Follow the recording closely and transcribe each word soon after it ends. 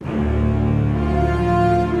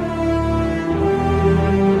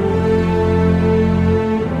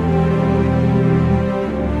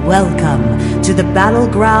the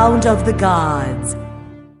battleground of the gods.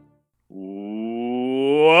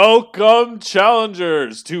 Welcome,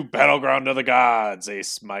 challengers, to Battleground of the Gods, a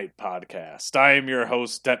Smite podcast. I am your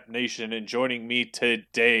host, Dep Nation, and joining me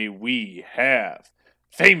today we have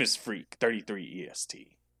Famous Freak 33 EST.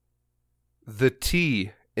 The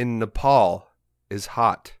tea in Nepal is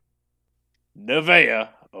hot. Nevea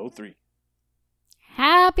 03.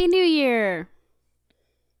 Happy New Year!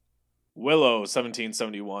 Willow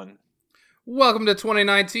 1771. Welcome to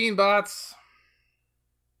 2019, bots.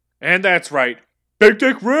 And that's right, Big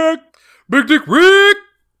Dick Rick! Big Dick Rick!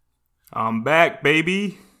 I'm back,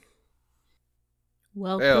 baby.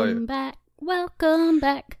 Welcome back. Welcome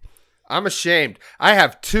back. I'm ashamed. I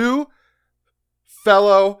have two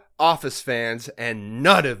fellow Office fans, and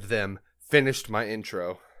none of them finished my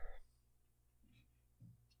intro.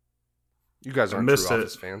 You guys aren't missed true it.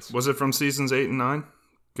 Office fans. Was it from seasons 8 and 9?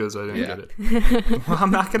 Because I didn't Yeah. get it. Well, I'm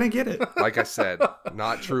not going to get it. Like I said,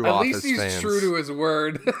 not true At Office least he's fans. true to his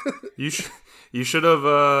word. You should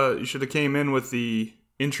have came in with the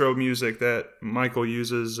intro music that Michael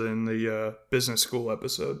uses in the business school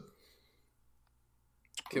episode.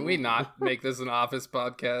 Can we not make this an office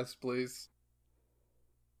podcast, please?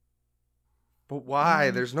 But why?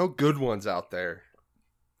 There's no good ones out there.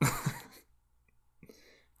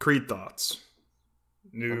 Creed thoughts.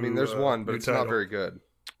 There's one, but it's title. not very good.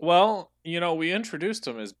 Well, we introduced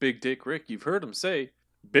him as Big Dick Rick. You've heard him say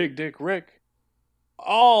Big Dick Rick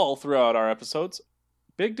all throughout our episodes.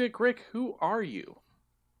 Big Dick Rick, who are you?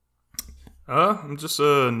 I'm just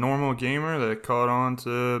a normal gamer that caught on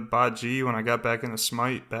to Bot G when I got back into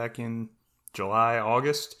Smite back in July,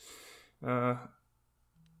 August, around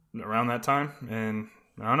that time. And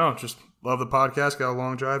I don't know, just love the podcast, got a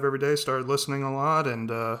long drive every day, started listening a lot, and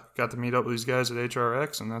got to meet up with these guys at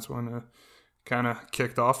HRX, and that's when it kind of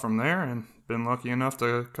kicked off from there, and been lucky enough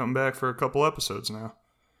to come back for a couple episodes now.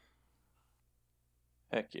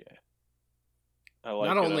 Heck yeah. I like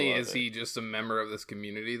Not it, only I love is it. he just a member of this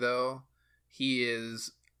community, though, he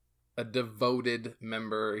is a devoted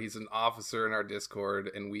member. He's an officer in our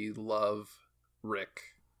Discord, and we love Rick.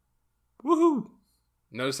 Woohoo!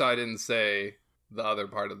 Notice how I didn't say the other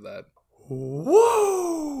part of that.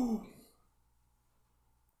 Whoa!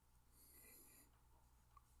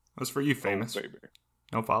 That's for you, Famous. Oh, baby.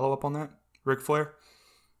 No follow-up on that? Ric Flair?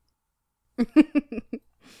 Woo!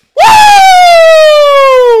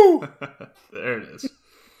 There it is.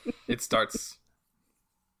 It starts.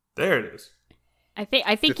 There it is. I think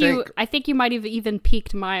To you think- I think you might have even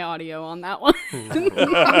peaked my audio on that one.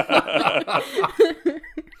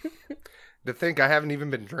 To think I haven't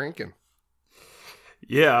even been drinking.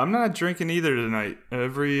 Yeah, I'm not drinking either tonight.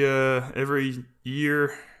 Every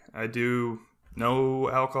year I do no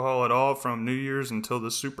alcohol at all from New Year's until the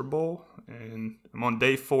Super Bowl, and I'm on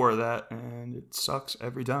day 4 of that, and it sucks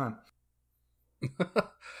every time.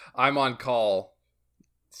 I'm on call,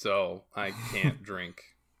 so I can't drink,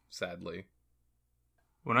 sadly.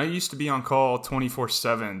 When I used to be on call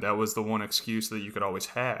 24/7, that was the one excuse that you could always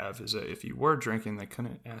have, is that if you were drinking, they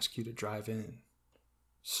couldn't ask you to drive in.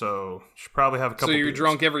 So, you should probably have a couple So you're beers.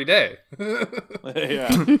 drunk every day. Yeah.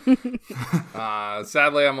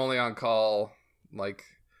 Sadly, I'm only on call like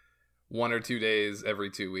 1 or 2 days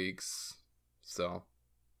every 2 weeks. So,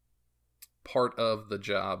 part of the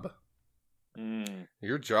job.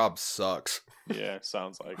 Your job sucks. Yeah,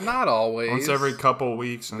 sounds like it. Not always. Once every couple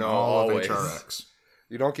weeks and No, all always. of HRX.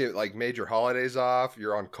 You don't get major holidays off.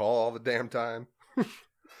 You're on call all the damn time.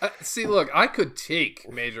 See, look, I could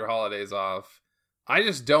take major holidays off. I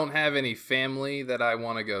just don't have any family that I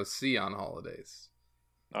want to go see on holidays.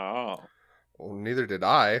 Oh. Well, neither did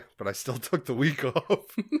I, but I still took the week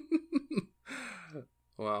off.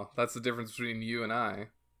 Well, that's the difference between you and I.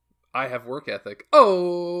 I have work ethic.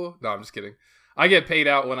 Oh! No, I'm just kidding. I get paid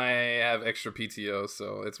out when I have extra PTO,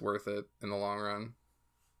 so it's worth it in the long run.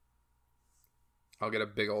 I'll get a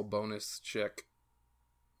big old bonus check.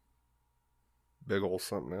 Big ol'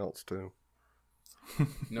 something else, too.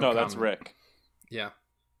 No, that's comment. Rick. Yeah.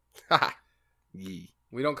 Ha! Yee.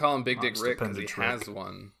 We don't call him Big Dick Mom's Rick because he dependent has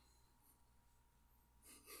one.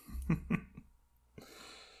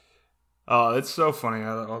 Oh, it's so funny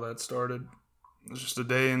how all that started. It was just a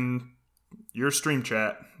day in your stream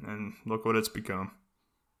chat, and look what it's become.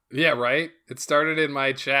 Yeah, right? It started in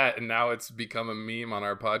my chat, and now it's become a meme on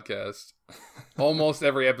our podcast. Almost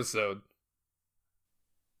every episode.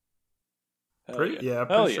 Hell I'm Hell pretty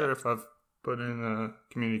yeah. sure if I've put in a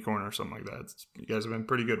community corner or something like that, you guys have been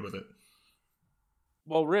pretty good with it.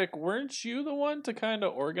 Well, Rick, weren't you the one to kind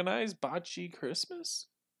of organize Bocce Christmas?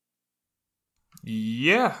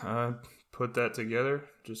 Yeah, I put that together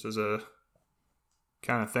just as a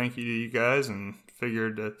kind of thank you to you guys, and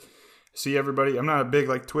figured to see everybody. I'm not a big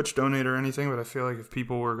like Twitch donator or anything, but I feel like if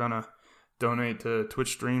people were gonna donate to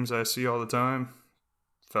Twitch streams I see all the time,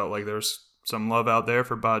 felt like there's some love out there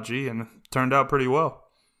for Bot G, and it turned out pretty well.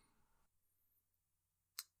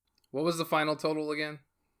 What was the final total again?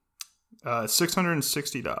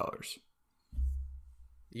 $660.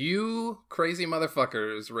 You crazy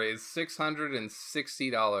motherfuckers raised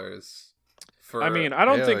 $660 for. I mean, I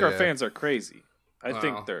don't Hell think our yeah. fans are crazy. I Wow.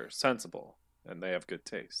 think they're sensible and they have good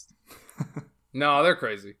taste. No, they're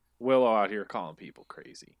crazy. Willow out here calling people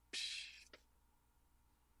crazy. Psh.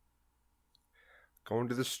 Going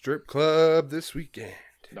to the strip club this weekend.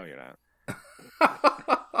 No, you're not.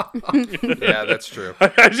 Yeah, that's true.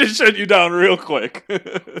 I just shut you down real quick.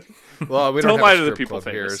 Well, we Don't don't lie have to a the strip people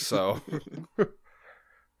club here, famous. so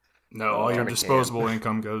No, all your kinda disposable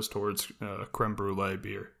income goes towards creme brulee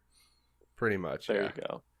beer. pretty much. There Yeah. you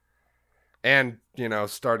go. And,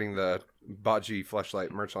 starting the Bot G Fleshlight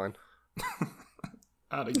merch line.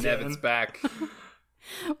 Out Nevin's again. back.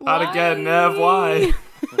 Out again, Nev. Why?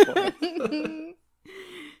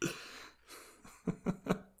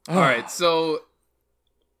 All right, so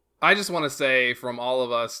I just want to say from all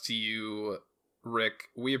of us to you, Rick,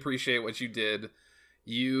 we appreciate what you did.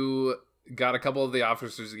 You got a couple of the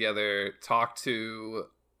officers together, talked to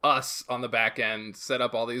us on the back end, set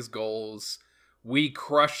up all these goals. We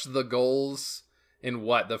crushed the goals in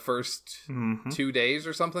the first Mhm. 2 days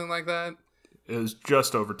or something like that? It was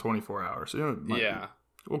just over 24 hours. It might Yeah. be.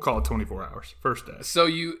 We'll call it 24 hours. First day. So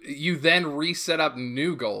you then reset up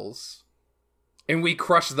new goals, and we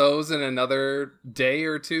crushed those in another day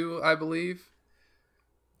or two, I believe.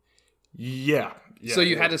 Yeah. So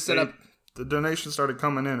you had to set up. The donations started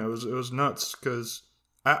coming in. It was nuts because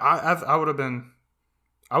I would have been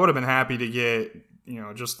happy to get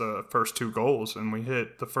just the first 2 goals, and we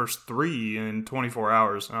hit the first 3 in 24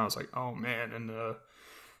 hours, and I was like, oh man, and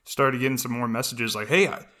started getting some more messages like,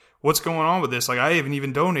 hey, what's going on with this? Like, I haven't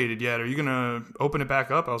even donated yet. Are you gonna open it back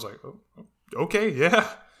up? I was like, oh, okay, yeah.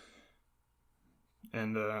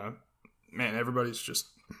 And man, everybody's just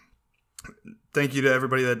thank you to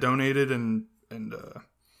everybody that donated and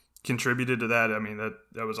contributed to that. I mean,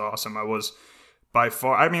 that was awesome. I was by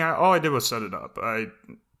far. I mean, all I did was set it up. I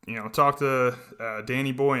talked to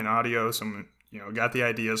Danny Boy and Audios, and got the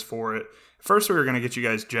ideas for it. First, we were gonna get you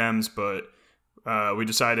guys gems, but we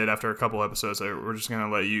decided after a couple episodes that we're just gonna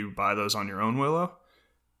let you buy those on your own, Willow.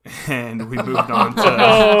 And we moved on to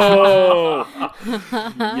Oh,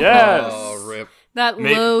 yes. Oh, rip. That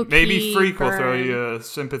low maybe Freak will throw you a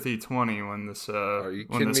sympathy 20 when this Are you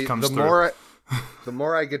when kidding this me? comes The through.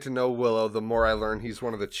 more I get to know Willow, the more I learn he's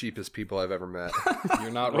one of the cheapest people I've ever met.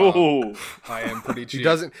 You're not wrong. Oh, I am pretty cheap.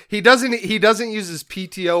 He doesn't use his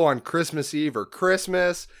PTO on Christmas Eve or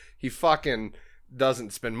Christmas. He fucking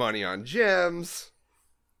doesn't spend money on gyms.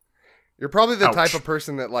 You're probably the Ouch. type of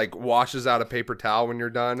person that like washes out a paper towel when you're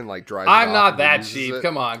done and like dries. it I'm off not and that reuses cheap. it.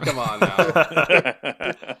 Come on now.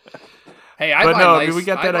 Hey, I But buy no, nice, we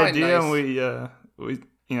got I that buy idea, nice. and we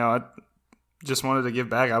I just wanted to give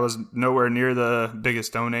back. I was nowhere near the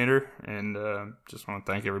biggest donator, and just want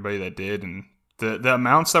to thank everybody that did. And the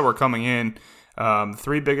amounts that were coming in, the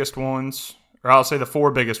 3 biggest ones, or I'll say the 4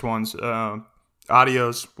 biggest ones,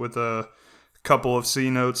 Audios with a couple of C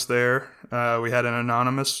notes there. We had an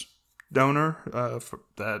anonymous donor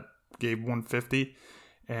that gave $150.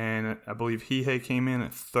 And I believe Hihei came in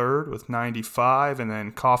at 3rd with 95, and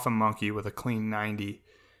then Coffin Monkey with a clean 90.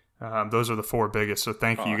 Those are the 4 biggest. So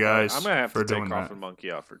thank you guys I'm gonna have for to take doing that. Coffin Monkey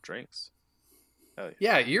out for drinks. Hell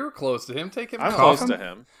yeah. Yeah, you're close to him. Take him I'm out. close Coffin? to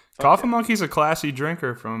him. Fuck Coffin yeah. Monkey's a classy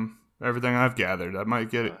drinker from everything I've gathered. I might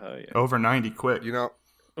get it hell yeah. over 90 quick.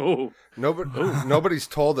 Oh, Nobody's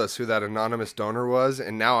told us who that anonymous donor was,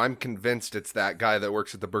 and now I'm convinced it's that guy that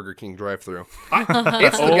works at the Burger King drive-thru.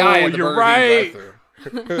 It's the guy at the you're Burger King right.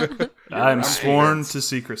 drive-thru. I'm sworn to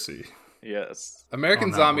secrecy. yes. American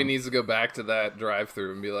On that Zombie one. needs to go back to that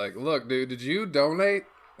drive-thru and be like, "Look, dude, did you donate?"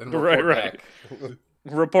 And Right, report right. back.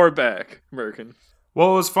 Report back, American.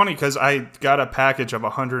 Well, it was funny because I got a package of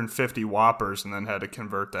 150 Whoppers and then had to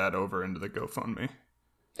convert that over into the GoFundMe.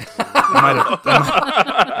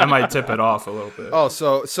 I might tip it off a little bit. Oh,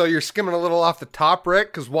 so you're skimming a little off the top,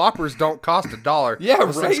 Rick? Because Whoppers don't cost $1. Yeah,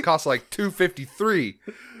 Those things right? cost like $2.53.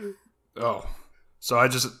 Oh, so I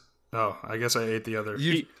guess I ate the other.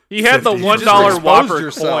 He had the 50. $1 You just exposed Whopper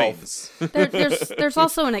yourself. coins. There's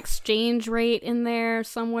also an exchange rate in there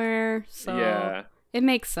somewhere, so Yeah. it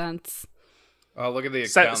makes sense. Oh, look at the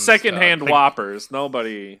accountant's Secondhand stuff. Whoppers.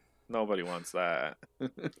 Nobody wants that.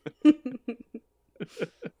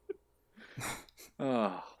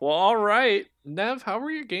 Oh, well, all right. Nev, how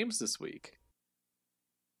were your games this week?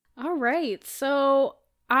 All right, so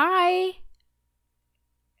I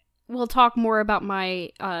will talk more about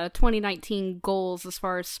my 2019 goals as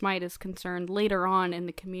far as Smite is concerned later on in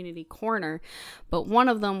the community corner, but one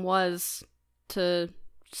of them was to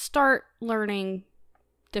start learning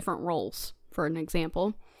different roles, for an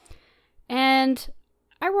example. And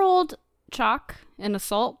I rolled Chalk in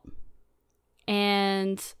Assault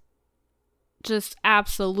and just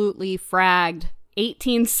absolutely fragged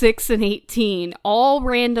 18, 6, and 18. All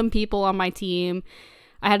random people on my team.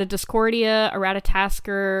 I had a Discordia, a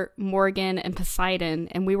Ratatasker, Morgan, and Poseidon,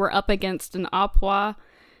 and we were up against an Apwa,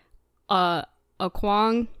 a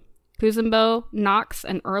Kwang, Kuzenbo, Nox,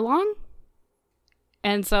 and Erlong.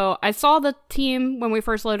 And so I saw the team when we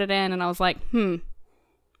first loaded in, and I was like,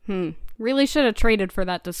 really should have traded for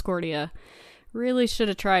that Discordia. Really should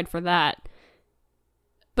have tried for that.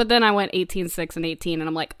 But then I went 18, 6, and 18, and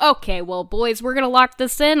I'm like, okay, well, boys, we're going to lock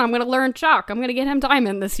this in. I'm going to learn Chalk. I'm going to get him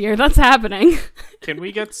Diamond this year. That's happening. Can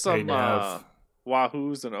we get some Nav.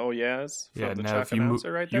 Wahoos and oh yeahs from Yeah, the now Chalk if you move,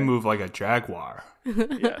 announcer right there? you move like a jaguar.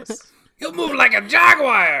 Yes. You move like a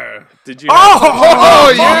jaguar. Did you?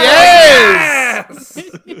 Oh, yes!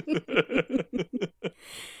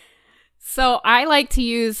 So I like to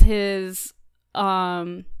use his,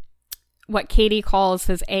 what Katie calls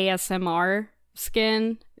his ASMR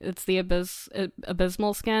skin. It's the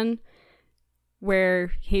abysmal skin,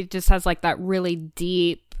 where he just has like that really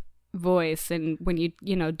deep voice, and when you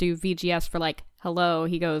do VGS for like hello,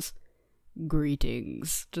 he goes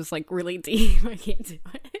greetings, just like really deep. I can't do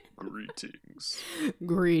it.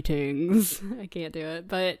 Greetings. I can't do it,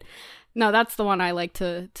 but no, that's the one I like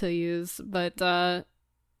to use. But so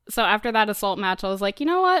after that Assault match, I was like, you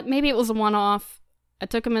know what? Maybe it was a one-off. I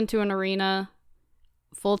took him into an arena,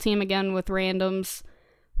 full team again with randoms,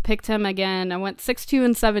 picked him again. I went 6-2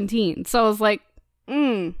 and 17. So I was like,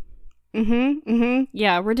 yeah,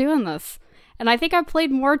 we're doing this. And I think I've played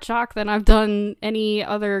more Chalk than I've done any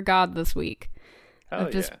other god this week. Hell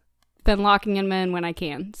I've just been locking him in when I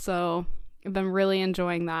can. So I've been really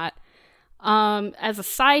enjoying that. As a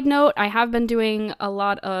side note, I have been doing a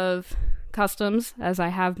lot of customs, as I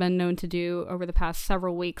have been known to do over the past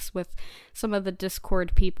several weeks with some of the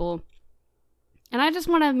Discord people. And I just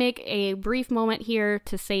want to make a brief moment here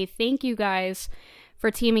to say thank you guys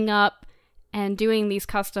for teaming up and doing these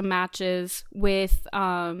custom matches with,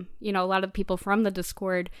 a lot of people from the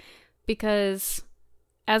Discord, because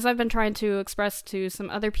as I've been trying to express to some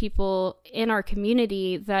other people in our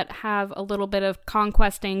community that have a little bit of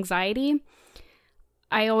conquest anxiety,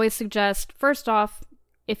 I always suggest, first off,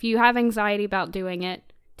 if you have anxiety about doing it,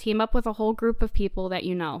 team up with a whole group of people that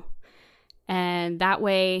you know. And that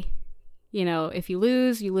way, if you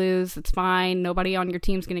lose, it's fine. Nobody on your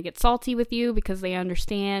team's going to get salty with you because they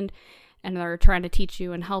understand and they're trying to teach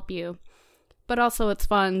you and help you. But also it's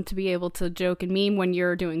fun to be able to joke and meme when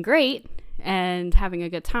you're doing great and having a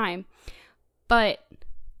good time. But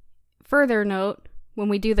further note, when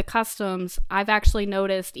we do the customs, I've actually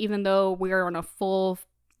noticed, even though we're on a full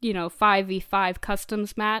 5v5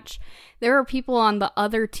 customs match, there are people on the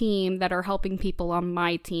other team that are helping people on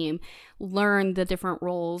my team learn the different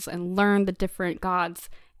roles and learn the different gods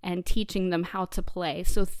and teaching them how to play.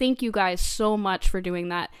 So thank you guys so much for doing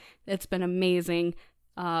that. It's been amazing.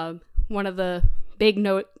 One of the big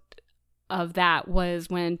note of that was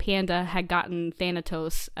when Panda had gotten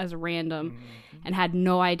Thanatos as a random and had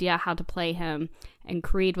no idea how to play him, and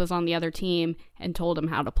Creed was on the other team and told him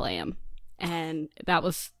how to play him. And that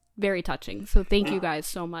was very touching. So thank you guys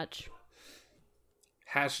so much.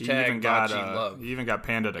 Hashtag bocce love. You even got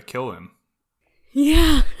Panda to kill him.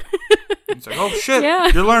 Yeah. He's like, oh shit, Yeah.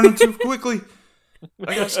 You're learning too quickly.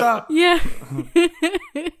 I gotta stop. Yeah.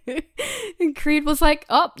 And Creed was like,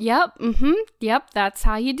 oh, yep, yep, that's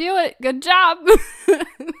how you do it. Good job.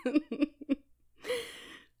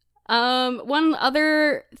 One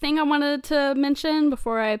other thing I wanted to mention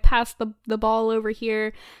before I pass the ball over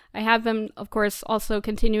here, I have been, of course, also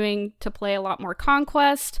continuing to play a lot more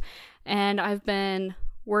Conquest, and I've been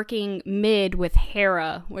working mid with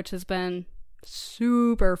Hera, which has been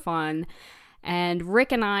super fun. And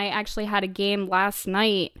Rick and I actually had a game last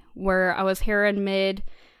night where I was Hera in mid.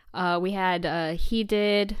 We had He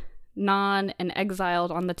Did, Non, and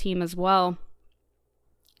Exiled on the team as well.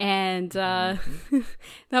 And that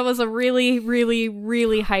was a really, really,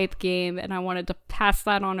 really hype game, and I wanted to pass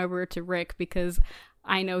that on over to Rick because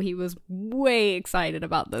I know he was way excited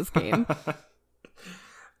about this game.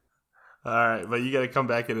 All right, but you got to come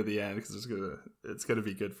back into the end because it's gonna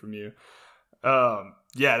be good from you.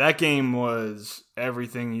 Yeah, that game was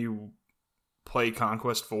everything you play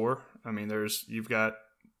Conquest for. I mean, you've got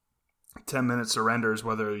 10-minute surrenders,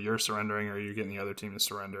 whether you're surrendering or you're getting the other team to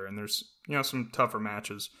surrender. And there's, some tougher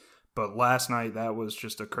matches. But last night, that was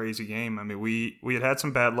just a crazy game. I mean, we had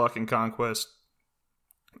some bad luck in Conquest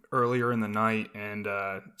earlier in the night, and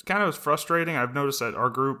it's kind of frustrating. I've noticed that our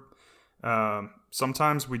group,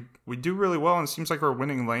 sometimes we do really well, and it seems like we're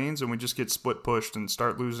winning lanes, and we just get split pushed and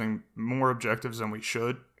start losing more objectives than we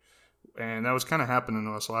should. And that was kind of happening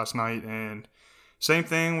to us last night. And same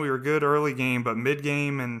thing, we were good early game, but mid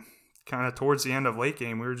game and kind of towards the end of late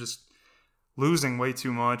game, we were just losing way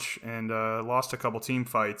too much and lost a couple team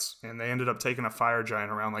fights. And they ended up taking a fire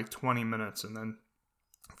giant around like 20 minutes. And then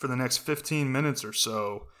for the next 15 minutes or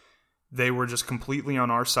so, they were just completely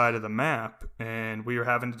on our side of the map. And we were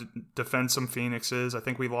having to defend some Phoenixes. I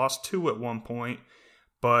think we lost 2 at one point,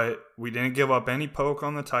 but we didn't give up any poke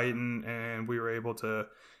on the Titan. And we were able to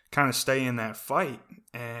kind of stay in that fight.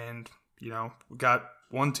 And, we got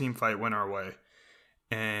one team fight went our way.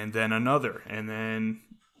 And then another. And then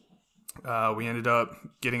we ended up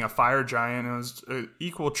getting a fire giant. It was an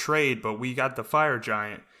equal trade, but we got the fire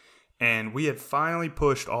giant. And we had finally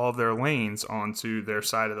pushed all of their lanes onto their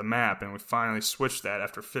side of the map. And we finally switched that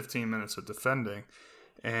after 15 minutes of defending.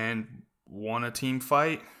 And won a team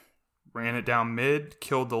fight. Ran it down mid.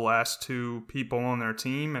 Killed the last 2 people on their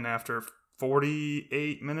team. And after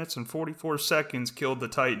 48 minutes and 44 seconds, killed the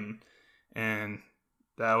Titan. And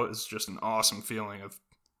that was just an awesome feeling of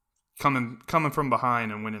coming from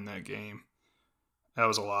behind and winning that game. That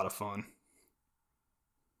was a lot of fun.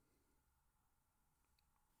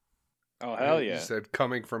 Oh, hell yeah. You said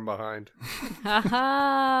coming from behind.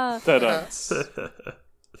 Haha. Ta-da.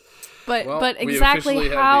 But we exactly officially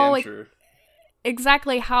have how the intro.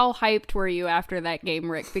 exactly how hyped were you after that game,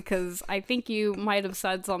 Rick? Because I think you might have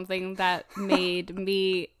said something that made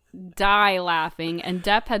me die laughing, and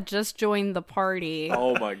Depp had just joined the party.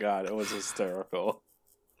 Oh my god, it was hysterical.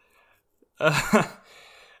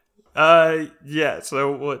 Yeah,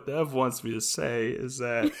 so what Dev wants me to say is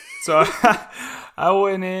that, so I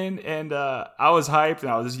went in and I was hyped and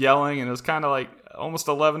I was yelling, and it was kind of like almost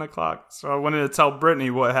 11 o'clock. So I wanted to tell Brittany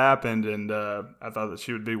what happened, and I thought that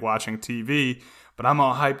she would be watching TV, but I'm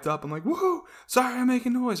all hyped up. I'm like, woohoo, sorry, I'm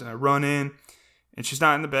making noise. And I run in, and she's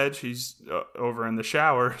not in the bed. She's over in the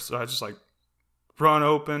shower. So I just like run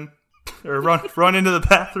into the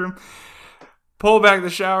bathroom, pull back the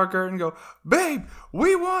shower curtain, go, babe,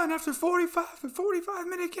 we won after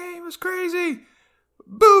 45-minute game. It was crazy.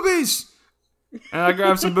 Boobies. And I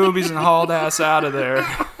grabbed some boobies and hauled ass out of there.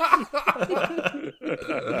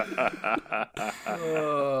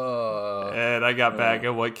 And I got back,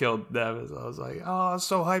 and what killed Dev is I was like, oh, I was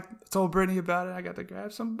so hyped. I told Brittany about it. I got to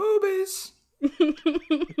grab some boobies.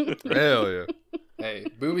 Hell yeah. Hey,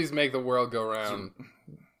 boobies make the world go round.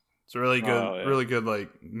 It's a really good, Oh, yeah. really good, like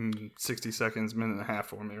 60 seconds, minute and a half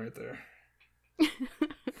for me right there.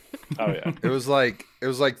 Oh yeah. It was like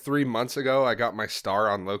 3 months ago. I got my star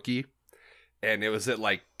on Loki, and it was at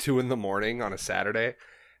like 2 a.m. on a Saturday.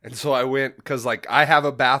 And so I went, because like I have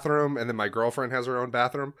a bathroom, and then my girlfriend has her own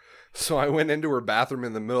bathroom. So I went into her bathroom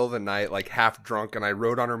in the middle of the night, like half drunk, and I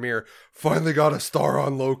wrote on her mirror, "Finally got a star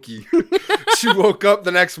on Loki." She woke up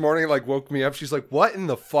the next morning, like woke me up. She's like, "What in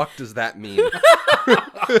the fuck does that mean?"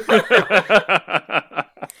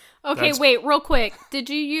 Okay, wait, real quick. Did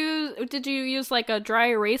you use like a dry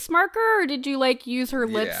erase marker, or did you like use her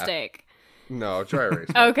Yeah. lipstick? No, try erase.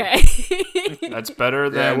 Okay. That's better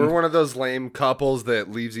Yeah, than. we're one of those lame couples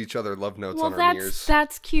that leaves each other love notes Well, on our mirrors.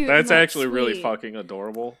 that's cute. That's and actually really sweet. fucking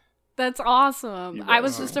adorable. That's awesome. You I bet.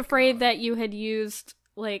 was just afraid that you had used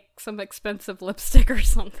like some expensive lipstick or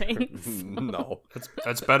something. No.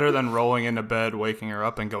 That's better than rolling into bed, waking her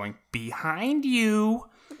up, and going, behind you.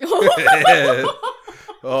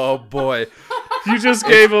 Oh boy. You just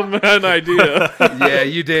gave him an idea. Yeah,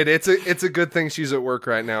 you did. It's a good thing she's at work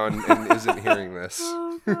right now and isn't hearing this.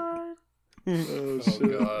 Oh god. Oh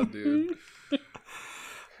god, dude. You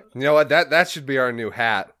know what? That should be our new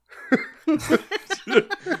hat.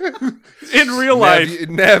 In real life,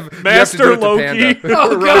 Nev, you have to do Master it to Loki,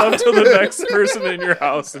 Panda. run up to the next person in your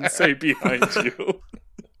house and say behind you.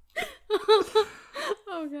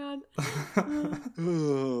 Oh god.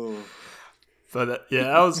 But yeah,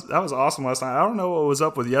 that was awesome last night. I don't know what was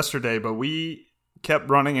up with yesterday, but we kept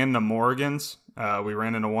running into Morgans. We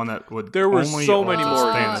ran into one that would. There were only so many ult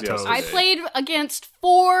Morgans Thanatos. yesterday. I played against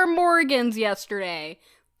 4 Morgans yesterday.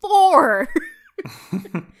 4.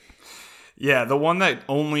 Yeah, the one that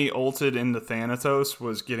only ulted into Thanatos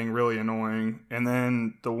was getting really annoying, and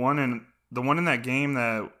then the one in that game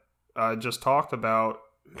that I just talked about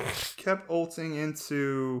kept ulting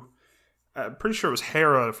into I'm pretty sure it was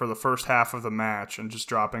Hera for the first half of the match and just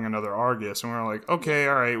dropping another Argus. And we were like, okay,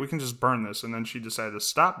 all right, we can just burn this. And then she decided to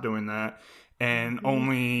stop doing that. And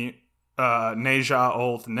only Neja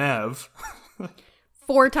ult Nev.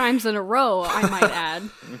 4 times in a row, I might add.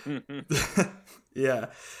 Yeah.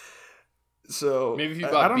 So Maybe if you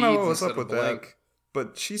I bought don't know beads what's instead up of with that. Blink.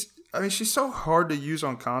 But she's so hard to use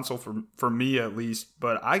on console for me at least.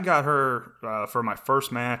 But I got her for my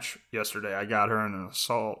first match yesterday. I got her in an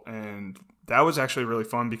assault, and that was actually really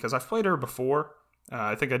fun because I've played her before.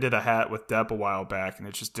 I think I did a hat with Depp a while back, and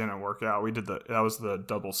it just didn't work out. That was the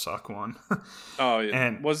double suck one. Oh, yeah.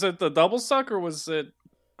 And was it the double suck or was it?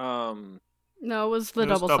 No, it was the It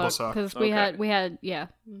was double double suck suck. because Okay. we had yeah.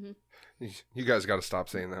 Mhm. You guys got to stop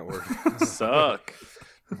saying that word. Suck.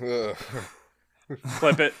 Ugh.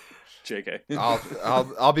 Flip it. JK.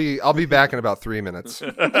 I'll be back in about 3 minutes.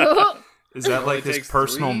 is that only like his takes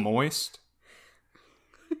personal 3? moist?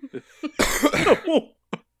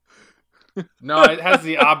 No, it has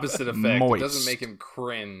the opposite effect. Moist. It doesn't make him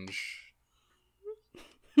cringe.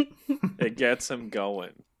 It gets him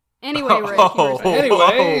going. Anyway, Rick, you were saying-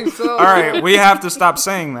 Anyway, so- all right, we have to stop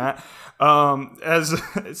saying that.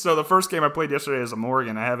 So the first game I played yesterday is a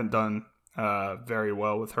Morgan. I haven't done very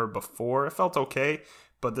well with her before. It felt okay,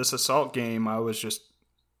 but this assault game, I was just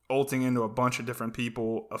ulting into a bunch of different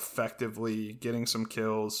people, effectively getting some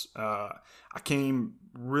kills. I came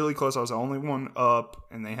really close. I was the only one up,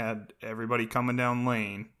 and they had everybody coming down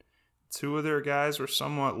lane. 2 of their guys were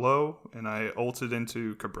somewhat low, and I ulted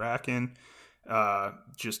into Kabrakan.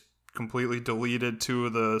 Just completely deleted 2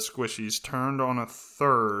 of the squishies, turned on a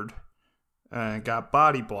third, and got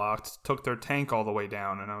body blocked, took their tank all the way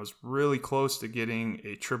down, and I was really close to getting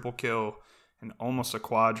a triple kill and almost a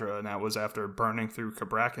quadra, and that was after burning through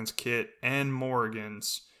Kabrakan's kit and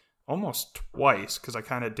Morrigan's almost twice, because I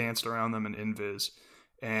kind of danced around them in Invis,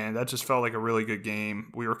 and that just felt like a really good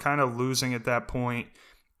game. We were kind of losing at that point,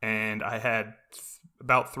 and I had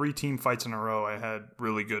about 3 team fights in a row. I had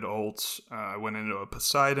really good ults. I went into a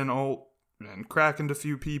Poseidon ult and crackened a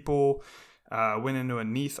few people. Went into a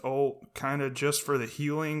Neath ult kind of just for the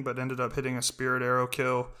healing, but ended up hitting a Spirit Arrow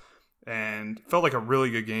kill. And felt like a really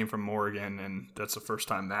good game from Morrigan, and that's the first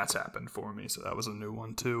time that's happened for me, so that was a new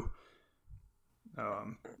one too.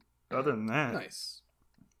 Other than that, Nice.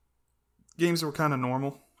 games were kind of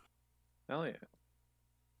normal. Hell yeah.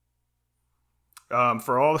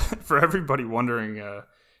 For everybody wondering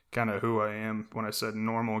kind of who I am when I said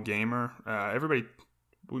normal gamer,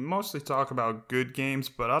 we mostly talk about good games,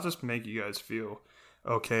 but I'll just make you guys feel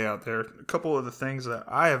okay out there. A couple of the things that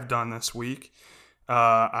I have done this week.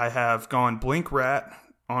 I have gone Blink Rat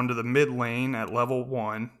onto the mid lane at level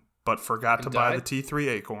 1, but forgot And to buy died? the T3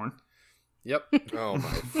 Acorn. Yep. Oh my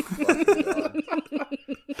fucking god!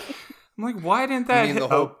 I'm like, why didn't I that mean, hit? the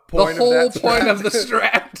whole The point whole of that point strat. of the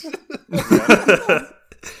strat.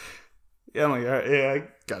 Yeah, I'm like, yeah, I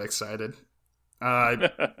got excited.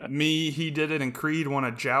 He did it, and Creed won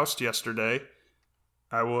a joust yesterday.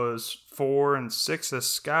 I was 4 and 6 as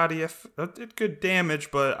Scotty. I did good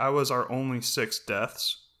damage, but I was our only 6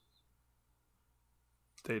 deaths.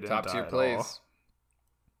 They didn't Top die tier at plays.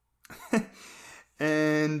 all.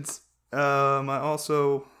 And I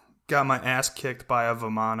also got my ass kicked by a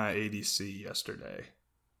Vamana ADC yesterday,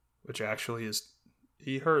 which actually is...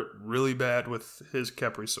 He hurt really bad with his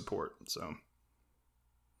Khepri support, so...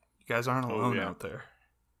 You guys aren't alone yeah. out there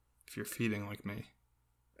if you're feeding like me.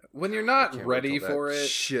 When you're I not can't wait ready till for that it,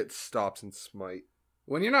 shit stops and smite.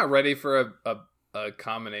 when you're not ready for a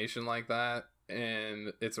combination like that,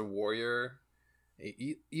 and it's a warrior,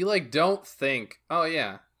 you like don't think, oh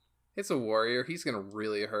yeah, it's a warrior, he's gonna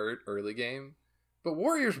really hurt early game. But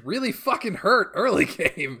warriors really fucking hurt early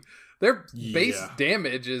game. Their base Yeah.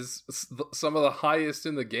 damage is some of the highest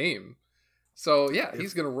in the game. So yeah,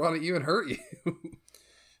 he's gonna run at you and hurt you.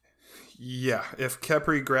 Yeah, if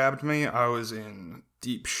Khepri grabbed me, I was in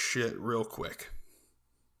deep shit real quick.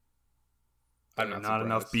 I'm There are not not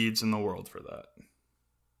enough surprised. beads in the world for that.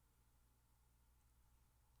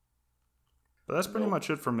 But that's pretty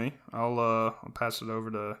much it for me. I'll pass it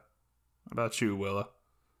over to... How about you, Willa?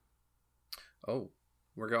 Oh,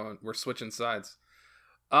 we're switching sides.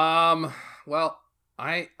 Well,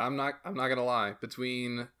 I'm not gonna lie.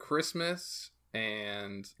 Between Christmas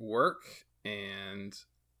and work and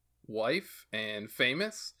wife and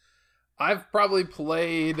famous, I've probably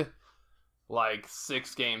played like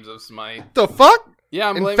 6 games of Smite. The fuck? Yeah,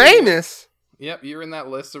 I'm And blaming famous? Yep, you're in that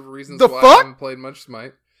list of reasons The why fuck? I haven't played much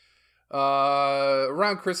Smite.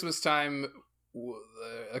 Around Christmas time,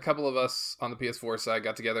 a couple of us on the PS4 side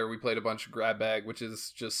got together. We played a bunch of Grab Bag, which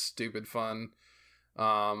is just stupid fun.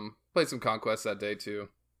 Played some Conquest that day too.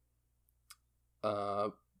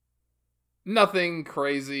 Nothing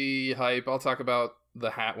crazy hype. I'll talk about the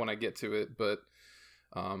hat when I get to it, but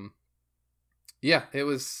yeah, it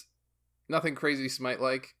was nothing crazy Smite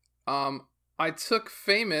like. I took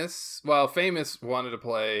Famous. Well, Famous wanted to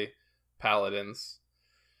play Paladins.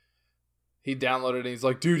 He downloaded it and he's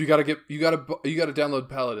like, "Dude, you gotta download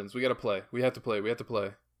Paladins. We have to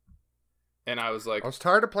play." And I was like, I was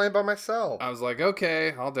tired of playing by myself. I was like,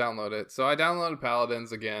 okay, I'll download it. So I downloaded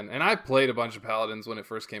Paladins again, and I played a bunch of Paladins when it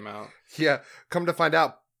first came out. Yeah, come to find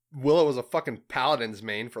out, Willow was a fucking Paladins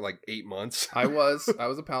main for like 8 months. I was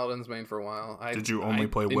a Paladins main for a while. Did you only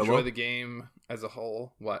play Willow? Enjoy the game as a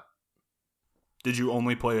whole. What? Did you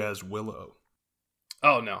only play as Willow?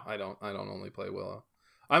 Oh no, I don't only play Willow.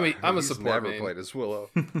 I'm a He's support never main. played as Willow,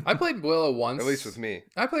 I played Willow once. at least with me.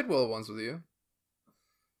 I played Willow once with you.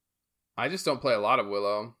 I just don't play a lot of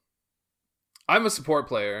Willow. I'm a support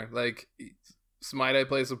player. Like Smite, I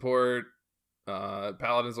play support.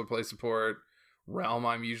 Paladins, I play support. Realm,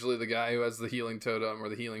 I'm usually the guy who has the healing totem or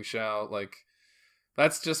the healing shout. Like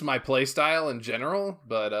that's just my play style in general.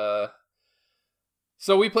 But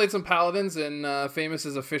so we played some Paladins, and Famous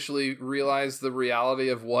has officially realized the reality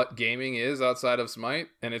of what gaming is outside of Smite,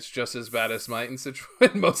 and it's just as bad as Smite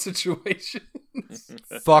in most situations.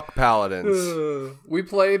 Fuck Paladins. We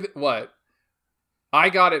played what? I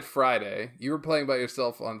got it Friday. You were playing by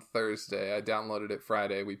yourself on Thursday. I downloaded it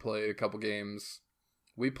Friday. We played a couple games.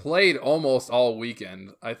 We played almost all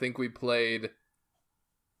weekend. I think we played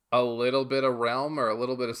a little bit of Realm or a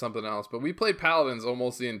little bit of something else, but we played Paladins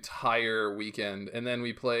almost the entire weekend, and then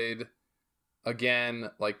we played again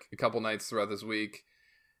like a couple nights throughout this week.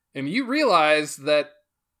 And you realize that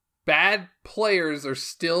bad players are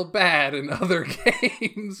still bad in other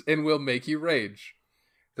games and will make you rage.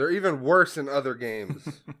 They're even worse in other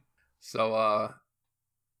games. So,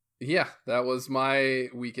 yeah, that was my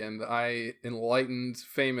weekend. I enlightened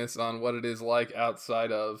Famous on what it is like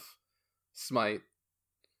outside of Smite.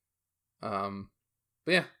 But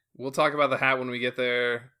yeah, we'll talk about the hat when we get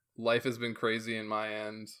there. Life has been crazy in my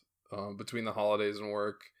end, between the holidays and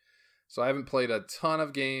work. So I haven't played a ton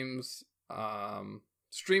of games.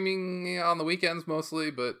 Streaming on the weekends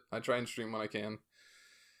mostly, but I try and stream when I can.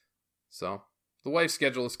 So the wife's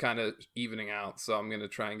schedule is kind of evening out, so I'm going to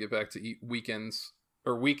try and get back to weekends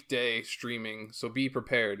or weekday streaming. So be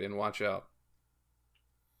prepared and watch out.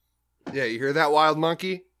 Yeah, you hear that, Wild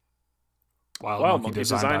Monkey?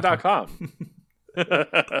 WildMonkeyDesign.com.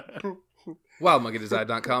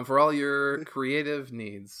 WildMonkeyDesign.com for all your creative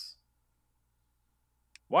needs.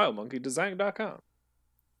 WildMonkeyDesign.com.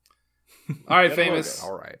 All right, Get Famous.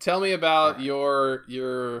 All right. Tell me about your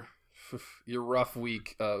rough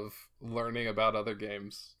week of learning about other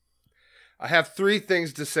games. I have 3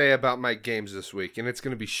 things to say about my games this week, and it's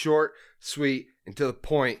going to be short, sweet, and to the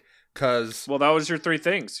point, because Well, that was your 3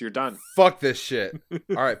 things. You're done. fuck this shit.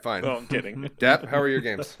 All right, fine. No, I'm kidding. Depp, how are your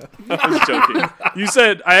games? I was joking. You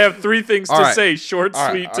said I have 3 things All to right. say, short, All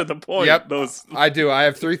right. sweet, to the point. Yep, Those. I do. I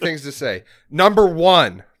have 3 things to say. Number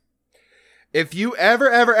 1, if you ever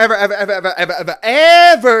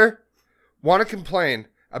want to complain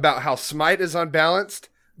about how Smite is unbalanced,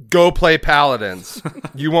 go play Paladins.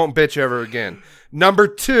 You won't bitch ever again. Number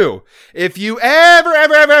 2, if you ever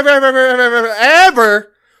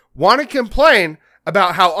want to complain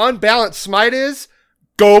about how unbalanced Smite is,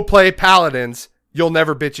 go play Paladins. You'll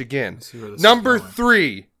never bitch again. Number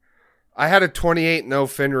 3, I had a 28-0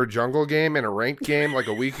 Fenrir jungle game in a ranked game like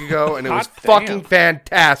a week ago, and it was Hot damn. fucking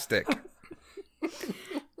fantastic.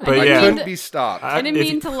 But I yeah, couldn't be stopped. I didn't if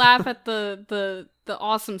mean you- to laugh at the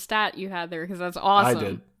awesome stat you had there because that's awesome. I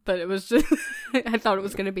did. But it was just I thought it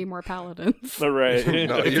was going to be more paladins. All right.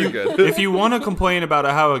 No, you're good. if you want to complain about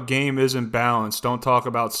how a game isn't balanced, don't talk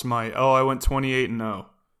about Smite. Oh, I went 28-0.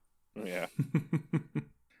 Yeah.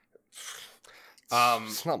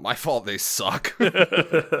 It's not my fault they suck.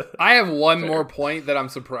 I have one more point that I'm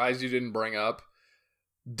surprised you didn't bring up.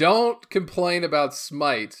 Don't complain about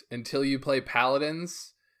Smite until you play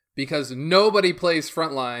Paladins, because nobody plays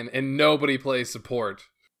frontline and nobody plays support.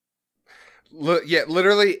 Yeah,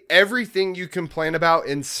 literally everything you complain about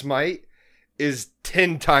in Smite is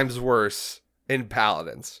 10 times worse in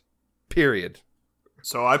Paladins. Period.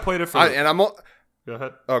 So I played it for... Go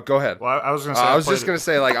ahead. Oh, go ahead. Well, I was going to say... I was just going to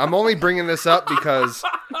say, like, I'm only bringing this up because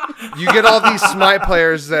you get all these Smite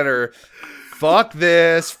players that are fuck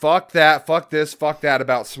this, fuck that, fuck this, fuck that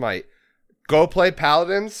about Smite. Go play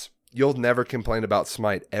Paladins. You'll never complain about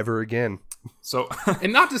Smite ever again. So...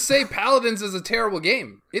 And not to say Paladins is a terrible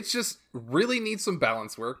game. It's just really needs some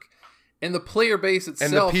balance work. And the player base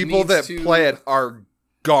itself And the people that needs to... play it are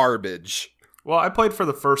garbage. Well, I played for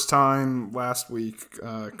the first time last week.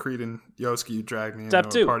 Creed and Yoski dragged me into Dep a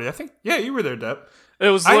too. party. I think, yeah, you were there, Dep. It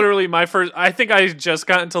was literally my first. I think I just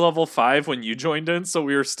got into level 5 when you joined in, so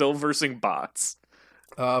we were still versing bots.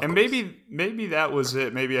 And maybe that was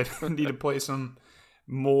it. Maybe I didn't need to play some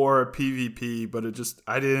more PvP, but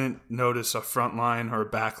I didn't notice a front line or a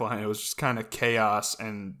back line. It was just kind of chaos,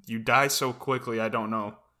 and you die so quickly. I don't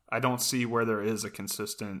know. I don't see where there is a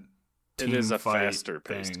consistent team It is a fight faster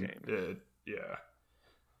paced thing. game. Yeah.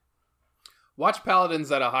 Watch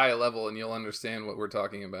Paladins at a high level and you'll understand what we're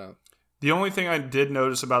talking about. The only thing I did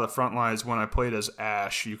notice about the front line is when I played as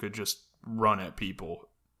Ashe, you could just run at people.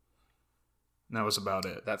 And that was about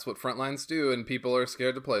it. That's what frontlines do, and people are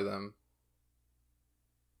scared to play them.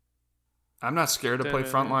 I'm not scared to play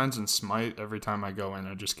front lines and Smite. Every time I go in,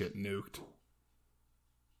 I just get nuked.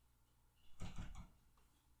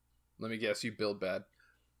 Let me guess, you build bad.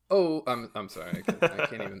 Oh, I'm sorry. I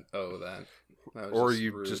can't even. Oh, that. That was Or just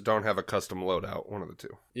you rude. just don't have a custom loadout. One of the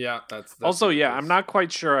two. Yeah, that's Also, what it yeah, is. I'm not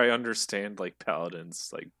quite sure I understand like Paladins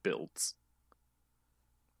like builds.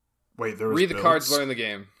 Wait, there was Read the builds? cards, learn the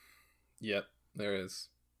game. Yep, there is.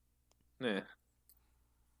 Eh.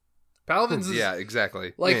 Paladins is Yeah,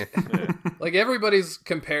 exactly. like Eh. like everybody's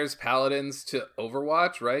compares Paladins to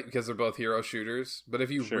Overwatch, right? Because they're both hero shooters. But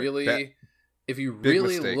if you Sure. really Big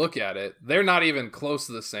really mistake. look at it, they're not even close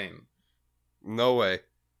to the same. No way.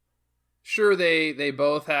 Sure, they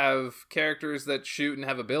both have characters that shoot and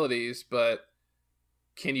have abilities, but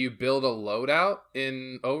can you build a loadout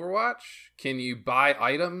in Overwatch? Can you buy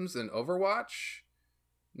items in Overwatch?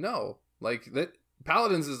 No. Like that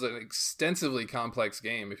Paladins is an extensively complex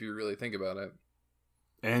game if you really think about it.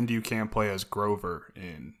 And you can't play as Grover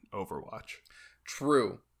in Overwatch.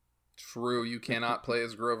 True, you cannot play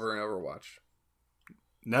as Grover in Overwatch.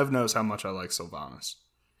 Nev knows how much I like Sylvanas.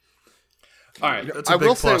 All right. That's a I big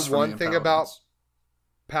will say plus for me one in thing about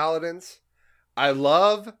Paladins. Paladins. I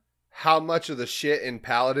love how much of the shit in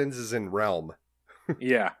Paladins is in Realm.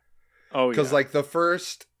 Yeah. Oh, yeah. Because like the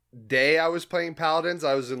first day I was playing Paladins,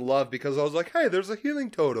 I was in love because I was like, hey, there's a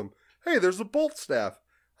healing totem. Hey, there's a bolt staff.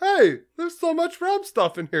 Hey, there's so much Realm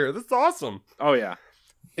stuff in here. That's awesome. Oh, yeah.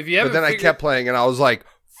 If you But haven't then I figured- kept playing and I was like,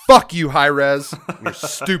 fuck you, high res. Your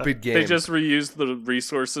stupid game. They just reused the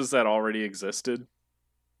resources that already existed.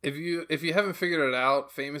 If you haven't figured it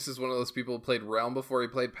out, Famous is one of those people who played Realm before he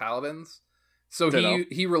played Paladins. So Ditto.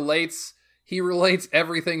 he relates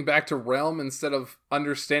everything back to Realm instead of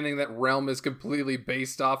understanding that Realm is completely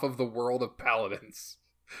based off of the world of Paladins.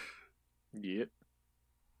 Yep.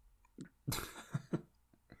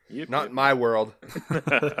 Yep. Not in my world.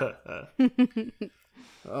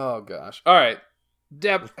 Oh gosh. All right.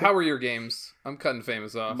 Deb, how were your games? I'm cutting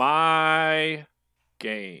Famous off. My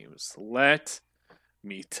games. Let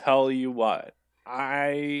me tell you what.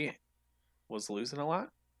 I was losing a lot,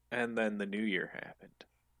 and then the new year happened.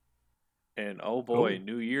 And oh boy, Ooh.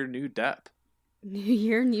 new year, new depth. New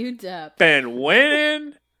year, new depth. Been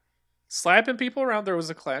winning, slapping people around. There was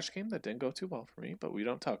a Clash game that didn't go too well for me, but we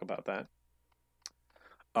don't talk about that.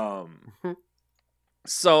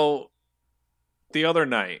 So the other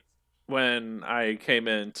night when I came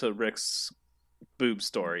into Rick's boob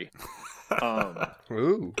story,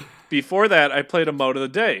 Ooh. before that I played a mode of the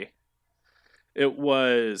day. It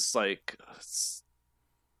was like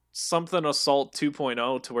something Assault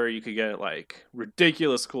 2.0 to where you could get like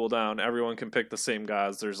ridiculous cooldown. Everyone can pick the same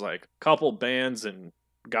gods. There's like a couple bans and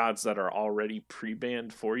gods that are already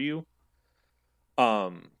pre-banned for you.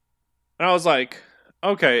 And I was like,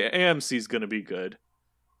 okay, AMC's gonna be good.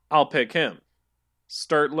 I'll pick him.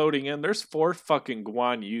 Start loading in. There's 4 fucking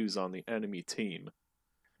Guan Yus on the enemy team.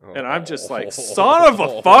 And I'm just like, son of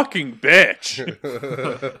a fucking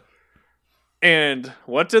bitch. And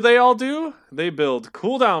what do they all do? They build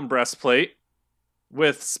cooldown breastplate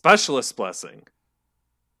with specialist blessing.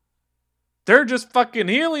 They're just fucking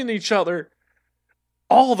healing each other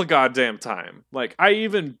all the goddamn time. Like, I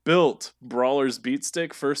even built Brawler's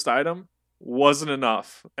Beatstick first item. Wasn't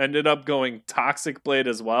enough. Ended up going Toxic Blade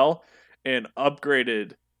as well. And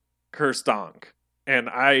upgraded Cursed Donk. And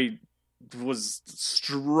I was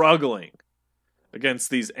struggling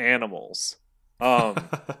against these animals.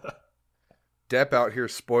 Depp out here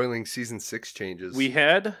spoiling season 6 changes. We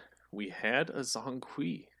had a Zhong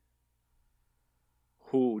Kui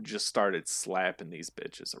who just started slapping these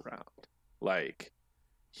bitches around. Like,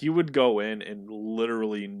 he would go in and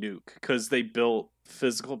literally nuke because they built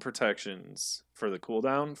physical protections for the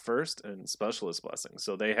cooldown first and specialist blessings.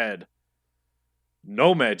 So they had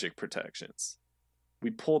no magic protections. We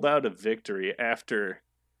pulled out a victory after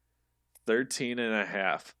 13 and a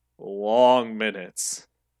half long minutes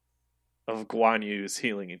of Guan Yu's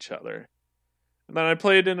healing each other. And then I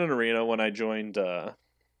played in an arena when I joined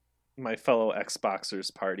my fellow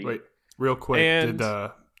Xboxers party. Wait, real quick. And-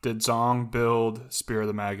 Did Zong build Spear of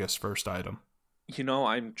the Magus first item? You know,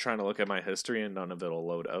 I'm trying to look at my history and none of it'll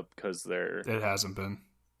load up because they're It hasn't been.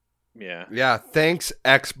 yeah. Yeah, thanks,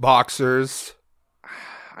 Xboxers.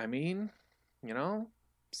 I mean, you know,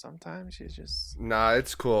 sometimes you just Nah,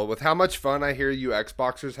 it's cool. With how much fun I hear you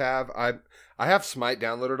Xboxers have, I have Smite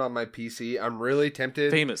downloaded on my PC. I'm really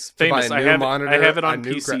tempted. famous. buy a I new have monitor, I have it a on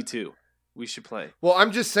new PC too. We should play. Well,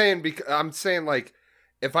 I'm just saying because I'm saying like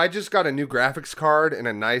if I just got a new graphics card and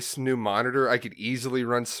a nice new monitor, I could easily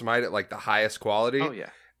run Smite at like the highest quality. Oh yeah.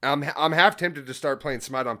 I'm half tempted to start playing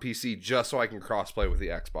Smite on PC just so I can crossplay with the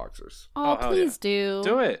Xboxers. Oh, hell please do.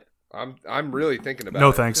 Do it. I'm really thinking about it.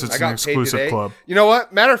 No thanks, it's I an got paid exclusive today. club. You know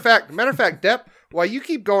what? Matter of fact, Depp, while you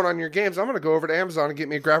keep going on your games, I'm gonna go over to Amazon and get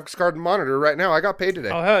me a graphics card and monitor right now. I got paid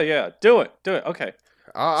today. Oh hell yeah. Do it. Okay.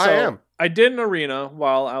 I So, am. I did an arena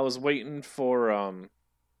while I was waiting for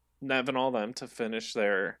Nev and all them to finish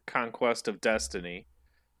their conquest of Destiny.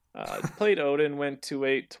 Played Odin, went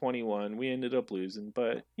 2-8-21. We ended up losing,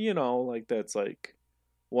 but you know, like that's like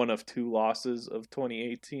one of 2 losses of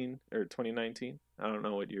 2018 or 2019. I don't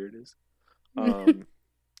know what year it is.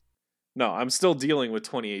 No, I'm still dealing with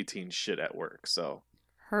 2018 shit at work, so.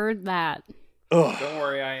 Heard that. Ugh. Don't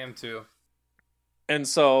worry, I am too. And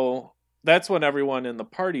so that's when everyone in the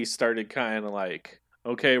party started kind of like,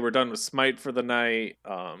 okay, we're done with Smite for the night.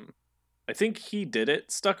 I think he did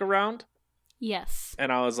it, stuck around. Yes.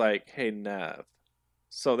 And I was like, hey, Nev,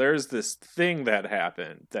 so there's this thing that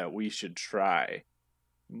happened that we should try.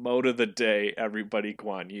 Mode of the day, everybody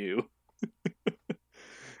Guan Yu.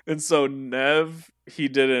 And so Nev, he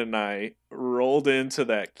did it, and I rolled into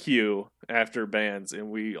that queue after bans, and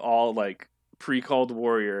we all like pre-called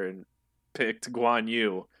warrior and picked Guan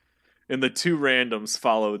Yu, and the 2 randoms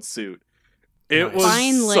followed suit. It Nice. was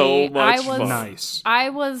Finally, so much I was- fun. Nice.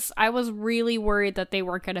 I was really worried that they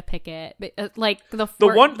weren't gonna pick it. But, like the The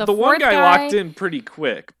one fourth guy locked in pretty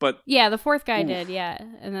quick, but Yeah, the 4th guy Oof. did. Yeah,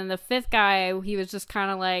 and then the 5th guy, he was just kind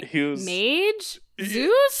of like He was- mage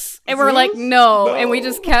Zeus, and we're like Zeus? no, No. and we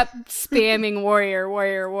just kept spamming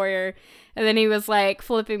warrior, and then he was like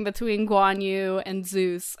flipping between Guan Yu and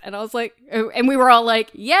Zeus, and I was like, and we were all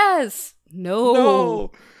like, yes,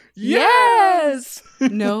 no. Yes!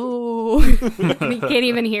 No. He can't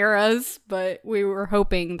even hear us, but we were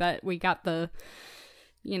hoping that we got the,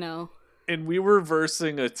 you know. And we were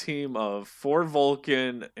versing a team of 4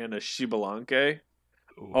 Vulcan and a Shibalanke.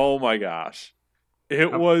 Oh my gosh.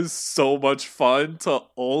 It was so much fun to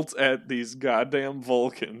ult at these goddamn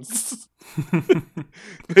Vulcans.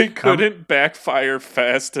 They couldn't backfire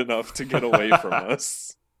fast enough to get away from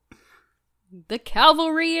us. The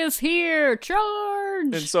cavalry is here!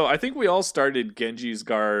 Charge! And so I think we all started Genji's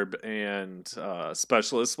Garb and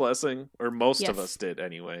Specialist Blessing, or most of Yes. us did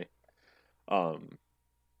anyway.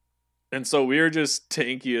 And so we were just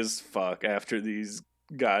tanky as fuck after these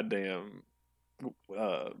goddamn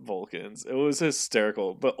Vulcans. It was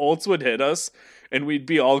hysterical. But ults would hit us, and we'd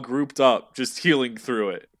be all grouped up, just healing through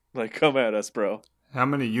it. Like, come at us, bro. How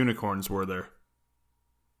many unicorns were there?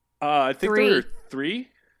 I think 3. there were 3.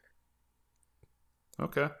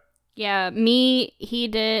 Okay. Yeah, me, he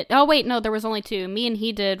did. Oh, wait, no, there was only 2. Me and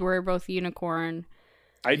he did were both unicorn.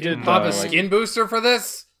 I did Pop a like- skin booster for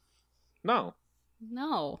this? No.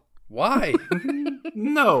 No. Why?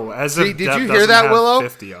 No, as See, if did Depp you hear doesn't that, have Willow?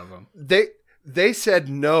 50 of them. They said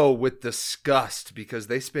no with disgust because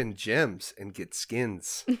they spend gems and get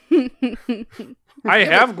skins. I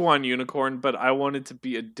have Guan Unicorn, but I wanted to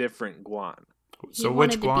be a different Guan. So He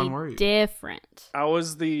which wanted to Guan be were you? different. I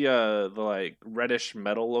was the like reddish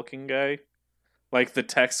metal looking guy, like the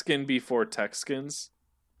tech skin before tech skins.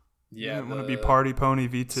 Yeah, You want to the be Party Pony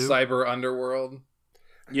V2? Cyber Underworld.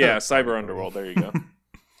 Yeah, Cyber Underworld. There you go.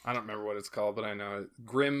 I don't remember what it's called, but I know it.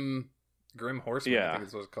 Grim Horseman, Yeah. I think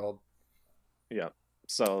is what it's called. Yeah.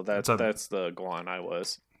 So that's the Guan I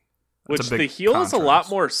was. That's Which a the big heal is a lot contrast.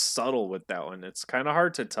 more subtle with that one. It's kind of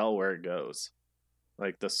hard to tell where it goes,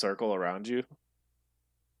 like the circle around you.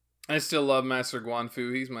 I still love Master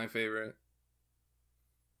Guanfu. He's my favorite.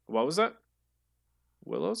 What was that?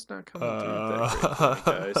 Willow's not coming through that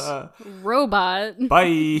great, guys. Robot. Bye.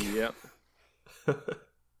 Yep.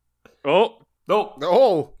 Oh,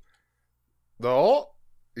 Oh, No,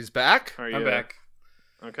 he's back. are you I'm back.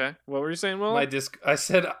 Okay. What were you saying, Willow? I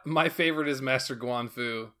said my favorite is Master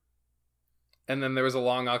Guanfu. And then there was a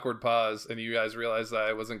long awkward pause, and you guys realized that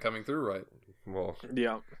I wasn't coming through right. Well,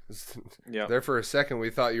 Yeah. Yeah. there for a second we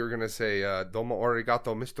thought you were gonna say "Domo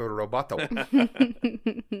arigato, Mr. Roboto."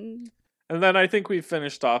 And then I think we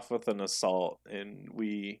finished off with an assault, and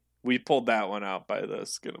we We pulled that one out by the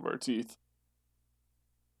skin of our teeth.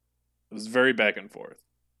 It was very back and forth.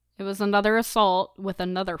 It was another assault with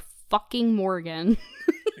another fucking Morgan.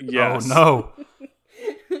 Yes. Oh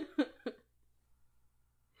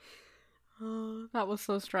Oh, that was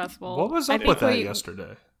so stressful. no! What was I up think with that we-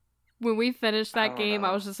 yesterday? When we finished I that don't game, know.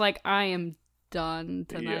 I was just like, I am done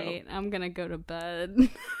tonight. I'm gonna go to bed.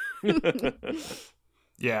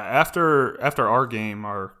 Yeah, after our game,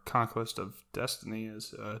 our Conquest of Destiny,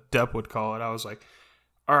 as Depp would call it, I was like,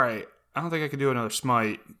 all right, I don't think I can do another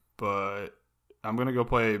Smite, but I'm going to go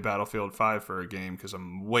play Battlefield 5 for a game because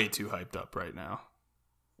I'm way too hyped up right now.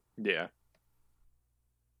 Yeah.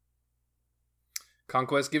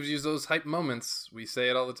 Conquest gives you those hype moments. We say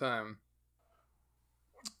it all the time.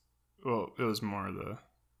 Well, it was more the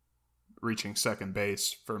reaching second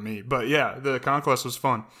base for me. But yeah, the Conquest was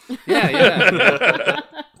fun. Yeah.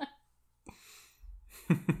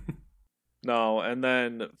 No, and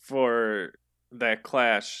then for that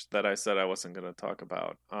clash that I said I wasn't going to talk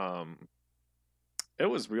about, it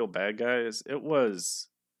was real bad, guys. I was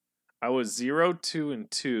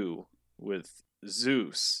 0-2-2 with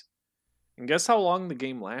Zeus. And guess how long the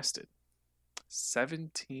game lasted?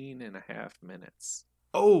 17 and a half minutes.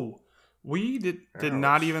 Oh, we did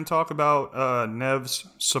not even talk about Nev's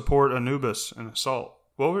support Anubis and Assault.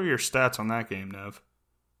 What were your stats on that game, Nev?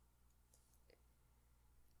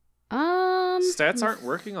 Stats aren't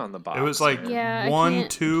working on the box. It was like man. Yeah, I 1,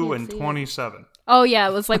 can't 2, and see it. 27. Oh yeah,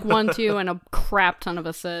 it was like 1-2 and a crap ton of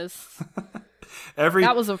assists.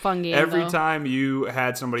 That was a fun game. Every though. time you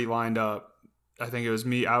had somebody lined up, I think it was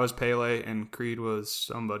me, I was Pele, and Creed was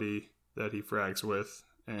somebody that he frags with,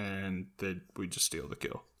 and we just steal the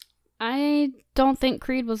kill. I don't think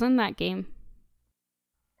Creed was in that game.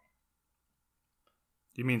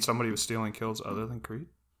 You mean somebody was stealing kills other than Creed?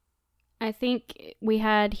 I think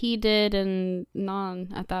he did and Non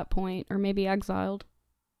at that point, or maybe Exiled.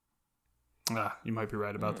 You might be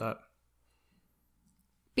right about that.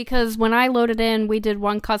 Because when I loaded in, we did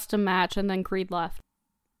one custom match and then Creed left.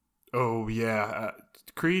 Oh, yeah.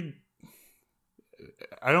 Creed...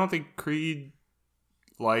 I don't think Creed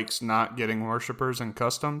likes not getting worshippers in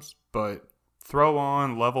customs, but throw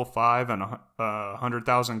on level 5 and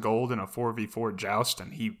 100,000 gold in a 4v4 joust,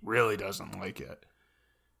 and he really doesn't like it.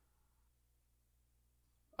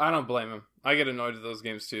 I don't blame him. I get annoyed with those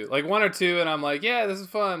games too. Like 1 or 2, and I'm like, yeah, this is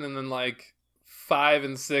fun. And then like 5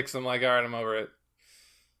 and 6, I'm like, all right, I'm over it.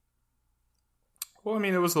 Well, I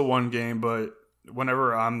mean, it was the one game, but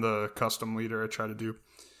whenever I'm the custom leader, I try to do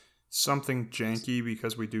something janky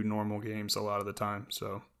because we do normal games a lot of the time.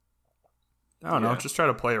 So, I don't know. Yeah. Just try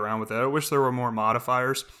to play around with it. I wish there were more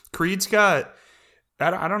modifiers. Creed's got...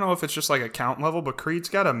 I don't know if it's just like a count level, but Creed's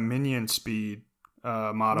got a minion speed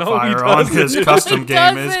modifier on his doesn't. custom He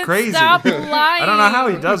game. It's doesn't. crazy. Stop lying. I don't know how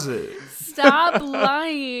he does it. Stop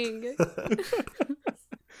lying.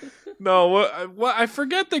 No, what I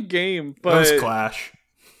forget the game, It but was Clash.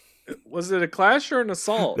 was it a clash or an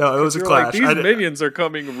assault? No, it was a 'Cause you're like, clash. These I did- minions are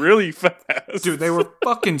coming really fast. Dude, they were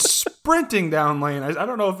fucking sprinting down lane. I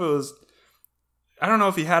don't know if it was... I don't know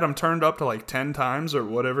if he had them turned up to like 10 times or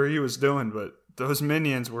whatever he was doing, but those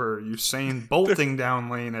minions were Usain bolting down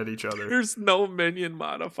lane at each other. There's no minion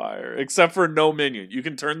modifier except for no minion. You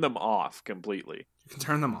can turn them off completely. You can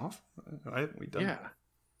turn them off? Why haven't we done Yeah. that?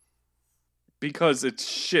 Because it's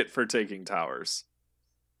shit for taking towers.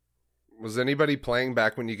 Was anybody playing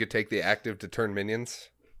back when you could take the active to turn minions?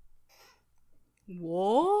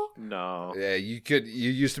 What? No. Yeah, you could.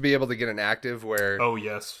 You used to be able to get an active where Oh,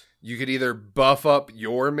 yes. you could either buff up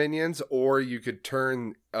your minions or you could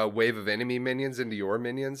turn a wave of enemy minions into your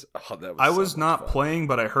minions. Oh, that was I so was much not fun. playing,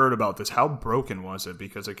 but I heard about this. How broken was it?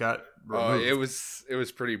 Because it got Oh, removed. it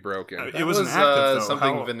was pretty broken. It was an active, though.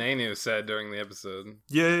 something How- Venenu said during the episode.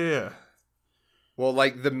 Yeah. Well,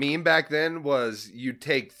 like the meme back then was you'd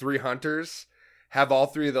take 3 hunters, have all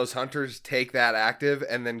 3 of those hunters take that active,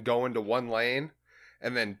 and then go into one lane,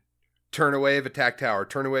 and then turn a wave, attack tower,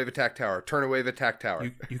 turn a wave, attack tower, turn a wave, attack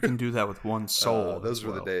tower. You can do that with one soul. Those as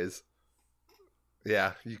were the well. days.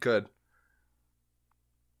 Yeah, you could.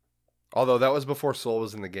 Although that was before Soul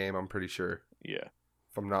was in the game, I'm pretty sure, Yeah.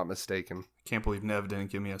 if I'm not mistaken. Can't believe Nev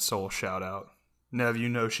didn't give me a soul shout out. Nev, you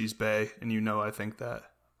know she's bae, and you know I think that.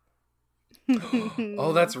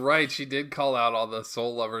 Oh, that's right. She did call out all the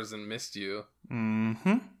soul lovers and missed you.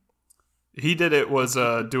 Mm-hmm. He did it, was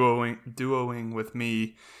duoing with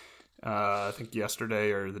me, I think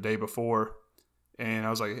yesterday or the day before. And I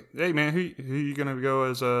was like, hey man, who you gonna go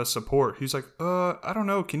as a support? He's like, I don't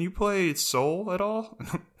know, can you play Soul at all?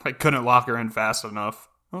 I couldn't lock her in fast enough.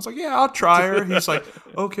 I was like, yeah, I'll try her. He's like,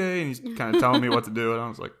 okay, and he's kind of telling me what to do, and I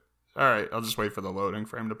was like, all right, I'll just wait for the loading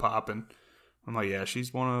frame to pop. And I'm like, yeah,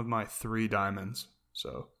 she's one of my 3 diamonds.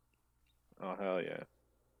 So, Oh, hell yeah.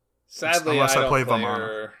 Sadly, Unless I I don't play play Vamana.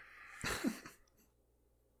 her.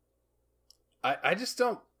 I just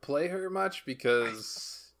don't play her much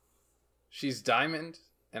because she's diamond,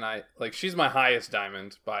 and she's my highest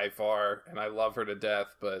diamond by far, and I love her to death.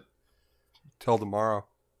 But Till tomorrow.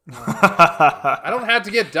 I don't have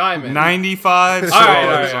to get diamond. 95 stars All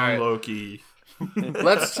right. on Loki.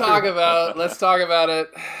 Let's talk about it.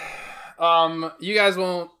 You guys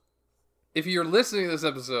won't. If you're listening to this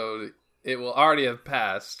episode, it will already have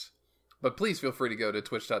passed. But please feel free to go to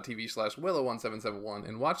twitch.tv/Willow1771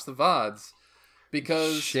 and watch the VODs.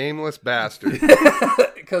 Because Shameless bastard.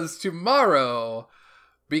 because tomorrow,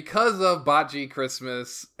 because of Botg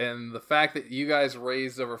Christmas and the fact that you guys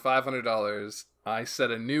raised over $500, I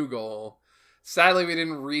set a new goal. Sadly, we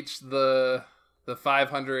didn't reach the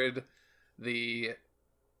 500, the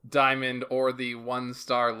diamond, or the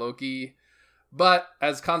 1-star Loki. But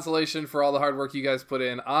as consolation for all the hard work you guys put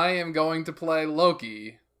in, I am going to play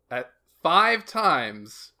Loki at 5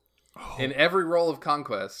 times in every role of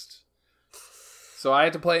Conquest. So I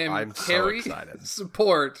had to play him I'm so carry, excited.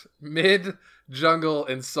 support, mid, jungle,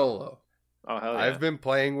 and solo. Oh, hell yeah. I've been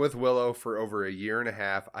playing with Willow for over a year and a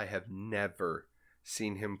half. I have never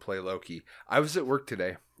seen him play Loki. I was at work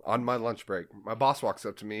today on my lunch break. My boss walks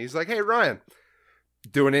up to me. He's like, "Hey, Ryan,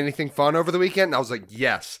 doing anything fun over the weekend?" And I was like,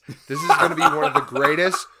 "Yes, this is going to be one of the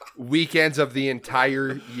greatest weekends of the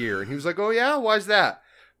entire year." And he was like, "Oh yeah, why's that?"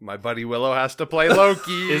 "My buddy Willow has to play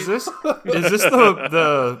Loki." Is this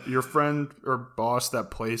the your friend or boss that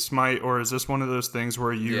plays Smite, or is this one of those things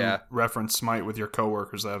where you reference Smite with your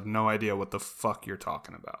coworkers that have no idea what the fuck you're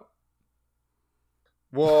talking about?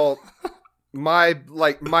 Well, my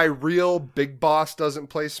real big boss doesn't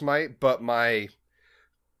play Smite, but my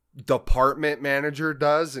department manager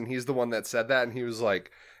does, and he's the one that said that. And he was like,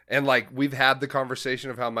 and like we've had the conversation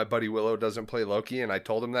of how my buddy Willow doesn't play Loki, and I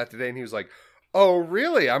told him that today, and he was like, "Oh,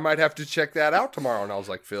 really? I might have to check that out tomorrow." And I was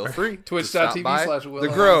like, "Feel free. Twitch.tv/Willow The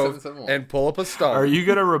Grove 1771. and pull up a stone." Are you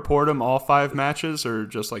gonna report him all 5 matches, or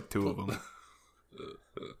just like 2 of them?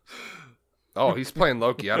 Oh, he's playing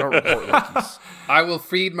Loki. I don't report Lokis. I will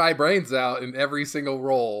feed my brains out in every single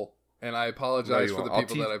role, and I apologize No, you for the won't. I'll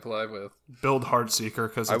people that I play with. Build Heartseeker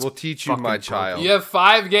because I will teach you, my child. You have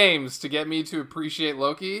 5 games to get me to appreciate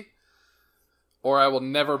Loki, or I will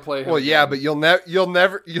never play him. Well, yeah, again. but you'll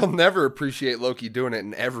never appreciate Loki doing it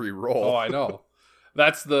in every role. Oh, I know.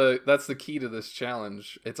 That's the key to this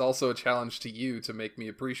challenge. It's also a challenge to you to make me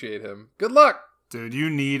appreciate him. Good luck. Dude, you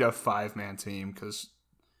need a 5-man team because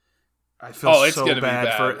I feel it's so gonna be bad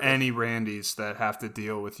bad. for any Randys that have to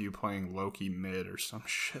deal with you playing Loki mid or some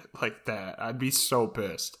shit like that. I'd be so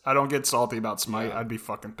pissed. I don't get salty about Smite. Yeah. I'd be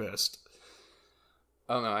fucking pissed.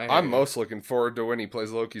 Oh no, I'm most looking forward to when he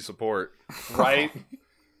plays Loki support. right.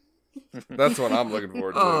 That's what I'm looking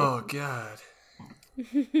forward to. Oh god.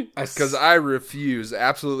 Because I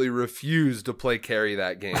absolutely refuse to play carry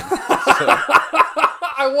that game. So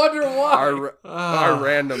I wonder why. our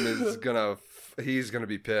random is he's gonna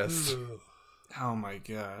be pissed. Oh my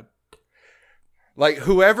god. Like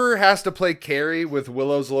whoever has to play carry with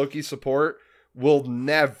Willow's Loki support will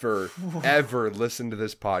never ever listen to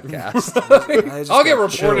this podcast. I'll get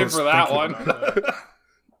reported for that one.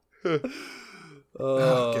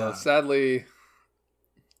 Oh, God. Sadly,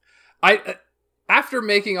 after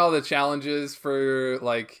making all the challenges for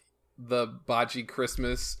like the Botg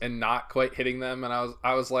Christmas and not quite hitting them, and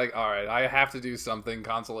I was like, all right, I have to do something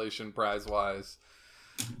consolation prize wise.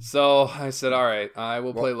 So I said, all right, I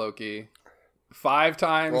will play Loki 5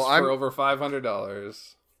 times for over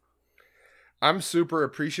 $500. I'm super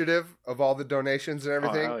appreciative of all the donations and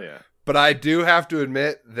everything. Oh, hell yeah. But I do have to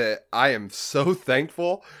admit that I am so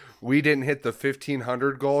thankful we didn't hit the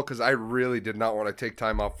 1,500 goal because I really did not want to take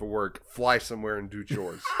time off for work, fly somewhere, and do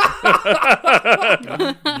chores.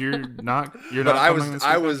 You're not. But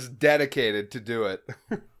I was dedicated to do it.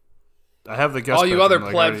 I have the guest. All you other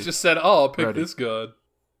bedroom, plebs already. just said, "Oh, I'll pick ready. this gun."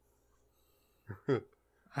 I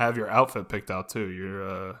have your outfit picked out too.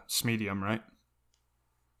 You're Smedium, right?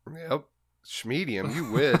 Yep. Schmedium,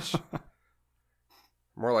 you wish.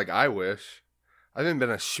 More like I wish. I haven't been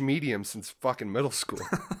a schmedium since fucking middle school.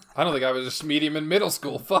 I don't think I was a medium in middle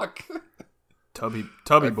school. Fuck. Tubby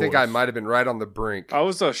I boys. think I might have been right on the brink. I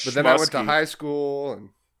was a But then I went to schmusky. high school and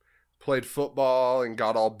played football and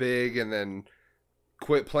got all big and then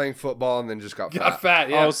quit playing football and then just got Got fat. fat.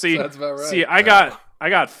 Yeah, Oh, see, that's about right. see, I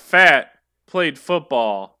got fat, played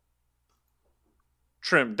football,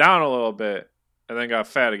 trimmed down a little bit, and then got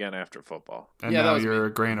fat again after football. And Yeah, that now was you're me. a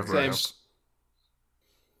grain of Same. rice.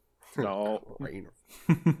 No. Rain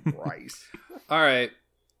rice. All right.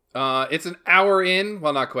 It's an hour in.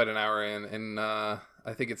 Well, not quite an hour in. And I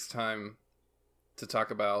think it's time to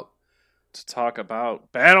talk about...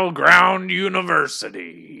 Battleground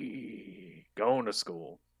University. Going to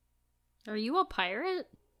school. Are you a pirate?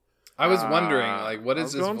 I was wondering, like, what I is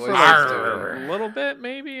was this going voice for doing? a little bit,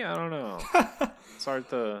 maybe? I don't know. It's hard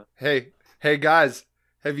to... Hey guys,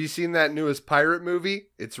 have you seen that newest pirate movie?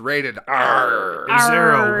 It's rated R. Is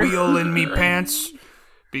there Arr. a wheel in me pants?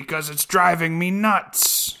 Because it's driving me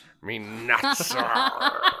nuts. Me nuts.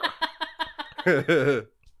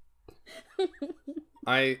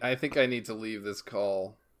 I think I need to leave this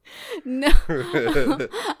call. No.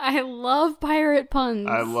 I love pirate puns.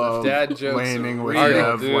 I love Dad jokes landing are with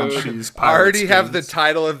real, Dev when dude. she's I already pirate have the skins.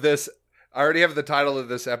 title of this. I already have the title of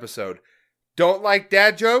this episode. Don't like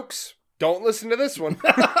dad jokes? Don't listen to this one.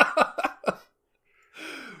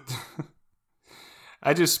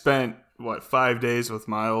 I just spent 5 days with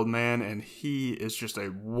my old man, and he is just a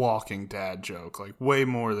walking dad joke, like way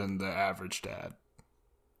more than the average dad.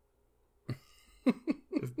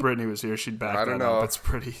 If Brittany was here, she'd back I don't that know. up. It's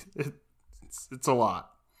pretty. It's a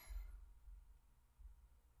lot.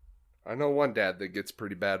 I know one dad that gets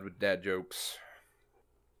pretty bad with dad jokes.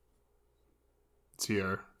 It's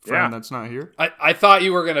here. Friend Yeah. that's not here. I thought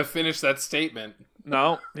you were going to finish that statement.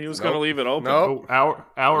 No, he was Nope. going to leave it open. Nope. Oh,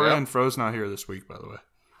 hour Yep. in. Fro's not here this week, by the way.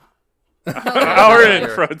 Hour in,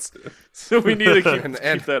 fronts. So we need to keep, And-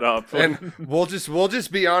 keep that up. And we'll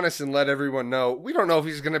just be honest and let everyone know we don't know if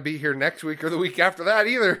he's going to be here next week or the week after that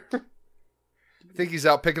either. I think he's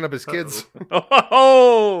out picking up his kids.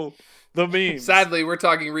 Oh, the memes. Sadly, we're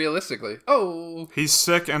talking realistically. Oh. He's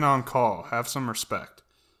sick and on call. Have some respect.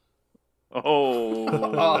 Oh.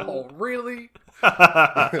 Oh, really?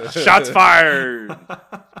 Shots fired.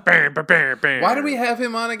 Bam, bam, bam, bam. Why do we have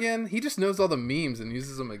him on again? He just knows all the memes and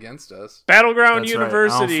uses them against us. Battleground That's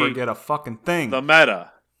University, right. I don't forget a fucking thing. the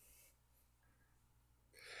meta.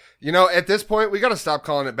 You know, at this point, we got to stop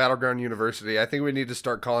calling it Battleground University. I think we need to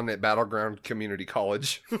start calling it Battleground Community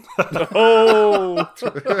College. Oh.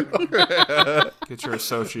 Get your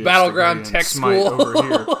associate's Battleground degree in Tech Smite School. over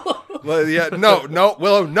here. Well, yeah, no,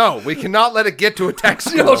 Willow, no. We cannot let it get to a tech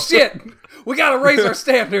school. Oh, shit. We got to raise our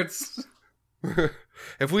standards.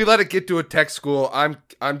 If we let it get to a tech school, I'm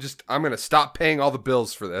going to stop paying all the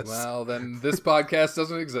bills for this. Well, then this podcast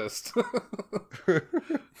doesn't exist.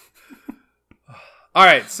 All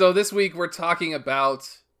right, so this week we're talking about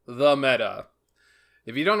the meta.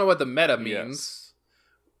 If you don't know what the meta means,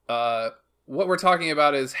 what we're talking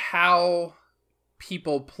about is how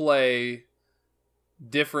people play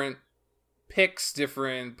different picks,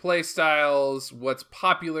 different play styles, what's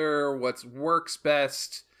popular, what works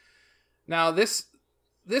best. Now, this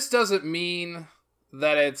doesn't mean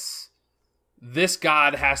that it's this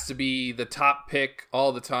god has to be the top pick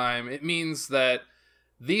all the time. It means that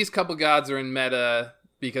these couple gods are in meta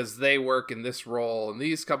because they work in this role, and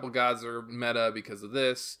these couple gods are meta because of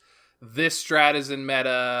this. This strat is in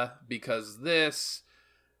meta because this.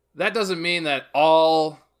 That doesn't mean that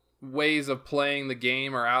all ways of playing the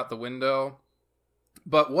game are out the window.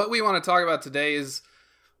 But what we want to talk about today is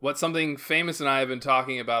what something Famous and I have been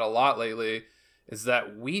talking about a lot lately, is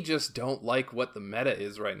that we just don't like what the meta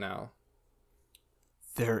is right now.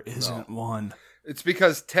 There isn't one. It's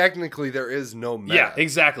because technically there is no meta. Yeah,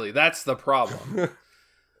 exactly. That's the problem.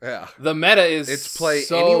 Yeah. The meta is It's play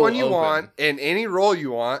so anyone you open. want in any role you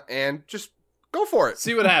want and just go for it.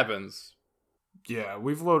 See what happens. Yeah,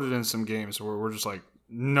 we've loaded in some games where we're just like,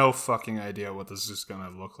 no fucking idea what this is gonna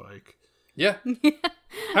look like. Yeah.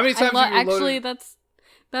 How many times have you actually, loaded?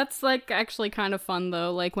 that's like actually kind of fun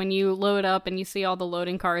though. Like when you load up and you see all the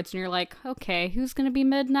loading cards, and you're like, okay, who's gonna be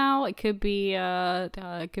mid now? It could be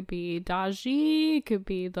Daji, it could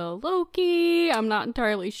be the Loki. I'm not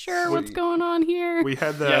entirely sure what's going on here. We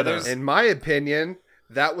had Yeah, that. there's- In my opinion,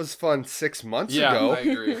 that was fun 6 months Yeah, ago. I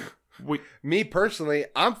agree. Me personally,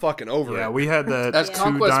 I'm fucking over yeah, it. we had that As 2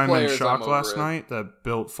 Conquest diamond players, shock I'm over last it. night that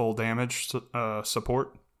built full damage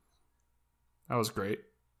support. That was great.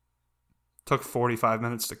 Took 45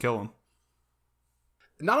 minutes to kill him.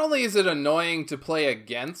 Not only is it annoying to play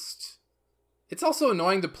against, it's also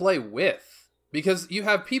annoying to play with. Because you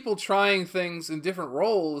have people trying things in different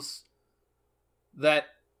roles that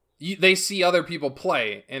they see other people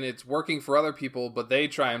play, and it's working for other people, but they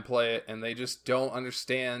try and play it, and they just don't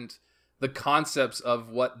understand the concepts of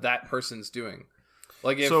what that person's doing.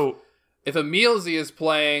 Like if Emilzy is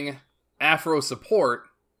playing Afro support,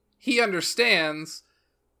 he understands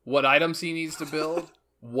what items he needs to build,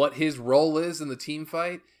 what his role is in the team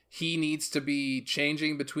fight. He needs to be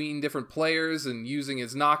changing between different players and using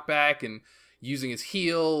his knockback and using his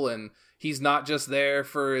heal, and he's not just there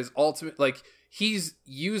for his ultimate. Like, he's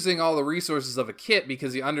using all the resources of a kit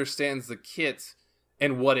because he understands the kit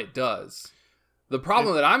and what it does. The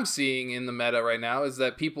problem that I'm seeing in the meta right now is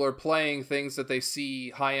that people are playing things that they see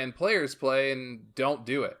high-end players play and don't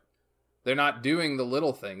do it. They're not doing the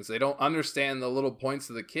little things. They don't understand the little points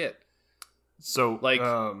of the kit. So, Like,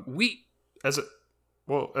 as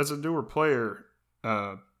a newer player,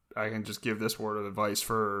 I can just give this word of advice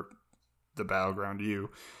for the Battleground to you.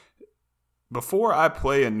 Before I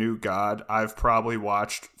play a new god, I've probably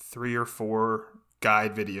watched 3 or 4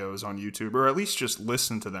 guide videos on YouTube, or at least just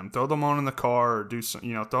listen to them. Throw them on in the car, or do some,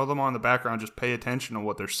 throw them on in the background. Just pay attention to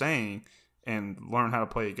what they're saying and learn how to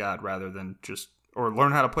play a god rather than or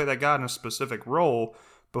learn how to play that god in a specific role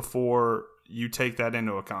before you take that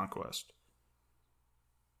into a conquest.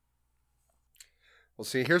 Well,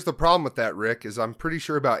 see, here's the problem with that, Rick, is I'm pretty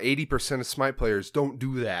sure about 80% of Smite players don't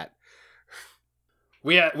do that.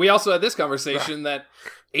 We also had this conversation that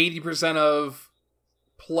 80% of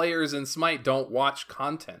players in Smite don't watch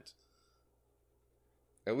content.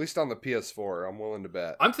 At least on the PS4, I'm willing to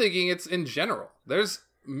bet. I'm thinking it's in general. There's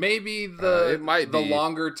maybe it might the be.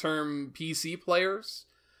 longer term PC players,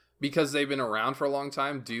 because they've been around for a long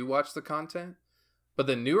time, do watch the content. But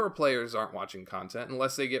the newer players aren't watching content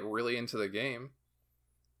unless they get really into the game.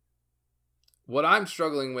 What I'm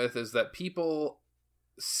struggling with is that people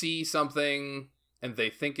see something and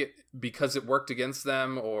they think it, because it worked against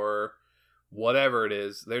them or whatever it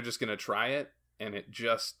is, they're just going to try it, and it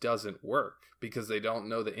just doesn't work because they don't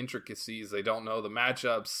know the intricacies, they don't know the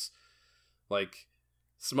matchups. Like,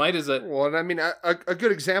 Smite is Well, and I mean, a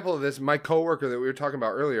good example of this, my coworker that we were talking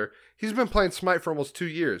about earlier, he's been playing Smite for almost 2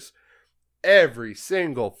 years. Every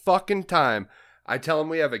single fucking time I tell him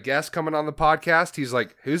we have a guest coming on the podcast, he's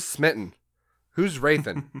like, who's Smitten? Who's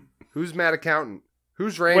Wraithen? Who's Mad Accountant?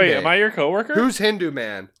 Who's Rain Wait, Day? am I your coworker? Who's Hindu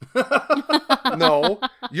Man? No,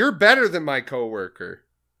 you're better than my coworker.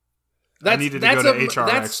 I needed to go to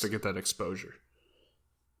HRX to get that exposure.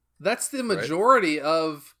 That's the majority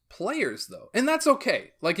of players, though, and that's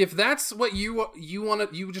okay. Like, if that's what you want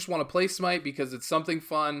to, you just want to play Smite because it's something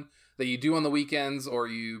fun that you do on the weekends, or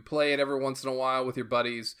you play it every once in a while with your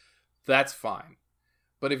buddies, that's fine.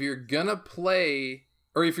 But if you're gonna play,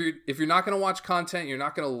 or if you're not gonna watch content, you're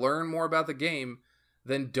not gonna learn more about the game,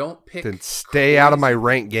 then don't pick. Then stay out of my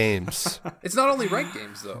ranked games. It's not only ranked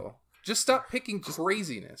games, though. Just stop picking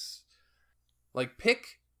craziness. Like,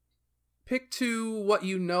 pick to what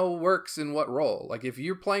you know works in what role. Like, if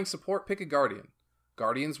you're playing support, pick a Guardian.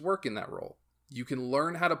 Guardians work in that role. You can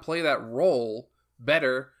learn how to play that role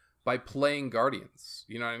better by playing Guardians.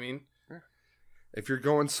 You know what I mean? If you're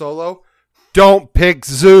going solo, don't pick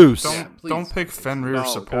Zeus. Don't pick Fenrir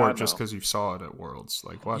support God, just no. because you saw it at Worlds.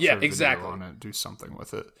 Like, watch Yeah, a video exactly. on it, do something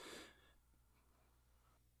with it.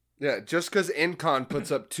 Yeah, just because Incon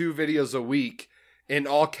puts up 2 videos a week in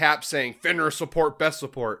all caps saying Fenrir support, best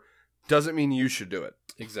support, doesn't mean you should do it.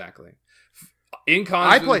 Exactly.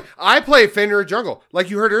 I I play Fenrir jungle. Like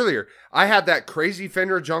you heard earlier, I had that crazy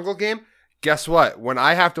Fenrir jungle game. Guess what? When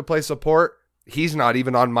I have to play support, he's not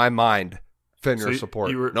even on my mind. Fenrir So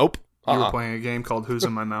support. you were- Nope. You were playing a game called Who's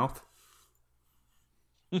in My Mouth?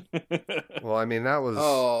 Well, I mean, that was...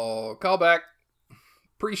 Oh, callback.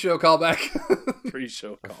 Pre-show callback.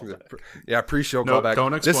 Pre-show callback. Yeah, pre-show No, callback.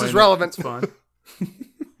 don't explain This is it. relevant. It's fine.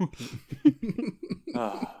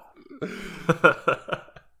 Ah.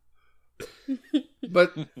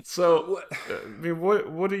 But So, I mean,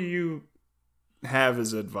 what do you have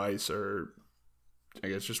as advice, or I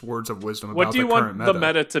guess just words of wisdom What about do you the current want the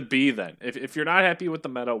meta to be then? If you're not happy with the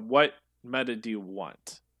meta, what meta do you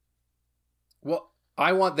want? well,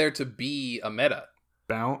 I want there to be a meta.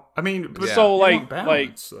 I mean, but Yeah. So you like want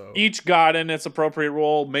balance, though. each god in its appropriate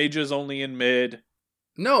role, mages only in mid.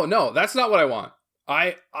 No, that's not what I want.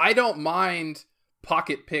 I don't mind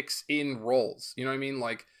pocket picks in roles. You know what I mean?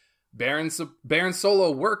 Like, Baron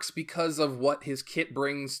Solo works because of what his kit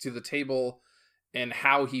brings to the table and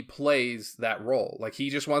how he plays that role. Like, he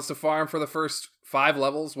just wants to farm for the first 5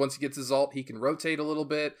 levels. Once he gets his ult, he can rotate a little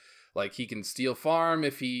bit. Like, he can steal farm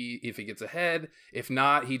if he gets ahead. If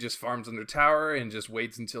not, he just farms under tower and just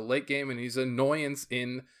waits until late game, and he's an annoyance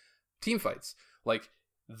in team fights. Like,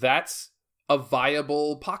 that's a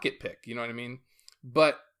viable pocket pick. You know what I mean?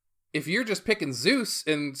 But if you're just picking Zeus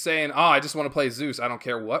and saying, oh, I just want to play Zeus, I don't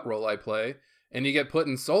care what role I play, and you get put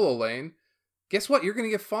in solo lane, guess what? You're going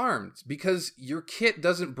to get farmed because your kit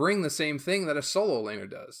doesn't bring the same thing that a solo laner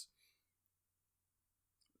does.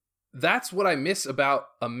 That's what I miss about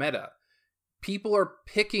a meta. People are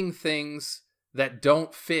picking things that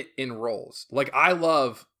don't fit in roles. Like, I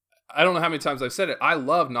don't know how many times I've said it, I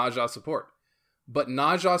love Najah support. but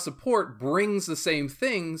Najah support brings the same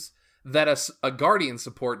things that a Guardian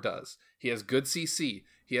support does. He has good CC.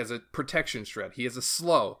 He has a protection shred. He has a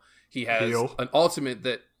slow. He has Heal. an ultimate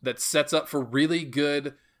that sets up for really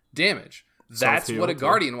good damage. That's Self-heal, what a too.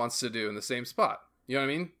 Guardian wants to do in the same spot. You know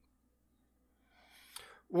what I mean?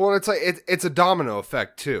 Well, it's like it's a domino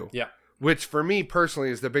effect too. Yeah. Which for me personally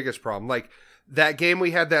is the biggest problem. Like that game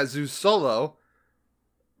we had that Zeus solo,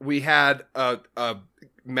 we had a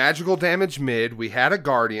magical damage mid, we had a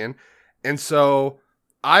Guardian, and so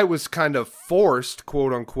I was kind of forced,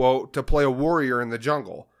 quote unquote, to play a warrior in the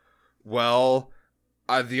jungle. Well,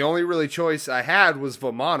 the only really choice I had was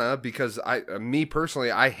Vamana because me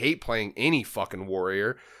personally, I hate playing any fucking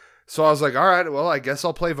warrior. So I was like, all right, well, I guess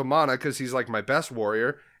I'll play Vamana because he's like my best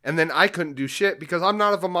warrior. And then I couldn't do shit because I'm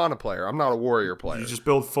not a Vamana player. I'm not a warrior player. You just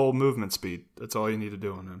build full movement speed. That's all you need to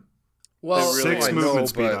do on him. Well, They really Six I do. know, movement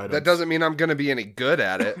speed but items. that doesn't mean I'm going to be any good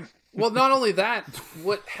at it. well, not only that,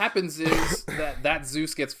 what happens is that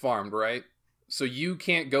Zeus gets farmed, right? So you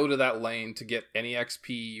can't go to that lane to get any XP.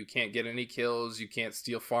 You can't get any kills. You can't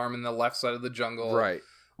steal farm in the left side of the jungle. Right.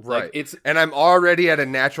 Like, it's And I'm already at a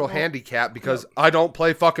natural handicap because I don't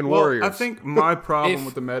play fucking warriors. I think my problem If-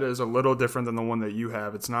 with the meta is a little different than the one that you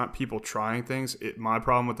have. It's not people trying things. My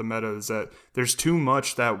problem with the meta is that there's too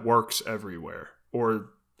much that works everywhere, or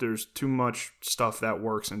there's too much stuff that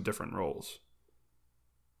works in different roles.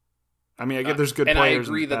 I mean, I get there's good and I players,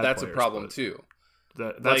 agree and that bad that's a players, problem but too.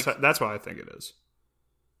 That's that's why I think it is.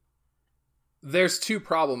 There's two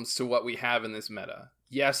problems to what we have in this meta.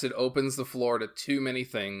 Yes, it opens the floor to too many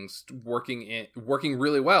things working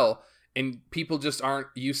really well, and people just aren't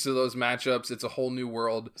used to those matchups. It's a whole new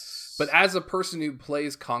world. But as a person who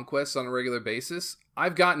plays Conquest on a regular basis,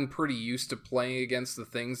 I've gotten pretty used to playing against the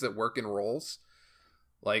things that work in roles.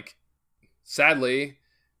 Like, sadly,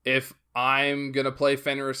 if I'm going to play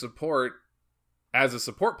Fenrir support, as a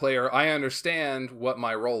support player, I understand what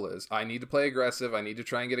my role is. I need to play aggressive. I need to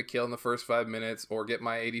try and get a kill in the first 5 minutes or get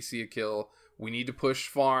my ADC a kill. We need to push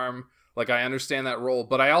farm. Like, I understand that role.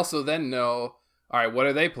 But I also then know, all right, what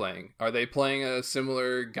are they playing? Are they playing a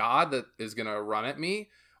similar god that is going to run at me?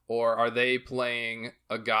 Or are they playing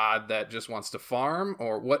a god that just wants to farm?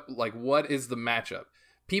 Or what is the matchup?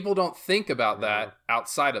 People don't think about that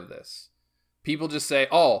outside of this. People just say,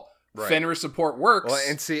 oh, Right. Fenrir support works. Well,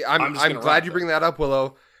 and see, I'm I'm just gonna glad run you with bring that up,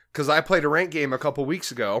 Willow, because I played a rank game a couple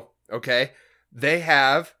weeks ago. Okay, they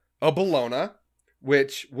have a Bellona,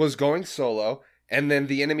 which was going solo, and then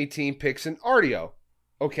the enemy team picks an Artio.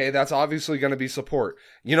 Okay, that's obviously going to be support.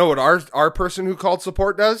 You know what our person who called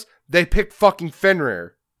support does? They pick fucking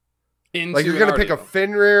Fenrir. into Like, you're an going to pick a Artio.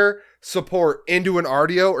 Fenrir support into an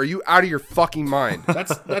Artio? Are you out of your fucking mind?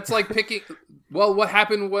 That's like picking. Well, what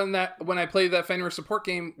happened when I played that Fenrir support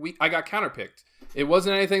game? I got counterpicked. It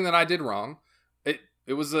wasn't anything that I did wrong.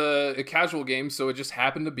 It was a casual game, so it just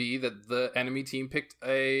happened to be that the enemy team picked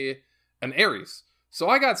an Ares. So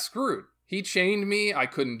I got screwed. He chained me. I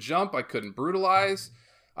couldn't jump. I couldn't brutalize.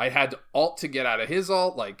 I had to ult to get out of his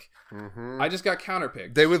ult. Like, I just got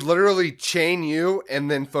counterpicked. They would literally chain you and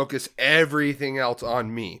then focus everything else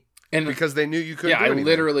on me. and Because they knew you couldn't yeah, do I anything.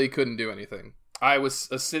 literally couldn't do anything. I was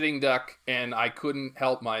a sitting duck, and I couldn't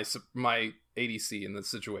help my ADC in this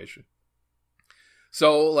situation.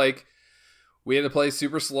 So, like, we had to play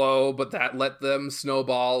super slow, but that let them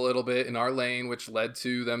snowball a little bit in our lane, which led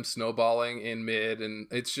to them snowballing in mid, and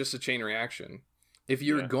it's just a chain reaction. If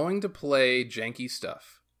you're going to play janky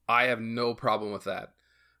stuff, I have no problem with that.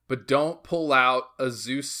 But don't pull out a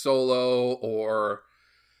Zeus solo or...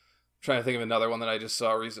 I'm trying to think of another one that I just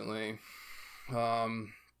saw recently.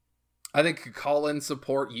 I think call-in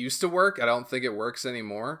support used to work. I don't think it works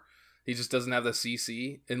anymore. He just doesn't have the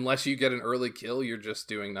CC. Unless you get an early kill, you're just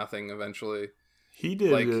doing nothing eventually. He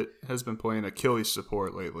did Like- has been playing Achilles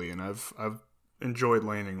support lately, and I've enjoyed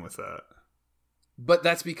laning with that. But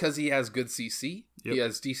that's because he has good CC. Yep. He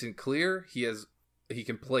has decent clear. He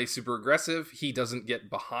can play super aggressive. He doesn't get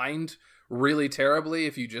behind really terribly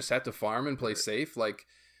if you just have to farm and play safe. Like,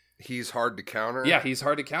 He's hard to counter. yeah, he's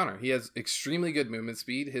hard to counter. He has extremely good movement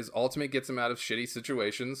speed. His ultimate gets him out of shitty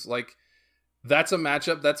situations. Like, that's a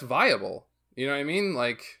matchup that's viable. You know what I mean?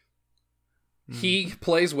 Like, he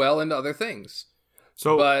plays well into other things.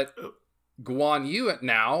 So, But Guan Yu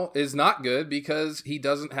now is not good because he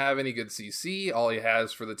doesn't have any good CC. All he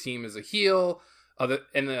has for the team is a heal.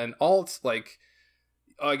 And then alt, like,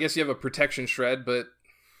 I guess you have a protection shred, but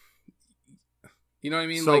you know what I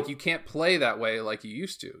mean? So- Like, you can't play that way like you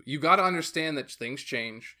used to. You got to understand that things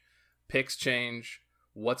change, picks change,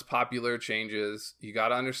 what's popular changes. You got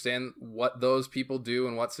to understand what those people do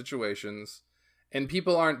in what situations. And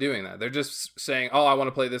people aren't doing that. They're just saying, oh, I want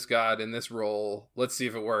to play this god in this role. Let's see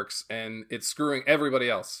if it works. And it's screwing everybody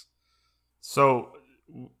else. So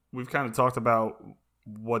we've kind of talked about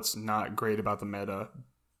what's not great about the meta,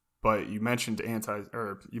 but you mentioned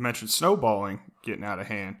you mentioned snowballing getting out of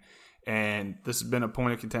hand. And this has been a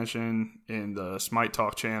point of contention in the Smite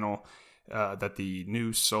Talk channel that the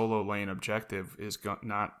new solo lane objective is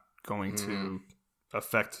not going to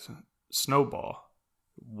affect snowball.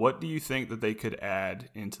 What do you think that they could add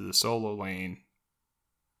into the solo lane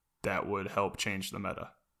that would help change the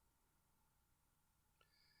meta?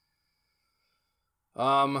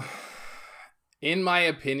 In my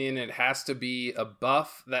opinion, it has to be a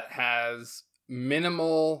buff that has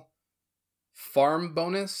minimal farm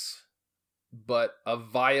bonus, but a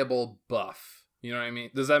viable buff. You know what I mean?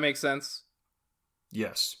 Does that make sense?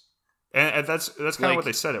 Yes. And that's kind of Like- what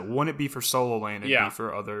they said. It wouldn't be for solo lane, it'd Yeah. be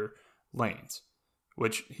for other lanes.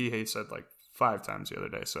 Which he said like 5 times the other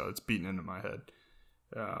day, so it's beaten into my head.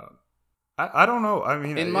 I don't know. I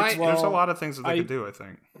mean, there's a lot of things that they could do, I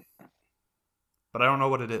think. But I don't know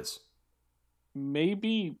what it is.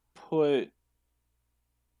 Maybe put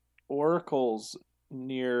oracles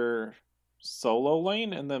near solo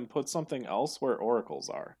lane and then put something else where oracles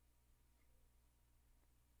are.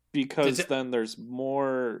 Because then there's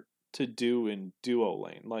more to do in duo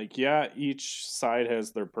lane. Like, yeah, each side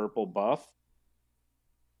has their purple buff,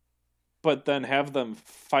 but then have them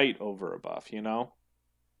fight over a buff, you know?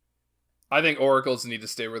 I think oracles need to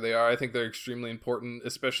stay where they are. I think they're extremely important,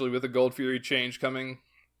 especially with the Gold Fury change coming.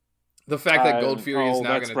 The fact that Gold Fury is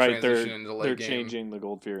now going to transition into late they're game. changing the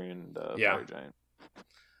Gold Fury and Yeah. Fire Giant.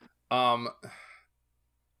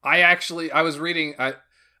 I was reading.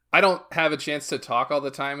 I don't have a chance to talk all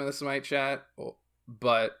the time in the Smite chat,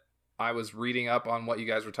 but I was reading up on what you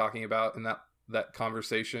guys were talking about in that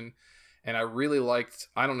conversation, and I really liked.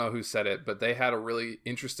 I don't know who said it, but they had a really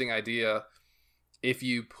interesting idea. If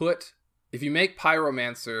you make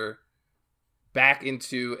Pyromancer back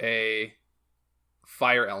into a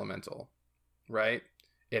fire elemental, right?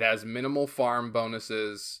 It has minimal farm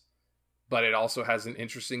bonuses, but it also has an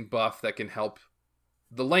interesting buff that can help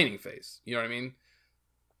the laning phase. You know what I mean?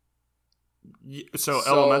 So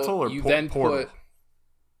elemental or you portal?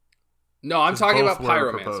 No, I'm 'Cause talking about both were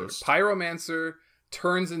Pyromancer. proposed. Pyromancer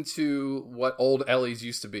turns into what old Ellie's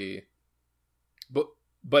used to be,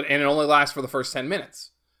 but it only lasts for the first 10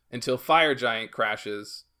 minutes until Fire Giant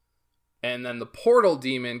crashes, and then the Portal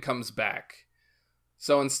Demon comes back.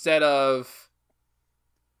 So instead of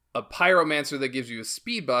a Pyromancer that gives you a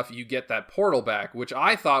speed buff, you get that portal back, which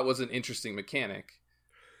I thought was an interesting mechanic.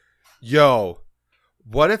 Yo,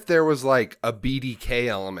 what if there was like a BDK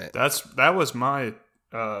element? That was my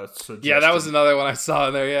suggestion. Yeah, that was another one I saw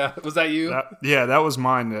in there. Yeah, was that you? That was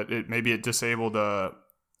mine. That maybe it disabled.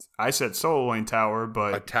 I said solo lane tower,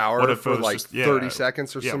 but A tower what if it for was like just, 30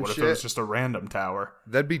 seconds or some what shit? if it was just a random tower?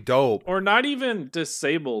 That'd be dope. Or not even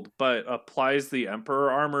disabled, but applies the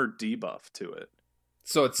Emperor armor debuff to it.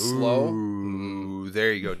 So it's slow. Ooh,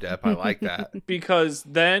 there you go, Depp. I like that. Because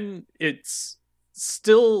then it's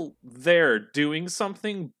still there doing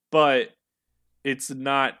something, but it's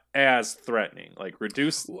not as threatening. Like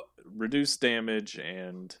reduce damage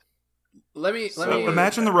and Let me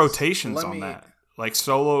Imagine the rotations on that. Like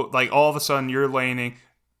solo, like all of a sudden you're laning,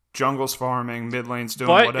 jungle's farming, mid lane's doing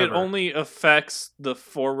but whatever. it only affects the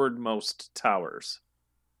forwardmost towers.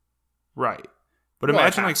 Right. But Well,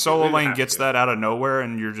 imagine it like has to. solo It lane has gets to. that out of nowhere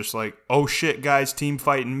and you're just like, oh shit, guys, team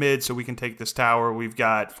fighting mid so we can take this tower. We've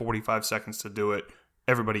got 45 seconds to do it.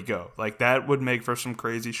 Everybody go. Like that would make for some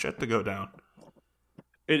crazy shit to go down.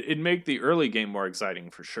 It'd make the early game more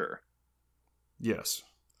exciting for sure. Yes.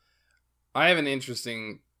 I have an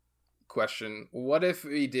interesting question. What if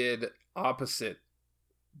we did opposite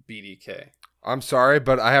BDK? I'm sorry,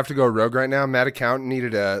 but I have to go rogue right now. Matt Accountant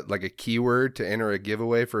needed a keyword to enter a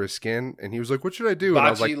giveaway for a skin, and he was like, "What should I do?" And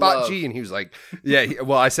I was Bot like, G "Bot love." G," and he was like, "Yeah."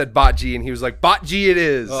 Well, I said Bot G, and he was like, "Bot G, it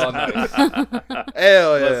is." Oh, nice.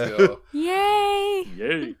 Hell yeah! Let's go. Yay!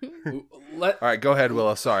 Yay. All right, go ahead,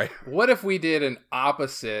 Willow. Sorry. What if we did an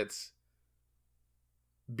opposite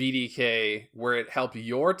BDK where it helped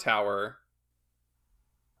your tower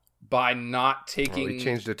by not Oh, taking... we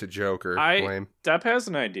changed it to Joker. I- Lame. Depp has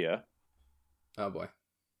an idea. Oh, boy.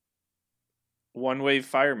 One wave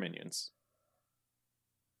fire minions.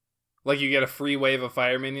 Like you get a free wave of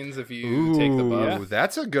fire minions if you Ooh, take the buff.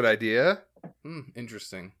 that's a good idea.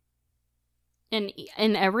 Interesting.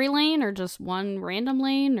 In every lane or just one random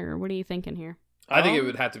lane or what are you thinking here? I think it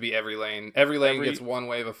would have to be every lane. Every lane Every- gets one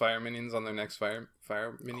wave of fire minions on their next fire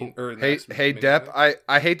minion. Or Hey, next hey, minion Depp, wave.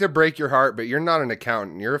 I hate to break your heart, but you're not an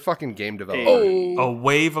accountant. You're a fucking game developer. Hey. Oh, A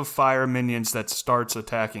wave of fire minions that starts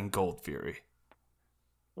attacking Gold Fury.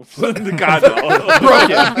 God,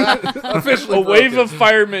 no. officially A wave broken. of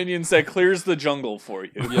fire minions that clears the jungle for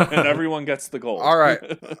you, and everyone gets the gold. All right.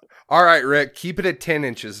 All right, Rick, keep it at 10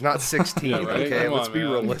 inches, not 16, Yeah, right? okay? Come Let's on, be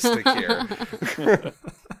man. realistic here.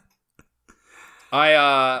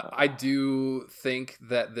 I do think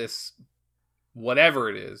that this, whatever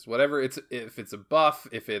it is, if it's a buff,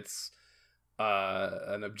 if it's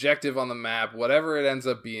an objective on the map, whatever it ends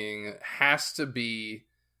up being, has to be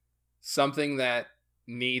something that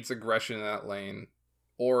needs aggression in that lane,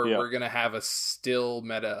 or Yeah. we're gonna have a still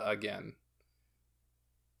meta again.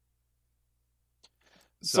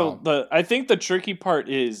 So I think the tricky part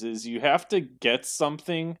is you have to get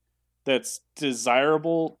something that's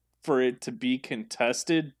desirable for it to be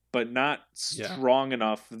contested, but not Yeah. strong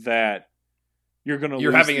enough that you're going to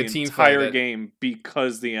lose having the a team fight entire that- game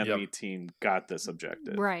because the enemy Yep. team got this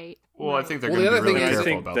objective. Right. Well, I right. think they're Well, going the to other be really thing is- I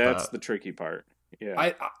careful think about that's that. the tricky part. Yeah.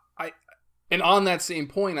 I and on that same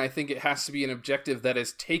point, I think it has to be an objective that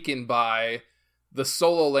is taken by the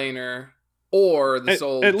solo laner or the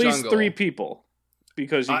solo at least jungle. 3 people,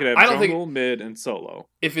 because you could have I don't jungle, mid, and solo.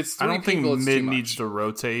 If it's I three don't think people, it's too mid much. needs to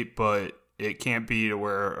rotate, but it can't be to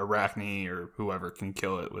where Arachne or whoever can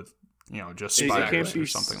kill it with, just It spiders can't be or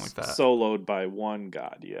something like that. soloed by one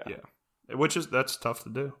god. Yeah. Yeah. That's tough to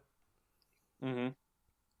do. Mm-hmm.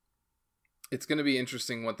 It's going to be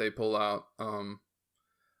interesting what they pull out.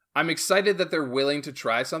 I'm excited that they're willing to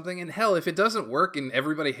try something. And hell, if it doesn't work and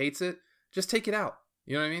everybody hates it, just take it out.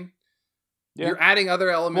 You know what I mean? Yeah. You're adding other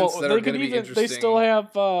elements that are going to be interesting. They still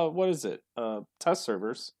have what is it? Test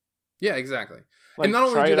servers. Yeah, exactly. Like, and not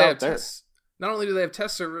only try do it they out have there. tests, not only do they have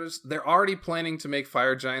test servers, they're already planning to make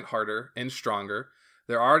Fire Giant harder and stronger.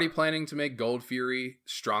 They're already planning to make Gold Fury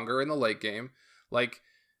stronger in the late game. Like,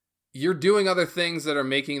 you're doing other things that are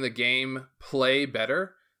making the game play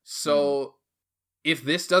better. So if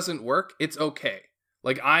this doesn't work, it's okay.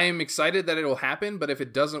 Like, I am excited that it'll happen, but if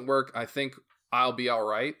it doesn't work, I think I'll be all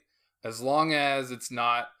right. As long as it's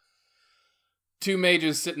not 2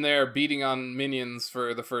 mages sitting there beating on minions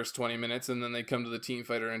for the first 20 minutes, and then they come to the team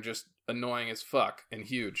fighter and just annoying as fuck and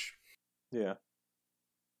huge. Yeah.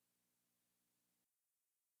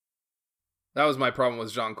 That was my problem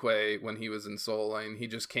with Zhang Kuei when he was in Soul Lane. He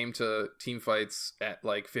just came to team fights at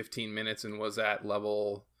like 15 minutes and was at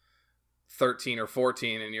level 13 or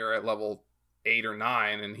 14, and you're at level 8 or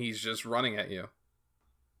 9, and he's just running at you.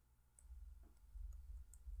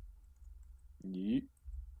 Yeet.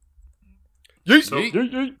 So- Yeet.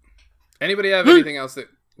 Yeet, yeet. Anybody have anything else that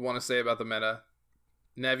want to say about the meta?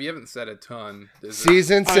 Nev, you haven't said a ton. Is it-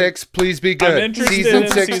 Season 6, please be I'm good. interested Season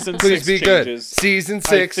in 6, season please 6 be good. changes. Season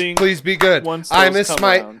 6, think please be good. once I those miss come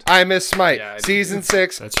Smite. around- I miss Smite. Yeah, I do Season too.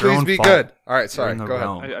 6, That's your please own be fault. good. All right, You're sorry. in the Go ahead.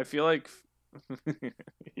 realm. I feel like,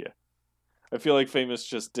 yeah, I feel like Famous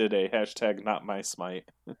just did a hashtag not my smite.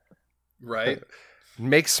 right?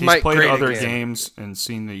 Make He's Smite played great other again. games and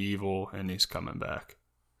seen the evil, and he's coming back.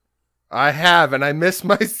 I have, and I miss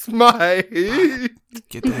my Smite.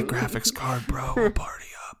 Get that graphics card, bro. We'll party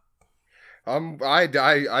up.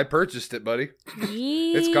 I purchased it, buddy.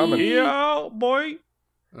 It's coming. Yeah, boy.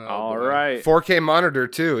 Oh, All boy. right. 4K monitor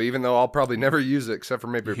too, even though I'll probably never use it except for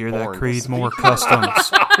maybe You hear porn. that, Creed? More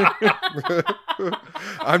customs.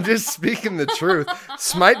 I'm just speaking the truth.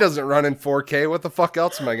 Smite doesn't run in 4K. What the fuck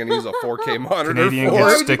else am I going to use a 4K monitor Canadian for? Why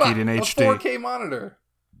gets would you sticky buy in a HD. 4K monitor.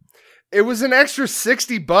 It was an extra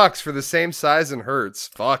 $60 for the same size in hertz.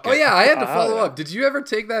 Fuck Oh it. yeah, I had to follow yeah. up. Did you ever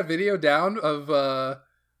take that video down of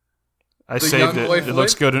I The saved young it. boy It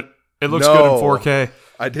looks flip? good. It looks No. good in 4K.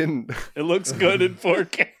 I didn't. It looks good in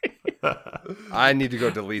 4K. I need to go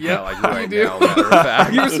delete Yeah, that like you right do. now. Matter of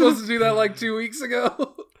fact. you were supposed to do that like 2 weeks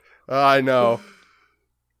ago? I know.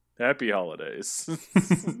 Happy holidays.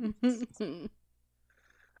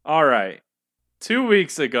 All right. 2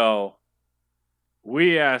 weeks ago,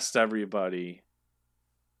 we asked everybody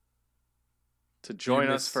to join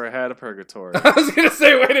us missed- for a Hat of Purgatory. I was gonna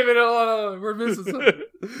say, wait a minute, hold on, we're missing something.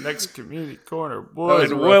 Next community corner. was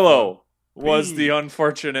And a rough Willow was Whee. the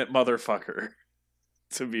unfortunate motherfucker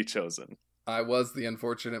to be chosen. I was the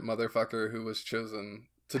unfortunate motherfucker who was chosen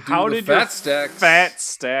to do How the did your fat stacks. fat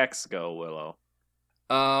stacks go, Willow?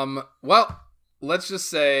 Well, let's just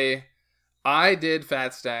say I did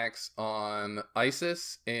fat stacks on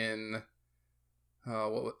Isis in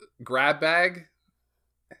grab bag.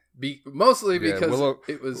 Mostly Yeah, because Willow-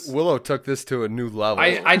 it was Willow took this to a new level.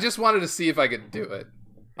 I just wanted to see if I could do it.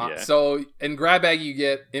 Yeah. So in grab bag you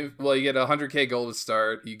get 100k gold to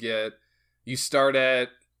start. You start at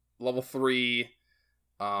level 3.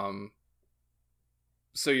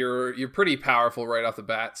 So you're pretty powerful right off the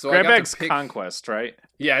bat. So Grab I got bag's to pick, Conquest, right?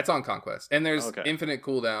 Yeah, it's on Conquest, and there's Okay. infinite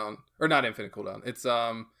cooldown, or not infinite cooldown. It's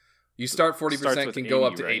you start 40%, Starts can with go 80,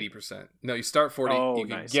 up to right? 80%. No, you start 40, Oh, you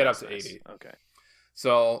can nice, get nice, up to nice. 80. Okay.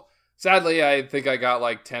 So sadly, I think I got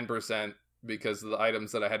like 10% because of the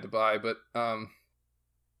items that I had to buy. But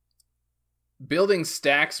building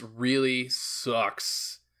stacks really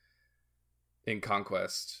sucks in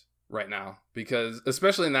Conquest right now, because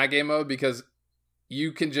especially in that game mode, because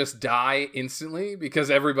you can just die instantly because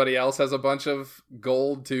everybody else has a bunch of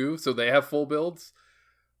gold too, so they have full builds,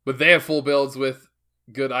 but they have full builds with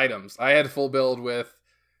good items. I had full build with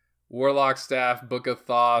Warlock Staff, Book of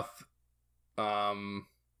Thoth,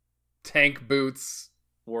 tank boots.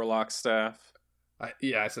 Warlock Staff. I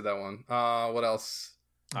said that one. What else?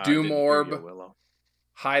 I Doom didn't hear Orb, you, Willow.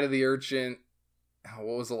 Hide of the Urchin. Oh,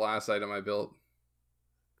 what was the last item I built?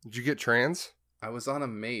 Did you get trans? I was on a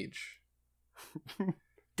mage.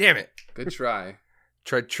 Damn it. Good try.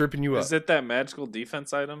 Tried tripping you up. Is it that magical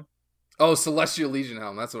defense item? Oh, Celestial Legion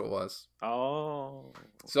Helm. That's what it was. Oh.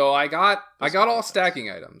 So I got all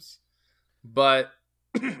stacking items, but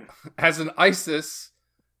as an Isis,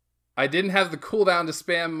 I didn't have the cooldown to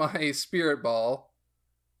spam my Spirit Ball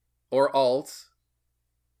or alt.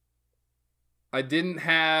 I didn't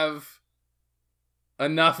have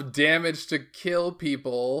enough damage to kill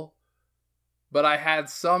people, but I had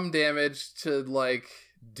some damage to like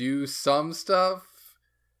do some stuff.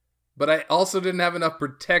 But I also didn't have enough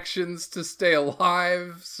protections to stay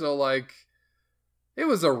alive, so like it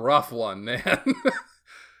was a rough one, man.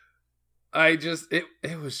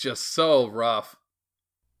 It was just so rough.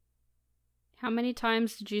 How many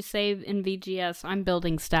times did you say in VGS, I'm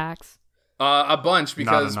building stacks? A bunch,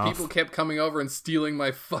 because enough. people kept coming over and stealing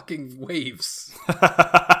my fucking waves.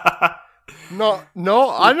 No,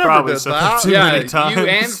 I never probably did said that. that too. many times. You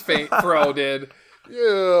and Fate Pro did.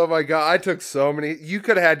 Oh my god, I took so many. You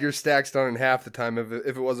could have had your stacks done in half the time if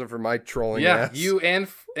it wasn't for my trolling Yeah, ass. you and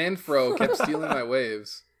Fro kept stealing my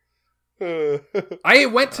waves. I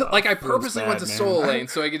went to I purposely went to bad, man. Soul Lane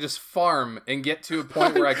so I could just farm and get to a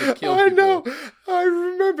point where I could kill I people. know. I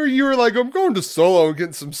remember you were like, I'm going to solo and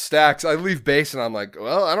getting some stacks. I leave base and I'm like,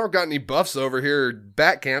 well, I don't got any buffs over here or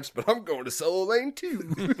bat camps, but I'm going to solo lane too.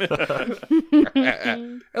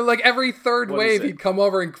 And like every third What wave, is it? he'd come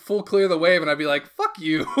over and full clear the wave, and I'd be like, "Fuck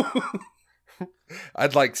you."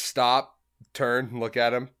 I'd like stop, turn, look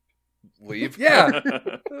at him, leave. Yeah.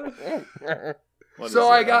 What So is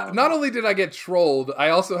I it? got, not only did I get trolled, I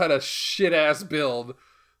also had a shit ass build.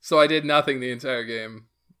 So I did nothing the entire game.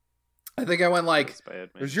 I think I went like, That's bad,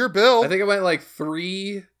 It man. was your build. I think I went like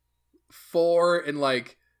 3, 4, and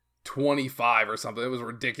like 25 or something. It was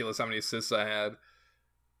ridiculous how many assists I had.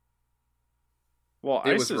 Well,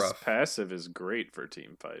 it was Isis rough. passive is great for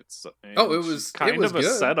team fights. And Oh, it she's was- kind it was of a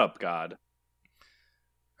good. setup god.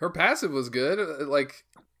 Her passive was good. Like,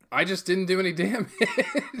 I just didn't do any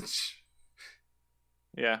damage.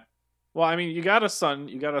 Yeah. Well, I mean, you got a sun,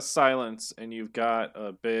 you got a silence, and you've got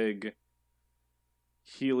a big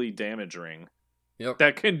Healy damage ring Yep.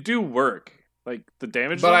 that can do work. Like the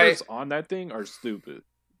damage But numbers on that thing are stupid.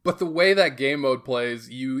 But the way that game mode plays,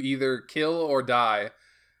 you either kill or die,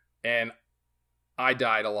 and I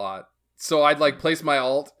died a lot. So I'd like place my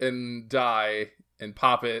alt and die and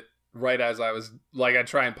pop it right as I was like, I'd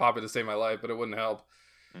try and pop it to save my life, but it wouldn't help.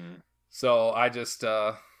 Mm. So I just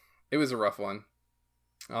it was a rough one.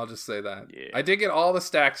 I'll just say that. Yeah. I did get all the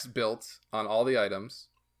stacks built on all the items.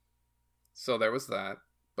 So there was that.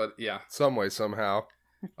 But yeah. Some way, somehow.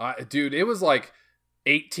 Dude, it was like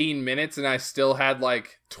 18 minutes and I still had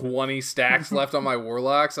like 20 stacks left on my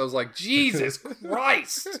warlocks. I was like, Jesus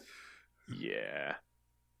Christ. Yeah.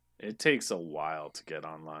 It takes a while to get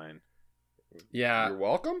online. Yeah. You're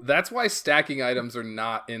welcome. That's why stacking items are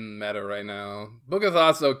not in meta right now. Book of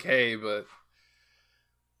Thought's okay, but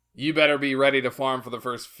you better be ready to farm for the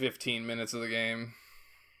first 15 minutes of the game.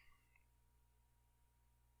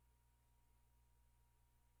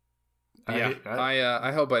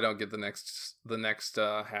 I hope I don't get the next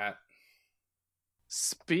hat.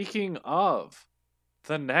 Speaking of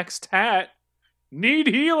the next hat, need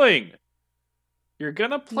healing. You're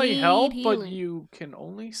gonna play Need help, but healing. you can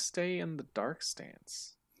only stay in the dark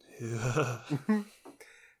stance.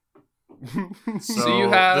 So you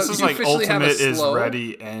have- this is you like officially have a ultimate is slow?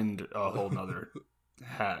 ready and a whole nother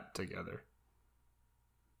hat together.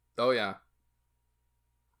 Oh yeah.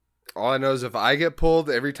 All I know is if I get pulled,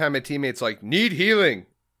 every time my teammate's like, need healing,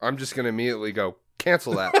 I'm just going to immediately go,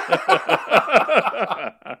 cancel that.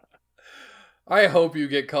 I hope you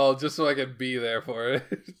get called just so I can be there for it.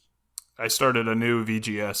 I started a new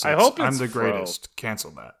VGS. I hope I'm it's the Fro. greatest.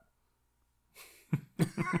 Cancel that.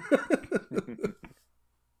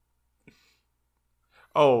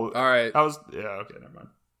 Oh, All right. okay, never mind.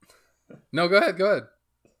 No, go ahead.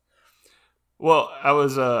 Well, I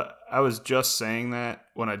was just saying that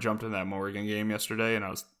when I jumped in that Morgan game yesterday, and I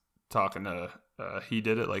was talking to he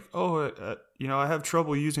did it like, I have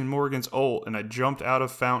trouble using Morgan's ult, and I jumped out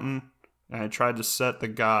of fountain and I tried to set the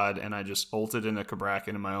god, and I just ulted into Cabrakan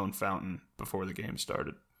in my own fountain before the game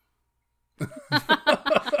started.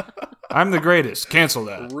 I'm the greatest. Cancel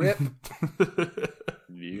that. Rip.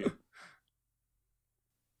 Yeah.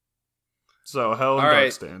 So Hell and All Dark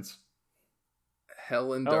right. Stance.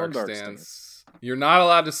 Hell and Hell Dark and Dark Stance. You're not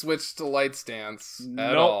allowed to switch to Light Stance at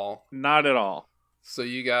Nope. all. Not at all. So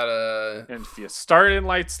you gotta. And if you start in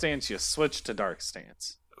light stance, you switch to dark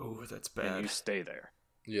stance. Oh, that's And bad. you stay there.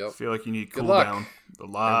 I Yep. feel like you need Good luck. cooldown. A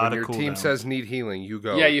And lot when of your cooldown. team says need healing, you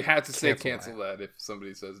go. Yeah, you have to say cancel cancel that if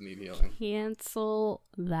somebody says need healing. Cancel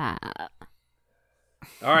that.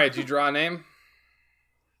 All right, did you draw a name?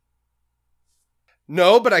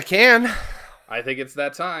 No, but I can. I think it's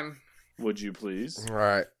that time. Would you please? All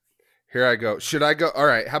right. Here I go. Should I go? All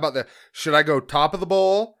right. How about that? Should I go top of the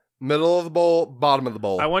bowl, middle of the bowl, bottom of the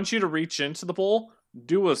bowl? I want you to reach into the bowl,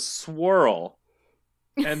 do a swirl,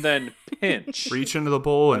 and then pinch. reach into the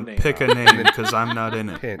bowl and A name pick a out. name because I'm not in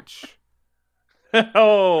it. Pinch.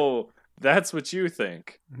 Oh, that's what you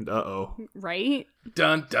think. Uh-oh. Right?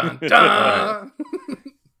 Dun dun dun.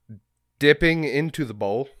 Dipping into the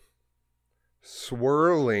bowl.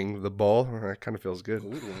 Swirling the bowl. That kind of feels good.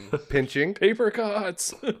 Pinching. Paper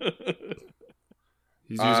cuts.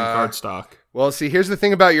 He's using cardstock. Well, see, here's the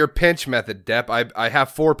thing about your pinch method, Depp. I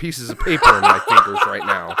have 4 pieces of paper in my fingers right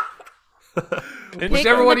now.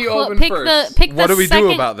 Whichever one you open first. What do we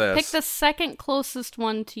do about this? Pick the second closest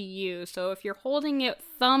one to you. So if you're holding it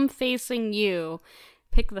thumb facing you,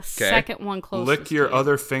 pick the second one closest. Lick your to you.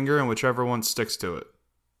 other finger and whichever one sticks to it.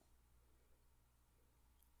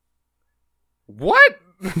 What?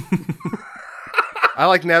 I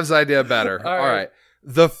like Nev's idea better. All All right. right.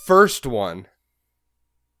 The first one.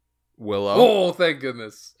 Willow. Oh, thank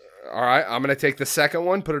goodness. All right. I'm going to take the second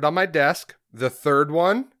one, put it on my desk. The third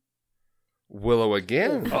one. Willow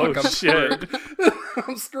again. Oh, Fuck, I'm shit. screwed.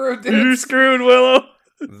 I'm screwed, You dude. screwed, Willow.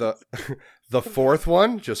 The fourth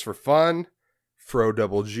one, just for fun. Fro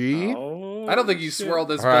double G. Oh, I don't think you shit. swirled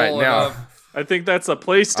this All right, bowl now. enough. I think that's a I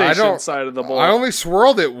PlayStation don't- side of the bowl. I only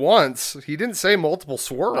swirled it once. He didn't say multiple No,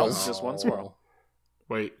 swirls. it's just one swirl.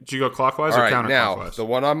 Wait, did you go clockwise All or right, now, counterclockwise? the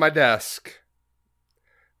one on my desk.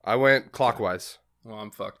 I went clockwise. Well,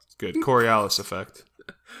 I'm fucked. Good. Coriolis effect.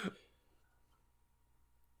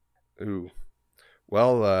 Ooh.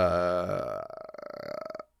 Well,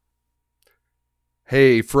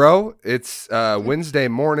 hey, Fro, it's Wednesday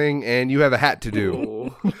morning and you have a hat to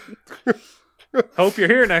do. Hope you're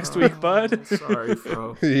here next week, bud. Sorry,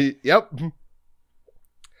 bro. Yep.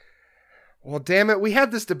 Well, damn it. We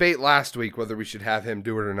had this debate last week whether we should have him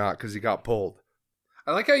do it or not because he got pulled.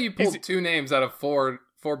 I like how you pulled He's- 2 names out of four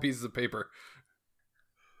pieces of paper.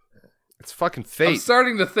 It's fucking I'm fate.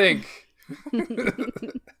 starting to think.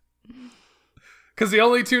 Because the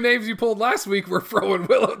only 2 names you pulled last week were Fro and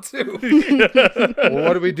Willow, too. Well,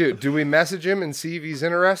 what do we do? Do we message him and see if he's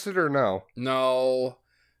interested or no? No.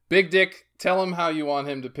 Big Dick, tell him how you want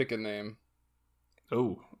him to pick a name.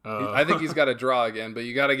 Oh. I think he's got to draw again, but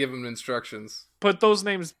you got to give him instructions. Put those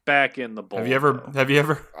names back in the bowl. Have you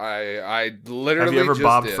ever I literally just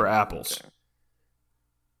bobbed did. for apples?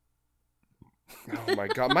 Oh my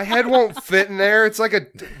god, my head won't fit in there. It's like a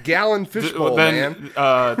gallon fishbowl, man.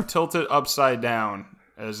 Then tilt it upside down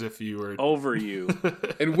as if you were. over you?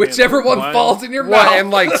 And whichever one one- falls in your What mouth. and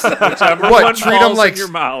like Whichever what? one Treat falls him like in your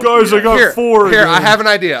mouth. Guys, I got here. 4. Here, I again. have an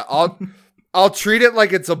idea. I'll treat it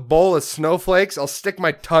like it's a bowl of snowflakes. I'll stick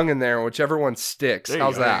my tongue in there, and whichever one sticks. There you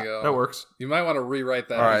How's go. that? There you go. That works. You might want to rewrite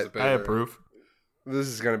that All piece right, of paper. I approve. This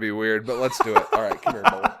is gonna be weird, but let's do it. All right, come here,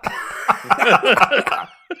 bowl.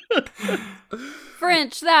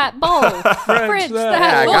 French that bowl. French that.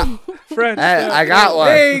 that Yeah, bowl. French. I got one.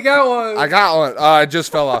 Hey, you got one. I got one. It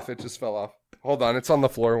just fell off. It just fell off. Hold on, it's on the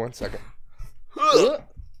floor. 1 second.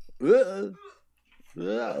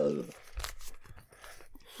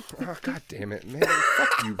 Oh, God damn it, man.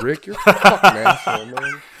 Fuck you, Rick. You're a fucking asshole,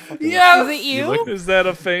 man. Yes! Was it you? licked- Is that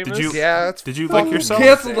a famous? Did you? Yeah, it's Did you lick fucking- yourself?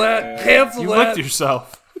 Cancel that. Cancel You that. licked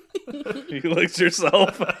yourself. You licked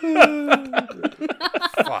yourself. Fuck.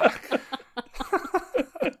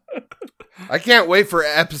 I can't wait for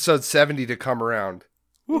episode 70 to come around.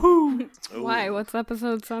 Why? What's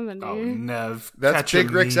episode 70? Oh, Nev. That's catch a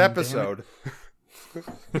Big Rick's meme, damn it. episode.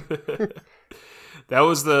 That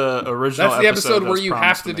was the original. That's the episode where that's you have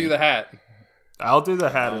promised to do me. the hat. I'll do the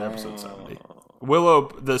hat in episode 70. Willow,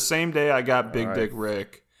 the same day I got Big All Dick right.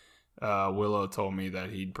 Rick, Willow told me that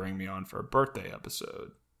he'd bring me on for a birthday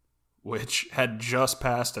episode, which had just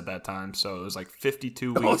passed at that time, so it was like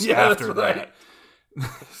 52 weeks yeah, that's after right. that.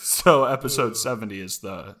 So episode 70 is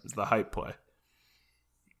the hype play.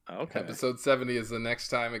 Okay. Episode 70 is the next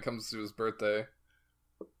time it comes to his birthday.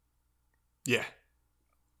 Yeah.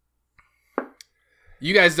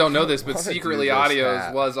 You guys don't know this, but Wanna do Secretly this Audios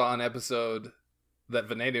hat. was on episode that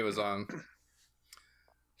Veneda was on.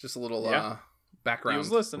 Just a little Yeah. He background. was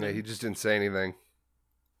listening. Yeah, he just didn't say anything.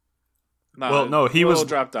 Well, no, he Will was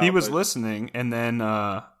dropped out, he was but- listening, and then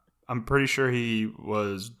I'm pretty sure he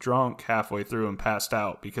was drunk halfway through and passed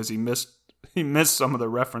out because he missed some of the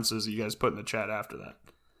references you guys put in the chat after that,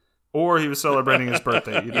 or he was celebrating his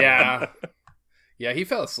birthday. Either way. Yeah. Yeah, he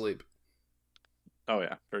fell asleep. Oh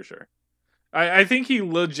yeah, for sure. I think he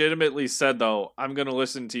legitimately said though, I'm gonna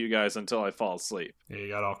listen to you guys until I fall asleep. Yeah, he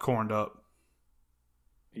got all corned up.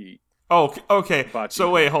 He Oh, okay. Bocce.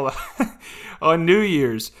 So wait, hold on. On New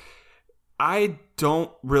Year's, I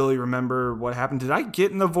don't really remember what happened. Did I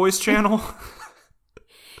get in the voice channel?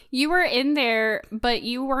 You were in there, but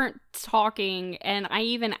you weren't talking, and I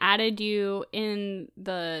even added you in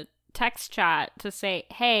the text chat to say,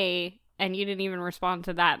 hey, and you didn't even respond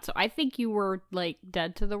to that. So I think you were, like,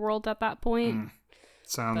 dead to the world at that point.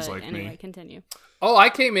 Sounds But like anyway, me. continue. Oh, I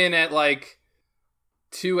came in at like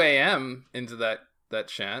 2 a.m. into that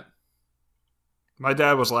chat. My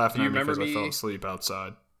dad was laughing Do you at me because I remember fell me? asleep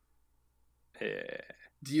outside. yeah.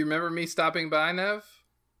 Do you remember me stopping by, Nev?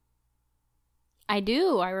 I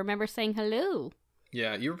do. I remember saying hello.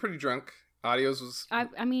 Yeah, you were pretty drunk. Audios was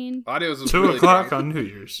I mean, Audios was 2 really o'clock drunk. on New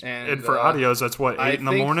Year's. And, And for audios, that's what, 8 I in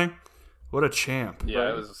the think- morning? What a champ. Yeah,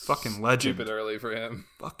 it was Fucking legend. Stupid early for him.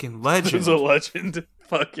 Fucking He legend. was a legend.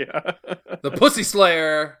 Fuck yeah. The Pussy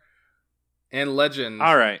Slayer and legend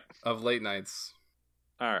All right. of late nights.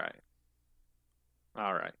 All right.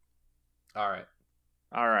 All right. All right.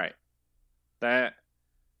 All right. That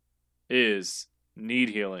is Need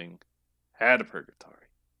Healing. Had a Purgatory.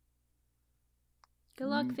 good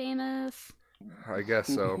luck, famous. I guess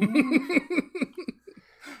so.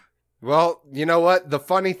 Well, you know what? The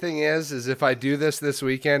funny thing is if I do this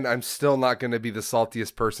weekend, I'm still not going to be the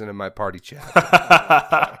saltiest person in my party chat.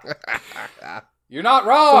 You're not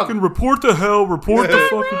wrong. Fucking report the hell, report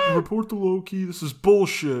the Loki. This is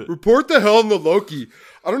bullshit. Report the hell in the Loki.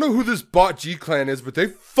 I don't know who this bot G clan is, but they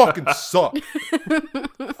fucking suck.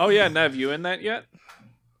 Oh yeah, Nev, you in that yet?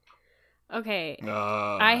 Okay.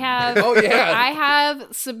 I have Oh yeah. I have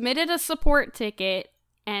submitted a support ticket,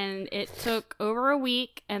 and it took over a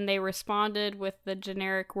week, and they responded with the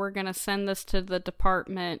generic, we're going to send this to the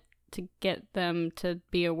department to get them to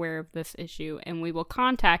be aware of this issue, and we will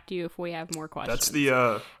contact you if we have more questions. That's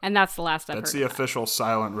the and that's the last I've that's heard the of that. official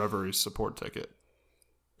Silent Reverie support ticket.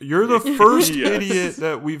 You're the first Yes. idiot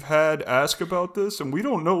that we've had ask about this, and we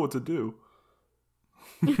don't know what to do.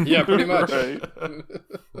 Yeah, pretty much. Right.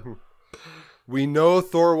 We know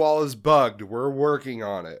Thorwall is bugged. We're working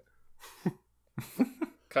on it.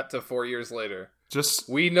 Cut to 4 years later. Just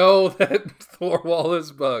We know that Thorwall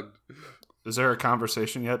is bugged. is there a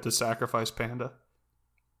conversation yet to sacrifice Panda?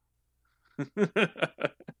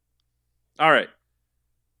 All right.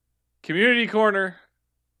 Community Corner.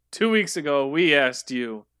 2 weeks ago, we asked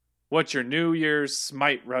you what your New Year's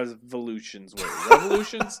Smite resolutions were.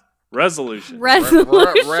 Revolutions? Resolutions.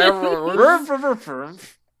 Resolution.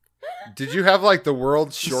 Did you have like the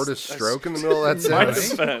world's shortest stroke in the middle of that Might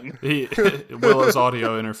sentence? have been. Willow's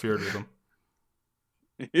audio interfered with him.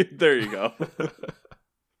 There you go.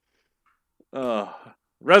 Love you,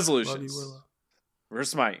 Resolutions. Willow. For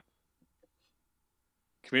Smite.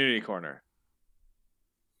 Community Corner.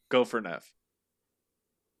 Go for Nev.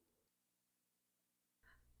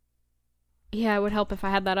 Yeah, it would help if I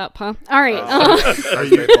had that up, huh? All right. Are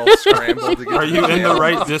you both scrambled to get Are you in the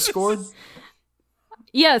right Discord?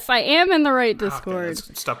 Yes, I am in the right Okay, Discord.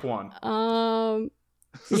 that's step one.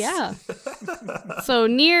 Yeah. So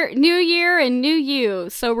New Year and New You.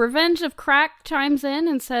 So Revenge of Crack chimes in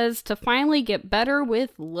and says to finally get better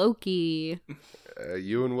with Loki.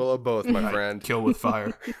 You and Willow both, my friend. Kill with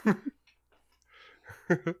fire.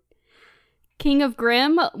 King of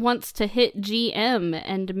Grimm wants to hit GM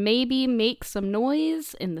and maybe make some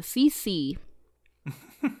noise in the CC.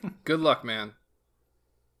 Good luck, man.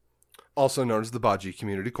 Also known as the Baji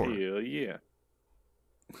Community Corner. Hell yeah.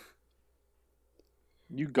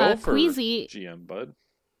 You go for Queasy- GM, bud.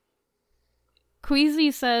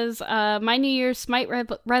 Queasy says, my New Year's Smite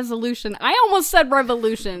resolution. I almost said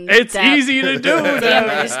revolution. It's Dap. easy to do,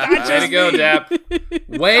 Dap. It's not Way just to go, me. Dap.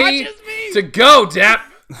 Way to go, Dap.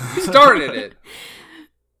 Started it.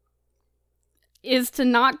 Is to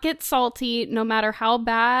not get salty no matter how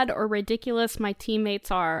bad or ridiculous my teammates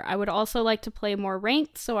are. I would also like to play more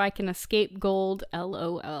ranked so I can escape gold,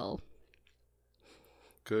 LOL.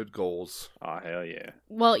 Good goals. Oh, hell yeah.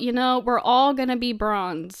 Well, we're all gonna be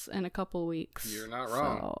bronze in a couple weeks. You're not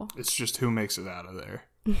wrong. So. It's just who makes it out of there.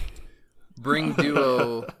 Bring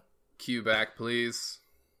Duo Q back, please.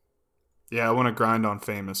 Yeah, I want to grind on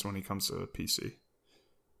Famous when he comes to PC.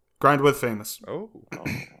 Grind with Famous. Oh.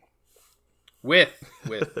 With.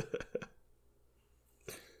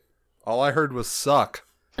 All I heard was suck.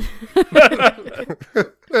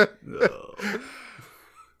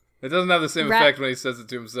 It doesn't have the same effect when he says it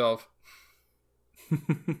to himself.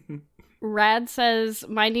 Rad says,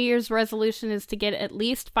 my New Year's resolution is to get at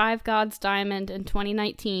least 5 Gods Diamond in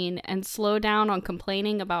 2019 and slow down on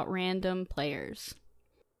complaining about random players.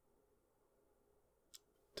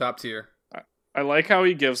 Top tier. I like how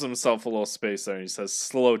he gives himself a little space there and he says,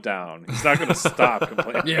 slow down. He's not going to stop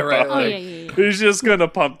complaining. Yeah, right. about it. Yeah. He's just going to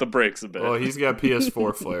pump the brakes a bit. Well, he's got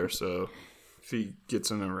PS4 flair, so if he gets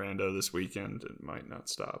in a rando this weekend, it might not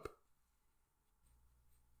stop.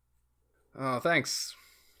 Oh, thanks.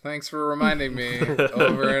 Thanks for reminding me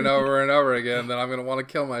over and over and over again that I'm going to want to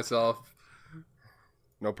kill myself.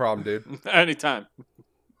 No problem, dude. Anytime.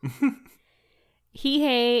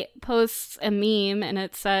 Hihei posts a meme and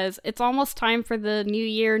it says, it's almost time for the new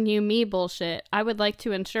year, new me bullshit. I would like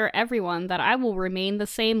to ensure everyone that I will remain the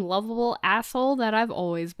same lovable asshole that I've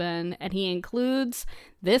always been. And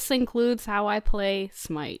this includes how I play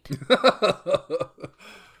Smite.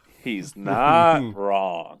 He's not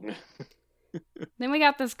wrong. Then we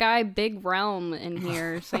got this guy, Big Realm, in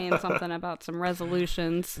here saying something about some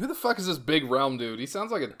resolutions. Who the fuck is this Big Realm dude? He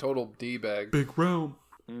sounds like a total D-bag. Big Realm.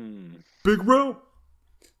 Big Realm.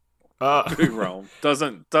 Big Realm.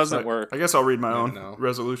 Doesn't work. I guess I'll read my own know.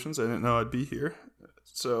 resolutions. I didn't know I'd be here.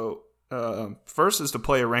 So, first is to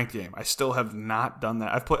play a ranked game. I still have not done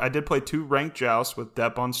that. I did play 2 ranked jousts with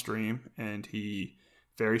Depp on stream, and he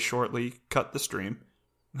very shortly cut the stream.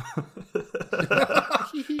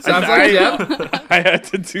 Sounds like Deb. I had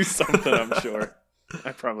to do something, I'm sure.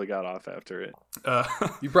 I probably got off after it.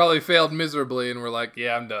 You probably failed miserably and were like,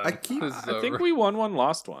 yeah, I'm done. This is I think over. we won one,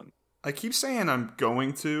 lost one. I keep saying I'm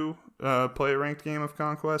going to play a ranked game of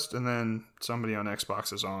Conquest, and then somebody on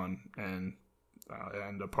Xbox is on, and I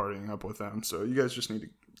end up partying up with them. So you guys just need to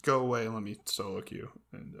go away and let me solo queue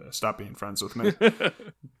and stop being friends with me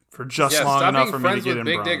for just long stop enough being for me to friends get with in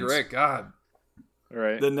Big bronze. Dick Rick. God. All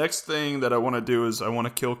right. The next thing that I want to do is I want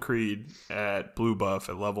to kill Creed at blue buff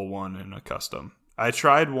at level 1 in a custom. I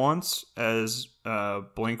tried once as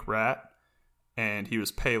Blink Rat, and he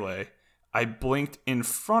was Pele. I blinked in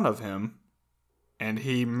front of him, and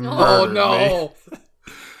he murdered Oh, me. no.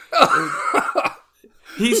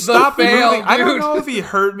 He stopped fail, moving. I don't dude. know if he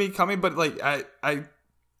heard me coming, but like I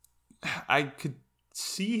could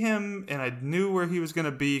see him, and I knew where he was going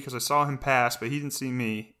to be because I saw him pass, but he didn't see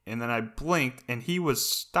me. And then I blinked, and he was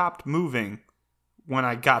stopped moving when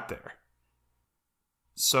I got there.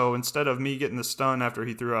 So instead of me getting the stun after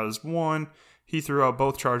he threw out his 1, he threw out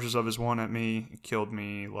both charges of his 1 at me, killed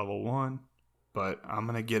me level 1. But I'm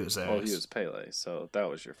going to get his ass. Well, he was Pele, so that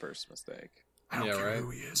was your first mistake. I don't Yeah, care right. who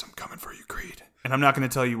he is. I'm coming for you, Creed. And I'm not going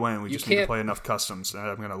to tell you when. We You just need to can't- play enough customs. And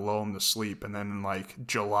I'm going to lull him to sleep. And then in like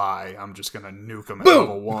July, I'm just going to nuke him at Boom!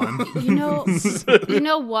 level 1.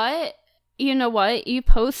 You know what? You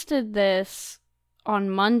posted this on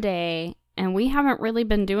Monday, and we haven't really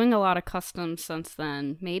been doing a lot of customs since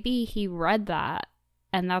then. Maybe he read that,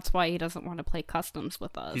 and that's why he doesn't want to play customs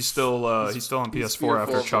with us. He's still on he's PS4 fearful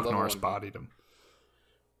after of the Chuck level Norris 1. bodied him.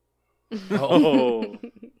 Oh.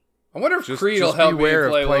 I wonder if Just Creed will help me beware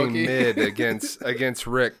play of playing Loki. mid against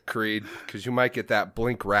Rick, Creed, because you might get that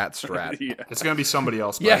blink rat strat. Yeah. It's going to be somebody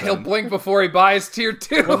else. by Yeah, he'll then. blink before he buys tier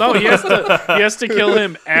 2. Well, no, he has to kill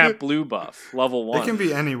him at blue buff, level 1. It can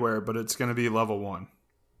be anywhere, but it's going to be level 1.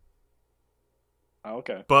 Oh,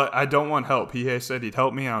 okay. But I don't want help. He said he'd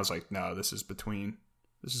help me. I was like, no, this is between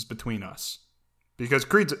us. Because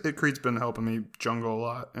Creed's been helping me jungle a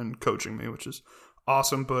lot and coaching me, which is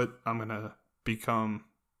awesome, but I'm going to become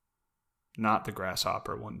not the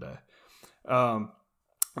grasshopper one day. And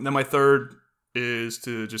then my third is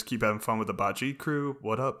to just keep having fun with the Baji crew.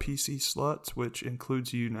 What up, PC sluts? Which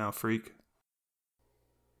includes you now, freak.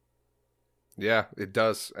 Yeah, it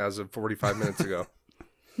does, as of 45 minutes ago.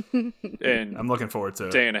 And I'm looking forward to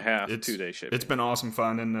it. day and a half, It's 2-day shipping. It's been awesome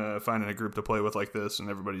finding a group to play with like this, and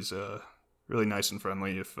everybody's really nice and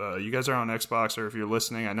friendly. If you guys are on Xbox or if you're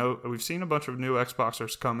listening, I know we've seen a bunch of new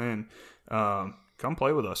Xboxers come in. Come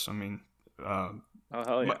play with us. I mean, Oh,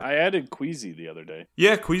 hell yeah. I added Queasy the other day.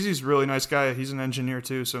 yeah, Queasy's a really nice guy. He's an engineer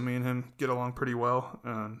too, so me and him get along pretty well.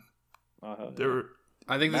 Oh, hell There yeah. were,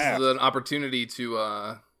 I think this is an opportunity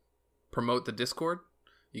to promote the Discord.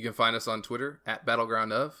 You can find us on Twitter at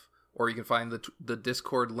Battleground of, or you can find the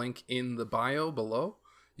Discord link in the bio below.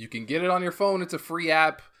 You can get it on your phone. It's a free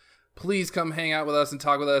app. Please come hang out with us and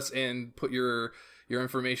talk with us and put your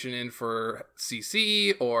information in for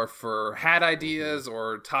CC or for hat ideas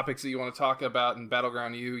or topics that you want to talk about in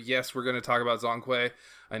Battleground U. Yes, we're going to talk about Zonkwe.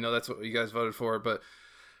 I know that's what you guys voted for, but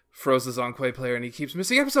Fro's the Zonkwe player and he keeps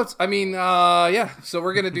missing episodes. I mean, yeah, so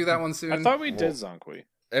we're going to do that one soon. I thought we did Zonkwe.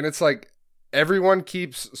 And it's like everyone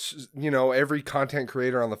keeps, every content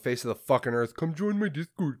creator on the face of the fucking earth, come join my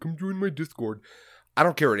Discord, come join my Discord. I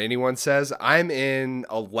don't care what anyone says. I'm in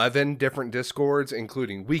 11 different Discords,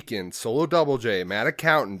 including Weekend, Solo Double J, Mad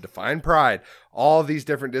Accountant, Define Pride, all these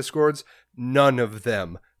different Discords. None of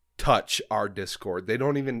them touch our Discord. They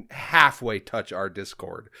don't even halfway touch our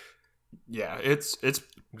Discord. yeah, it's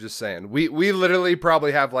I'm just saying. We literally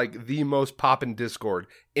probably have like the most poppin' Discord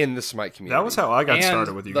in the Smite community. that was how I got and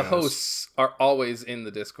started with you the guys. hosts are always in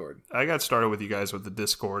the Discord. I got started with you guys with the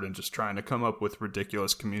Discord and just trying to come up with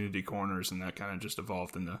ridiculous community corners, and that kind of just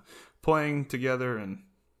evolved into playing together, and,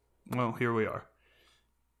 well, here we are.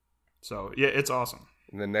 So, yeah, it's awesome.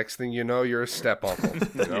 And the next thing you know, you're a step uncle.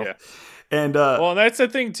 Yeah. And, Well, and that's the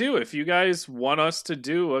thing, too. If you guys want us to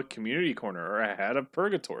do a community corner or a Hat of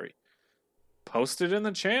Purgatory, post it in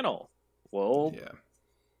the channel. We'll Yeah.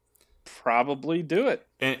 probably do it.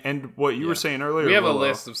 and what you were saying earlier, We have a Willow,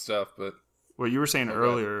 list of stuff, but what you were saying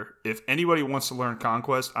earlier, if anybody wants to learn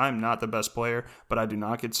Conquest, I'm not the best player, but I do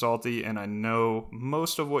not get salty, and I know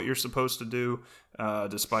most of what you're supposed to do,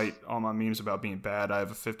 despite all my memes about being bad. I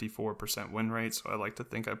have a 54% win rate, so I like to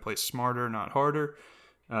think I play smarter, not harder,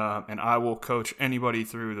 and I will coach anybody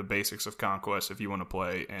through the basics of Conquest if you want to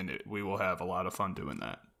play, and we will have a lot of fun doing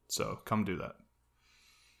that. So come do that.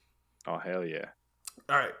 Oh, hell yeah.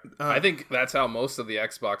 All right. I think that's how most of the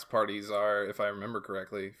Xbox parties are, if I remember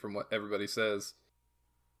correctly, from what everybody says.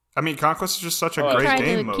 I mean, Conquest is just such a Well, great Try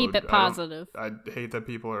game to mode. keep it positive. I hate that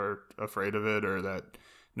people are afraid of it, or that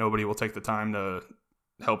nobody will take the time to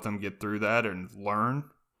help them get through that and learn.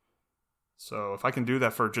 So if I can do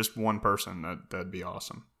that for just one person, that'd be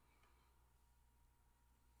awesome.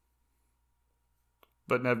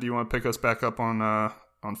 But Nev, do you want to pick us back up on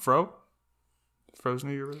Fro? Fro's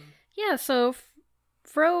New Year? Yeah, so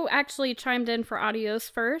Fro actually chimed in for Adios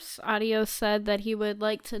first. Adios said that he would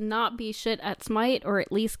like to not be shit at Smite, or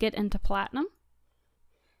at least get into Platinum.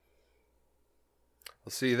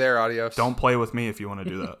 I'll see you there, adios. Don't play with me if you want to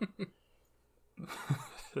do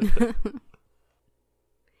that.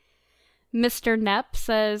 Mr. Nepp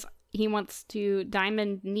says he wants to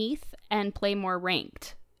Diamond Neath and play more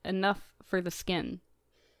ranked. Enough for the skin.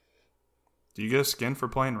 Do you get a skin for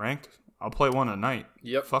playing ranked? I'll play one a night.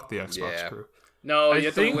 Yep. Fuck the Xbox Yeah. crew. No, I you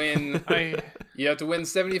have think- to win. You have to win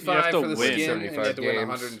 75 You have to for the win skin, and you have to win 75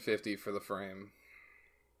 150 for the frame.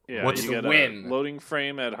 Yeah, What's you the get a win? loading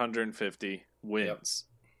frame at 150 wins.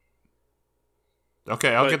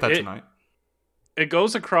 Okay, I'll But get that it- tonight. It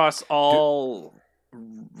goes across all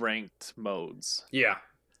ranked modes. Yeah.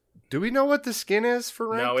 Do we know what the skin is for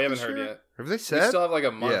ranked? No, we haven't this heard year? yet. Have they We said? still have like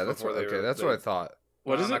a month yeah, that's before what. they Okay, were- that's they- what I thought.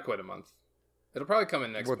 What well, is not it? quite a month. It'll probably come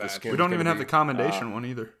in next What the batch. skin- We don't gonna even have be- the commendation one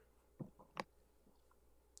either.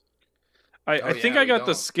 I Oh, think yeah, I we got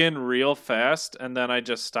the don't. skin real fast, and then I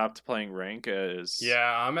just stopped playing rank as Yeah,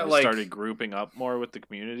 I'm I at like started grouping up more with the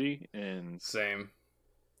community, and same.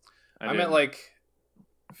 I I'm at didn't- like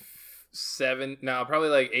probably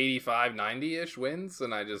like 85, 90-ish wins,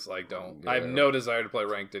 and I just like don't. I have Yeah. no desire to play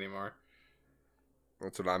ranked anymore.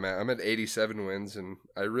 That's what I'm at. I'm at 87 wins, and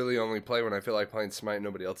I really only play when I feel like playing Smite.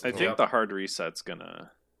 Nobody else. Is I on. think the hard reset's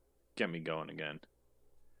gonna get me going again.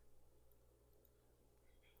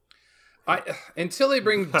 Until they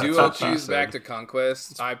bring That's duo what she queues said. back to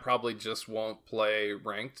Conquest, I probably just won't play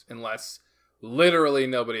ranked unless literally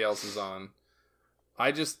nobody else is on.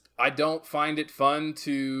 I don't find it fun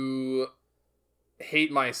to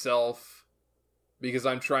hate myself because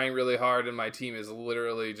I'm trying really hard and my team is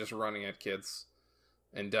literally just running at kids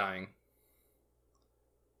and dying.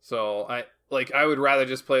 So I would rather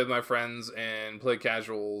just play with my friends and play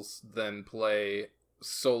casuals than play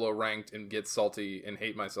solo ranked and get salty and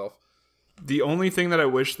hate myself. The only thing that I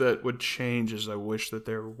wish that would change is I wish that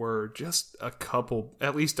there were just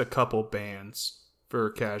at least a couple bans for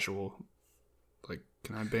casual. Like,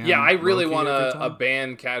 can I ban? Yeah, I really Loki want every a time?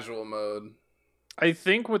 ban casual mode. I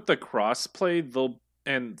think with the crossplay,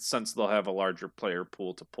 since they'll have a larger player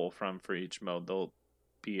pool to pull from for each mode, they'll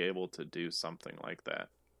be able to do something like that.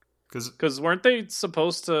 Because weren't they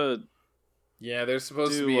supposed to Yeah, they're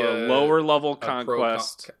supposed do to be a lower level a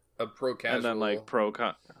conquest a pro casual, and then like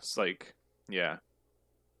yeah,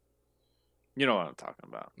 you know what I'm talking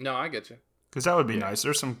about. No, I get you. Because that would be nice.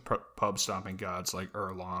 There's some pub stomping gods like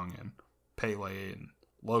Erlong and Pele and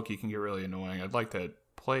Loki can get really annoying. I'd like to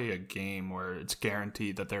play a game where it's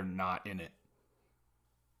guaranteed that they're not in it.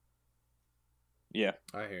 Yeah,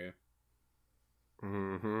 I hear you.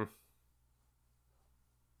 Mm-hmm.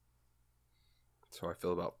 That's how I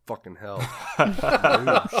feel about fucking hell.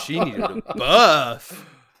 Dude, she needed a buff.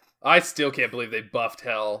 I still can't believe they buffed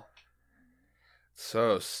Hell.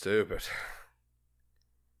 So stupid.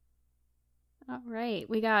 All right,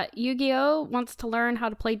 we got Yu-Gi-Oh! Wants to learn how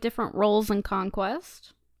to play different roles in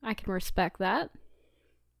Conquest. I can respect that.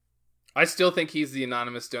 I still think he's the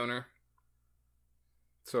anonymous donor.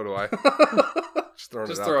 So do I. Just throwing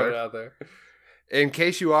Just it out throwing there. it out there. In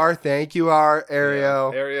case you are, thank you,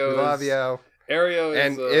 Ario. Yeah, Ario we love is- you. Ario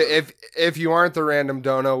is... And if you aren't the random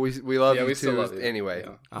dono, we love yeah, you we too. still love you. Anyway,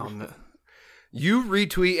 Yeah. you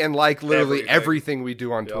retweet and like literally everything we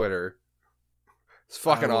do on Yep. Twitter. It's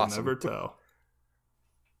fucking I will awesome. Never tell.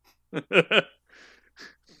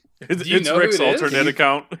 it's you know who Rick's it is? alternate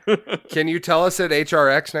account. Can you tell us at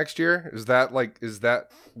HRX next year? Is that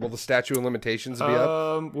will the statute of limitations be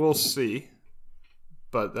up? We'll see,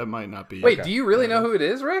 but that might not be. Wait, Okay. do you really know who it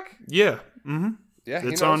is, Rick? Yeah. Mm-hmm. Yeah, he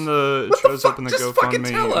It's knows. on the. It What the shows up fuck? in the Just fucking GoFundMe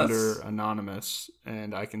tell us. under anonymous,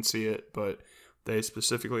 and I can see it, but they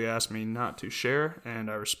specifically asked me not to share, and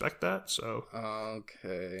I respect that. So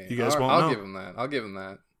Okay. You guys All right, won't I'll know. give him that. I'll give him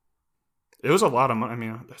that. it was a lot of money. I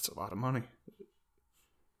mean, that's a lot of money.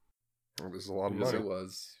 There's a lot of Because money. it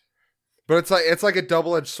was. But it's like a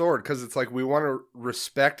double-edged sword because it's like we want to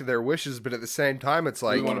respect their wishes, but at the same time, it's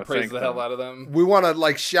like We want to wanna praise thank the them. hell out of them. we want to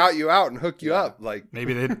like shout you out and hook you Yeah. up. Like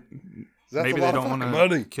Maybe they. that's Maybe a lot they of don't want fucking to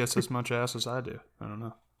money. kiss as much ass as I do. I don't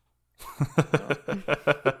know.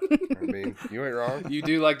 I mean, you ain't wrong. You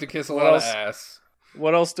do like to kiss a What lot else? of ass.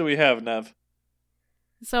 What else do we have, Nev?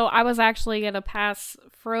 So I was actually going to pass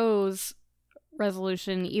Fro's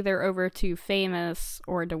resolution either over to Famous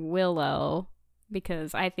or to Willow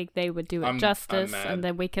because I think they would do it I'm justice, mad. and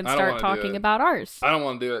then we can I don't start wanna do talking it. about ours. I don't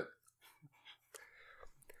want to do it.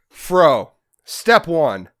 Fro, step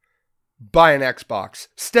 1, buy an Xbox.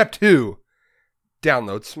 Step 2,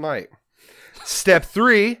 download Smite. Step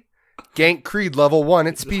 3, gank Creed level 1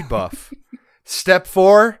 at speed buff. Step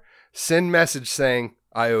 4, send message saying,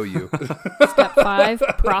 I owe you. Step 5,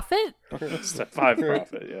 profit. Step 5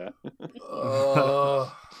 profit, yeah.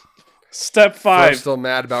 Oh. Step Fro's 5, still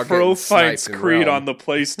mad about Fro getting sniped fights in Creed Realm. on the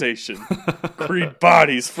PlayStation. Creed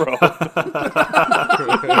bodies Fro.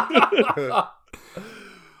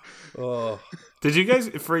 Oh. Did you guys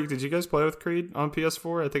play with Creed on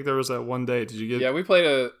PS4? I think there was that one day. Did you get? Yeah, we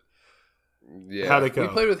played Yeah. How'd it go? we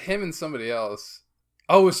played with him and somebody else.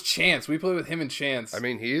 Oh, it was Chance. We played with him and Chance. I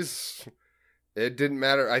mean, it didn't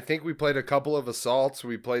matter. I think we played a couple of assaults.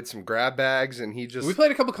 We played some grab bags, and he just we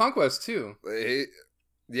played a couple conquests too.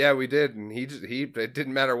 yeah, we did. And it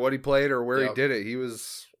didn't matter what he played or where Yep. he did it. He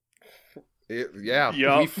was, yeah,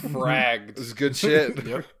 Yup. We fragged. it was good shit.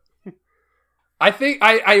 Yep. I think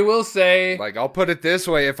I will say Like, I'll put it this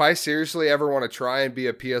way: if I seriously ever want to try and be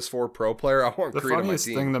a PS4 pro player, I want The Creed on my funniest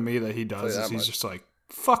team. thing to me that he Tell does you is that he's much. just like,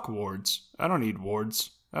 "Fuck wards. I don't need wards.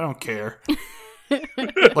 I don't care."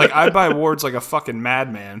 Like I buy wards like a fucking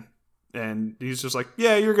madman, and he's just like,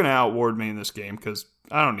 "Yeah, you're gonna outward me in this game because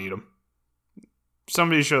I don't need them.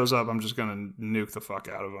 Somebody shows up, I'm just gonna nuke the fuck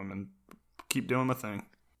out of them and keep doing my thing."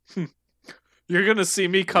 You're going to see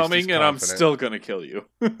me coming, he's and I'm confident. still going to kill you.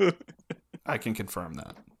 I can confirm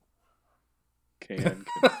that. Can.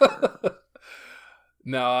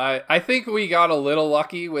 no. I think we got a little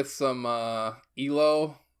lucky with some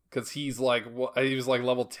Elo because he was like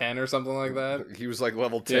level 10 or something like that. He was like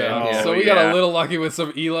level 10. Yeah. Oh, So we got yeah. a little lucky with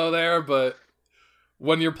some Elo there, but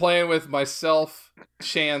when you're playing with myself,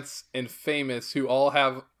 Chance, and Famous, who all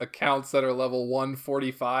have accounts that are level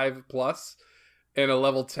 145 plus and a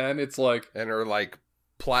level 10, it's like And are like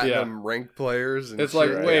platinum ranked players. And it's shit.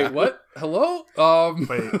 like, wait, Yeah. what? Hello?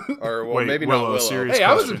 Wait, Or well, Wait, maybe Willow, not Willow. serious Hey,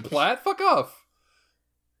 I was in question. plat. Fuck off.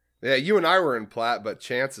 Yeah, you and I were in plat, but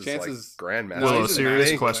Chance is Chance like is- grandmaster. No, Willow, he's a serious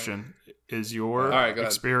nice question: is your All right, go ahead.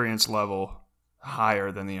 experience level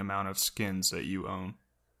higher than the amount of skins that you own?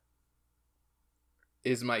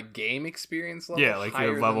 Is my game experience level? Yeah, like higher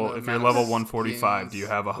your than level. the If you're amount level of 145, skins? do you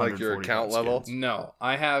have 145 Like your account level? skins? No,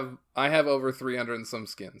 I have over 300 and some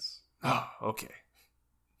skins. Oh, okay.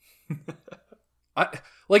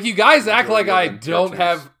 Like you guys act like I Majority of them don't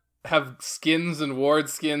treacherous. have skins and ward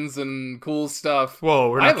skins and cool stuff. Whoa,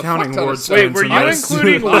 we're I not have a counting fuck ton of ward stuff. Wait, skins were in you this.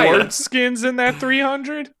 including I- Lord skins in that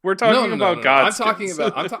 300? We're talking about God I'm skins.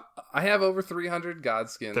 talking about. I have over 300 God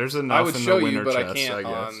skins. There's I enough would in the show you, winter but I chest, can't.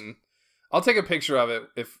 I guess. I'll take a picture of it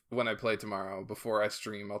when I play tomorrow before I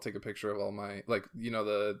stream. I'll take a picture of all my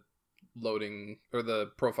the loading or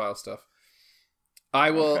the profile stuff.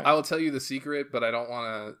 I will. Okay. I will tell you the secret, but I don't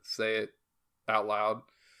want to say it out loud.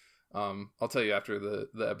 I'll tell you after the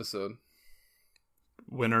episode.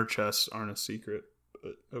 Winter chests aren't a secret,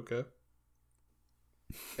 but okay.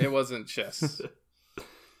 It wasn't chess.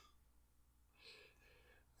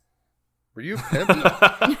 Were you a pimp?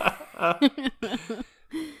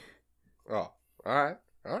 Oh, all right.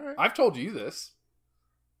 I've told you this.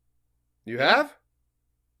 You have?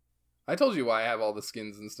 I told you why I have all the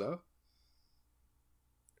skins and stuff.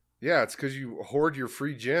 Yeah, it's because you hoard your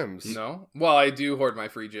free gems. No? Well, I do hoard my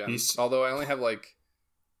free gems. He's- Although I only have like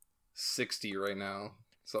 60 right now.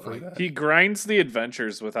 Something like that. He grinds the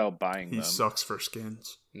adventures without buying He them. sucks for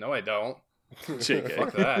skins. No, I don't. JK.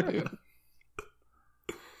 Fuck that, dude.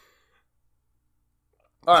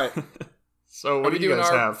 Alright. So Are what we do you doing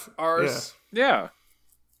guys have? ours? Yeah. Yeah.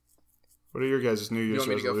 What are your guys' New Year's want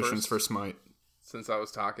me to go resolutions first? for Smite? Since I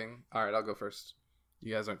was talking. Alright, I'll go first.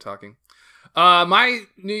 You guys aren't talking. My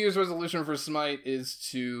New Year's resolution for Smite is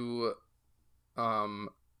to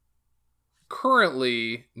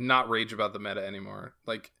currently not rage about the meta anymore.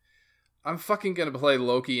 Like, I'm fucking gonna play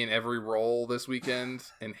Loki in every role this weekend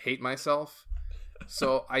and hate myself.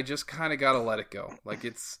 So I just kind of gotta let it go. Like,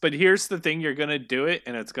 But here's the thing, you're gonna do it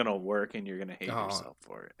and it's gonna work and you're gonna hate Oh. yourself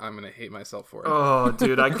for it. I'm gonna hate myself for it. Oh,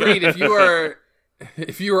 dude, I Creed, if you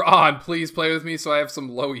are on, please play with me so I have some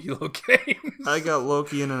low elo games. I got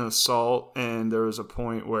Loki in an assault, and there was a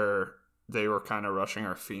point where they were kind of rushing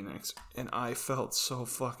our Phoenix, and I felt so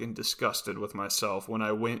fucking disgusted with myself when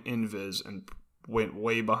I went invis and went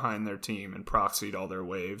way behind their team and proxied all their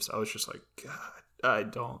waves. I was just like, God, I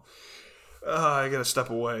gotta step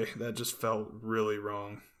away. That just felt really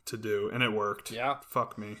wrong to do, and it worked. Yeah.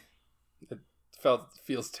 Fuck me.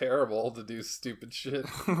 Feels terrible to do stupid shit.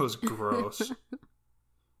 It was gross.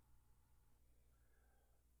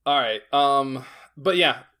 All right. But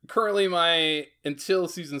yeah, currently until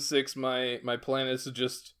season 6, my plan is to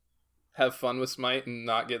just have fun with Smite and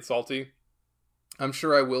not get salty. I'm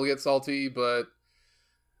sure I will get salty, but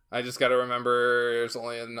I just got to remember there's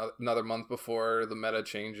only another month before the meta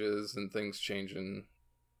changes and things change, and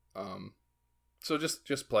so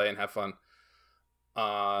just play and have fun.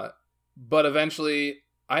 But eventually,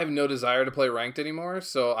 I have no desire to play ranked anymore,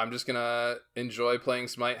 so I'm just gonna enjoy playing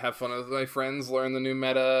Smite, have fun with my friends, learn the new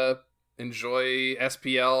meta, enjoy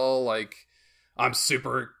SPL. Like,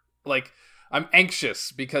 I'm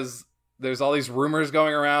anxious because there's all these rumors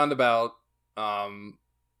going around about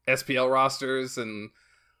SPL rosters, and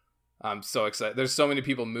I'm so excited. There's so many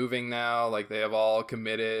people moving now, like they have all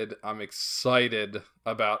committed. I'm excited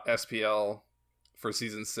about SPL for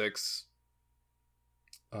season 6.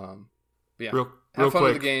 Yeah. Real Have fun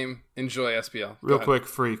quick. with the game. Enjoy SPL. Go Real ahead. quick,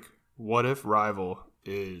 Freak. What if Rival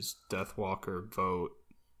is Deathwalker, Vote,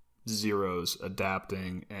 Zeros,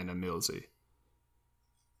 Adapting, and Emilzy?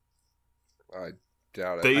 I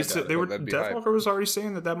doubt it. They I used to. doubt They it, were. but that'd be hype. Deathwalker was already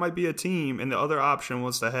saying that might be a team, and the other option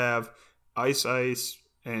was to have Ice,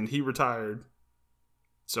 and he retired.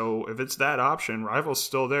 So if it's that option, Rival's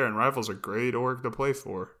still there, and Rival's a great org to play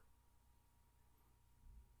for.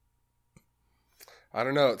 I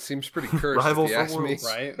don't know. It seems pretty cursed Rival if you for ask me. Worlds.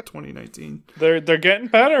 Right? 2019. They're getting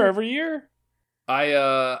better every year.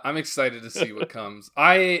 I'm excited to see what comes.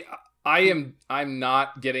 I'm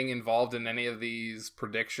not getting involved in any of these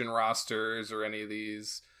prediction rosters or any of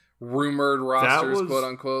these rumored rosters, was- quote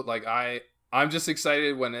unquote. Like I'm just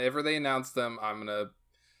excited whenever they announce them. I'm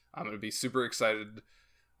gonna be super excited.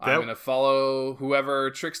 I'm That- gonna follow whoever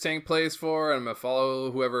Trix Tank plays for, and I'm gonna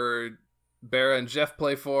follow whoever Barra and Jeff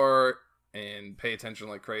play for, and pay attention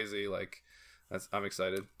like crazy. Like I'm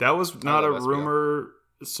excited. That was not a love SPL. rumor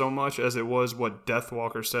so much as it was what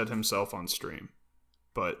Deathwalker said himself on stream.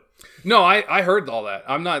 But No, I heard all that.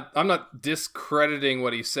 I'm not discrediting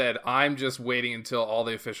what he said. I'm just waiting until all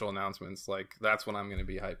the official announcements. Like, that's when I'm going to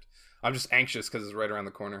be hyped. I'm just anxious because it's right around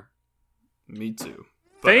the corner. me too.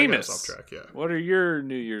 But I got us Famous. off track, yeah. What are your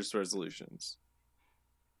New Year's resolutions?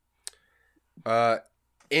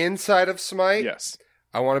 Inside of Smite, Yes.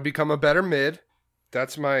 I want to become a better mid.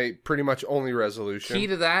 That's my pretty much only resolution. Key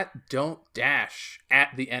to that: don't dash at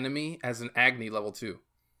the enemy as an Agni level 2.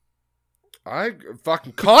 I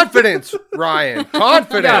fucking confidence, Ryan.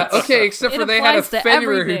 Confidence. Yeah, okay. Except It for they had a applies to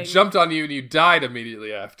Fenrir who everything. jumped on you and you died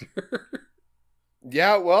immediately after.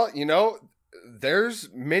 Yeah, well, there's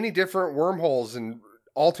many different wormholes and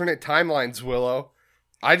alternate timelines, Willow.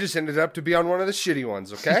 I just ended up to be on one of the shitty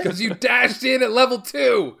ones, okay? Because you dashed in at level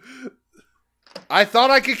 2. I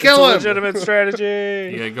thought I could It's kill a him. legitimate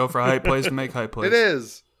strategy. You gotta go for high plays to make high plays. It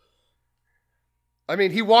is. I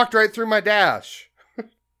mean, he walked right through my dash.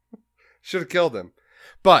 Should have killed him.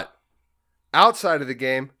 But outside of the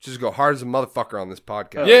game, just go hard as a motherfucker on this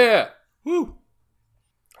podcast. Yeah. Woo!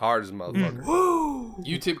 Hard as a motherfucker. Woo!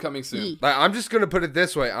 YouTube coming soon. Like, I'm just going to put it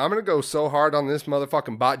this way. I'm going to go so hard on this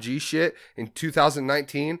motherfucking bot G shit in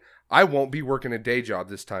 2019, I won't be working a day job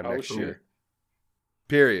this time Oh, next shit. year.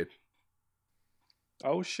 Period.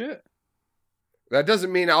 Oh, shit. That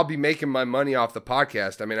doesn't mean I'll be making my money off the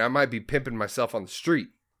podcast. I mean, I might be pimping myself on the street.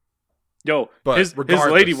 Yo, But his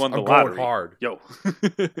regardless, lady won the I'm going lottery. hard. Yo.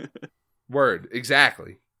 Word.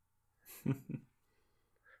 Exactly.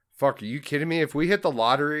 Fuck, are you kidding me? If we hit the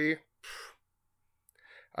lottery,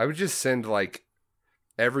 I would just send, like,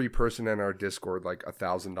 every person in our Discord, like,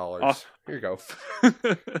 $1,000. Oh. Here you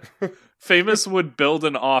go. Famous would build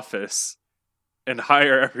an office and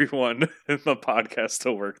hire everyone in the podcast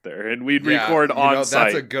to work there, and we'd Yeah, record on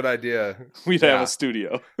site. That's a good idea. We'd Yeah. have a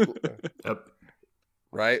studio. Yep.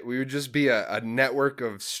 Right? We would just be a network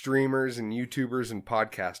of streamers and YouTubers and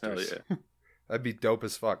podcasters. Hell yeah. That'd be dope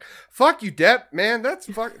as fuck. Fuck you, Depp, man. That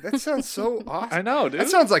sounds so awesome. I know, dude. That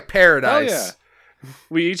sounds like paradise. Hell yeah.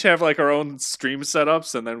 We each have like our own stream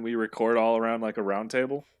setups, and then we record all around like a round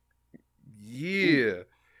table. Yeah.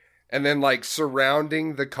 And then, like,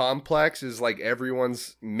 surrounding the complex is, like,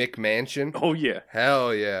 everyone's McMansion. Oh yeah.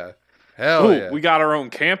 Hell yeah. Hell Ooh, yeah. we got our own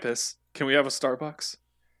campus. Can we have a Starbucks?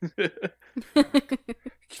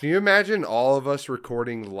 Can you imagine all of us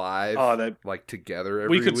recording live, Oh, that like, together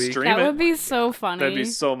every we could week? stream That it. would be so funny. That'd be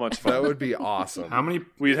so much fun. That would be awesome. How many?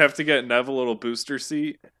 We'd have to get Nev a little booster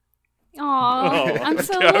seat. Aw, Oh, I'm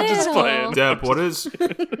so okay, I'm just little. playing. Deb, what is?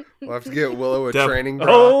 We'll have to get Willow a Deb- training bra.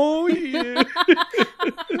 Oh yeah.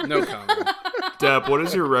 No comment. Deb, what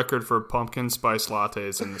is your record for pumpkin spice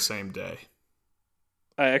lattes in the same day?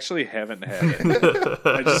 I actually haven't had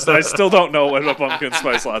it. I still don't know what a pumpkin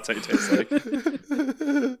spice latte tastes like.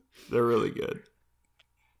 They're really good.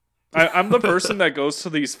 I'm the person that goes to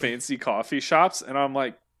these fancy coffee shops, and I'm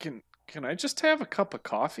like, can I just have a cup of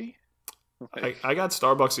coffee? Like, I got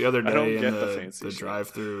Starbucks the other I don't day, get and the fancy the shit.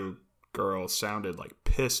 drive-through girl sounded like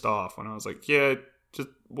pissed off when I was like, "Yeah, just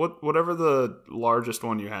whatever the largest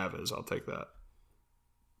one you have is, I'll take that."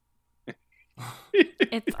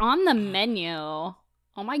 It's on the menu.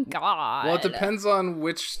 Oh my god. Well, it depends on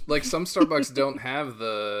which. Like, some Starbucks don't have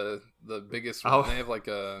the biggest one. Oh. They have like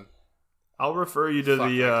a. I'll refer you to Fuck, I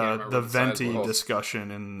can't remember the the size venti was. discussion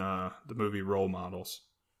in the movie Role Models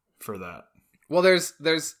for that. Well, there's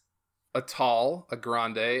a tall, a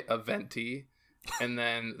grande, a venti, and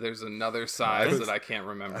then there's another size that I can't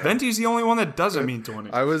remember. Venti's the only one that doesn't mean 20.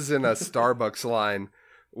 I was in a Starbucks line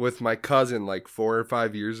with my cousin like 4 or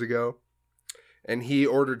 5 years ago, and he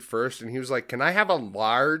ordered first, and he was like, "Can I have a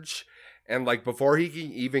large?" And like before he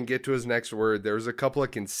can even get to his next word, there was a couple of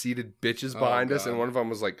conceited bitches behind us, God. and one of them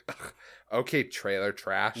was like, "Ugh, "Okay, trailer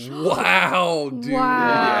trash." Wow, dude.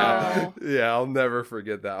 Wow. Yeah, I'll never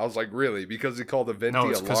forget that. I was like, "Really?" Because he called a venti No,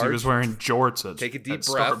 it's a because large. he was wearing jorts at, Take a deep at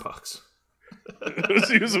breath. Starbucks.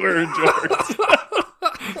 he was wearing jorts.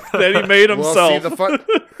 That he made Well, himself. see,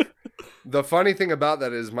 the funny thing about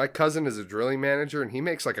that is my cousin is a drilling manager, and he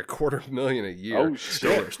makes like $250,000 a year. Oh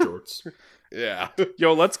Still shit! wears jorts. Yeah.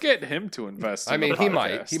 Yo, let's get him to invest. I in mean, the he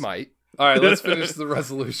podcast. might. All right, let's finish the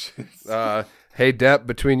resolutions. Hey, Depp,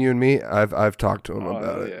 between you and me, I've talked to him Oh, about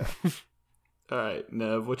hell it. yeah. All right,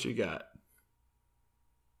 Nev, what you got?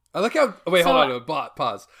 I like how. Wait, So- hold on.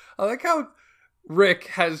 Pause. I like how Rick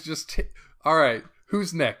has just. All right,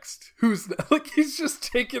 who's next? Like he's just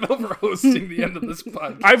taking over hosting the end of this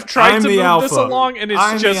podcast. I've tried I'm to the move this alpha. along, and it's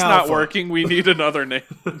I'm the just not alpha. working. We need another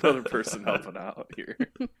person helping out here.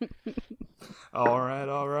 All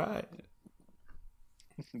right.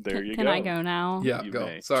 There you Can go. I go now? Yeah, You go.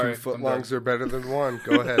 may. Sorry, 2 I'm done. footlongs are better than one.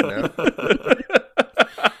 Go ahead, Nev.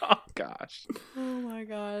 Oh gosh. Oh my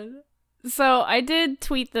god. So I did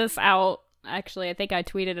tweet this out. Actually, I think I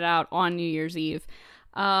tweeted it out on New Year's Eve.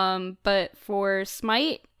 But for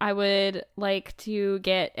Smite, I would like to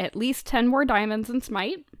get at least 10 more diamonds in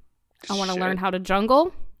Smite. I want to Shit. learn how to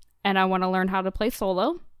jungle, and I want to learn how to play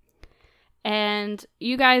solo. And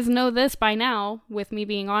you guys know this by now, with me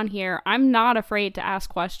being on here. I'm not afraid to ask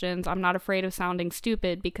questions. I'm not afraid of sounding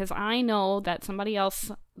stupid because I know that somebody else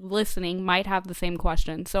listening might have the same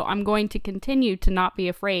question. So I'm going to continue to not be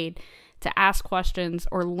afraid to ask questions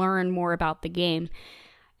or learn more about the game.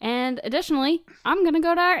 And additionally, I'm gonna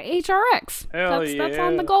go to HRX. Hell That's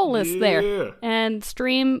on the yeah. goal list there. Yeah. And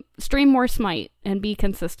stream more Smite and be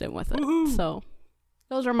consistent with it. Woohoo. So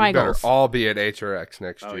those are my We better goals. all be at HRX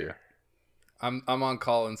next Oh, year. I'm on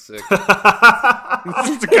call and sick.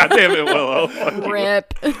 God damn it, Willow. Fuck you.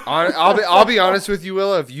 Rip. I'll be honest with you,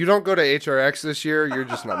 Willa. If you don't go to HRX this year, you're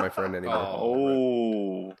just not my friend anymore.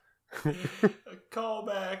 Oh. Call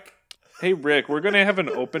back. Hey, Rick, we're going to have an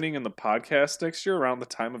opening in the podcast next year around the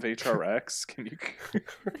time of HRX. Can you...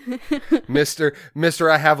 Mister,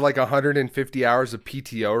 I have like 150 hours of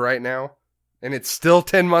PTO right now, and it's still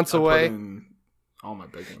 10 months away. All my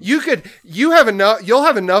big ones. You'll have enough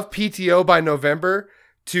PTO by November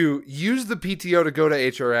to use the PTO to go to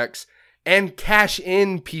HRX and cash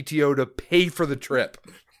in PTO to pay for the trip.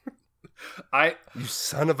 You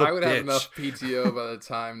son of a bitch. I would have enough PTO by the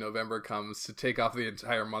time November comes to take off the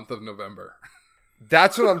entire month of November.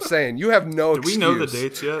 That's what I'm saying. You have no Do we excuse. know the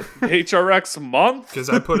dates yet? HRX month? Because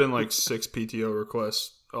I put in like 6 PTO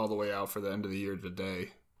requests all the way out for the end of the year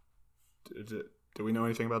today. Do we know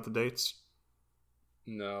anything about the dates?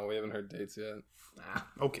 No, we haven't heard dates yet.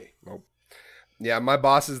 Okay. Nope. Yeah, my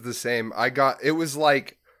boss is the same. It was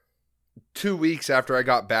like 2 weeks after I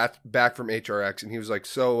got back from HRX, and he was like,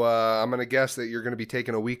 so I'm going to guess that you're going to be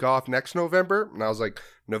taking a week off next November? And I was like,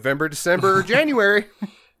 November, December, or January.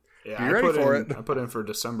 Yeah, Be ready for it. I put in for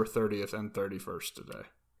December 30th and 31st today.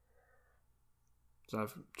 So I'm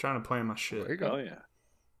trying to plan my shit. There you go. Oh, yeah.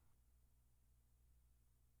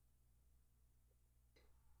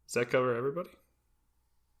 Does that cover everybody?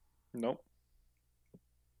 Nope.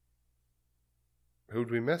 Who'd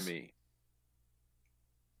we miss? Me.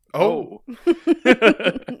 Oh.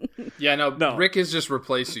 Yeah, no, No. Rick has just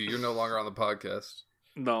replaced you. You're no longer on the podcast.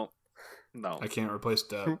 No. I can't replace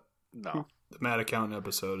Deb. No. The Mad Accountant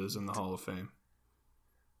episode is in the Hall of Fame.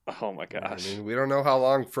 Oh, my I gosh. mean, we don't know how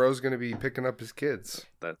long Fro's going to be picking up his kids.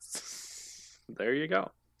 There you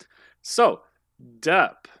go. So,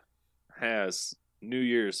 Depp has New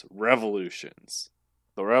Year's revolutions.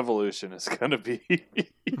 The revolution is going to be...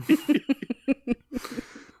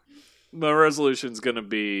 The resolution is going to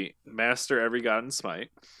be master every god in Smite.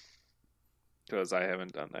 Because I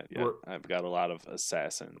haven't done that yet. I've got a lot of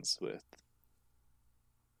assassins with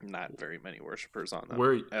not very many worshippers on them.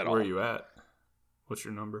 Where all. are you at? What's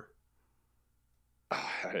your number?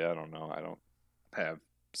 I don't know. I don't have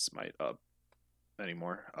Smite up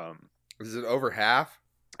anymore. Is it over half?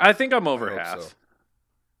 I think I'm over I hope half. so.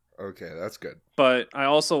 Okay, that's good. But I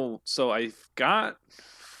also, so I've got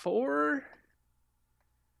 4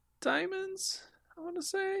 diamonds, I want to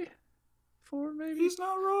say. 4 maybe. He's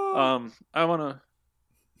not wrong. I want to,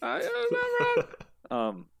 I'm not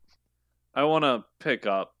wrong. I want to pick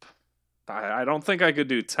up, I don't think I could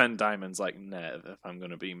do 10 diamonds like Nev if I'm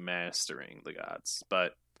going to be mastering the gods.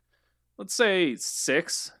 But let's say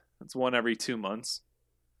 6. That's 1 every 2 months.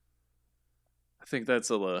 I think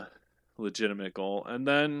that's a legitimate goal. And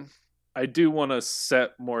then I do want to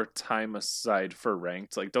set more time aside for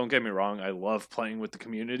ranked. Like, don't get me wrong, I love playing with the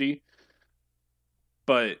community,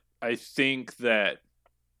 but I think that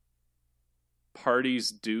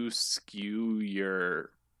parties do skew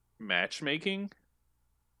your matchmaking.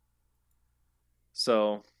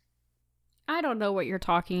 So I don't know what you're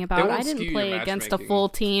talking about. won't I didn't skew play your against a matchmaking. full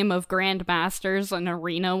team of Grandmasters in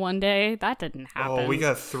Arena one day. That didn't happen. Oh, we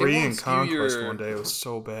got 3 won't in skew Conquest your- one day. It was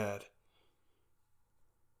so bad.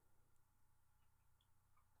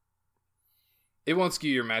 It won't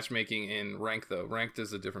skew your matchmaking in rank, though. Ranked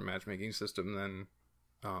is a different matchmaking system than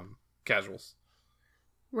casuals.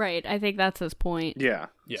 Right, I think that's his point. yeah.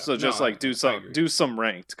 Yeah, So just no, like I agree. do some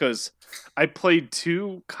ranked, because I played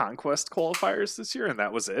 2 conquest qualifiers this year and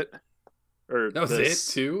that was it. Or That was this.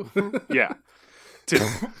 it, too? Yeah. 2.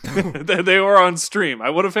 They were on stream. I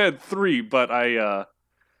would have had 3, but I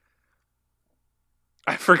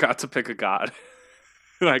forgot to pick a god.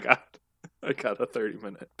 And I got a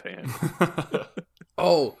 30-minute ban.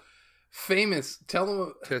 Oh, famous. Tell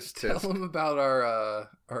them Tisk, tell tisk. them about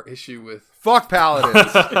our issue with... Fuck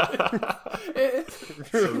paladins.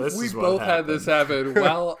 So this we is what both had this happened.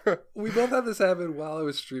 happen while I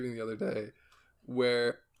was streaming the other day,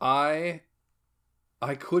 where I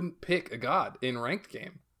couldn't pick a god in ranked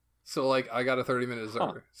game. So like I got a 30-minute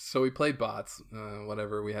Zerg. So we played bots,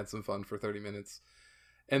 whatever. We had some fun for 30 minutes,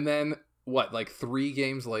 and then like 3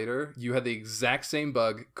 games later, you had the exact same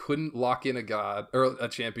bug. Couldn't lock in a god or a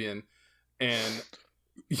champion, and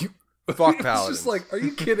you. Fuck It's paladins. just like, are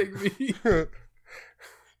you kidding me?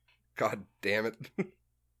 God damn it.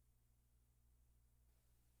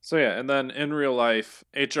 So yeah, and then in real life,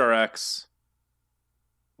 HRX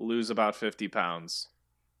lose about 50 pounds.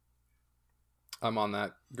 I'm on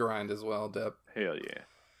that grind as well, Dep. Hell yeah.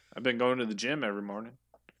 I've been going to the gym every morning.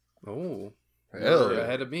 Oh, Hell you're yeah.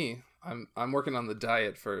 ahead of me. I'm working on the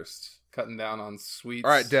diet first, cutting down on sweets.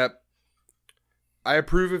 All right, Depp. I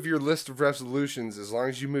approve of your list of resolutions as long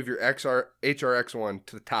as you move your HRX1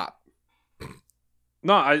 to the top.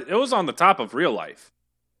 No, it was on the top of real life.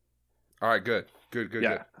 All right, good. Good.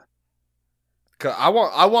 Yeah. 'Cause I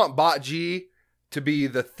want Bot G to be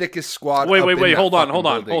the thickest squad. Wait, up wait, in wait, that hold on, fucking hold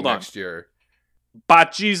on, building hold on. Next year.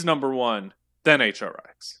 Bot G's number 1, then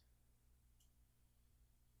HRX.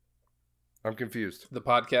 I'm confused. The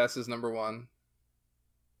podcast is number 1.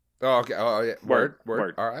 Oh, okay. Oh, yeah. Word.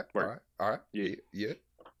 Word. All right. Word. All right. Yeah. Yeah.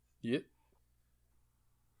 Yep.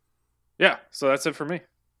 Yeah, so that's it for me.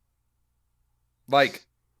 Like,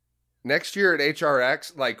 next year at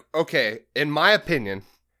HRX, like, okay, in my opinion,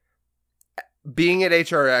 being at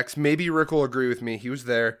HRX, maybe Rick will agree with me. He was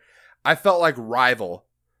there. I felt like Rival,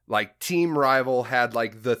 like Team Rival had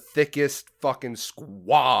like the thickest fucking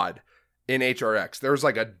squad in HRX. There was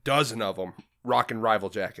like a dozen of them rocking Rival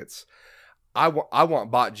jackets. I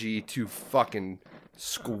want Bot G to fucking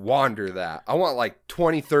squander that. I want like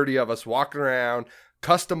 20, 30 of us walking around,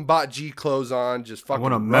 custom Bot G clothes on, just I fucking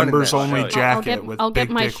want a running members that only shit. jacket with I'll get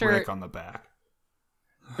Big my Dick shirt. Rick on the back.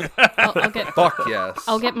 I'll get Fuck yes.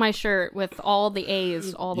 I'll get my shirt with all the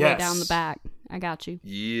A's all the way down the Yes. back. I got you.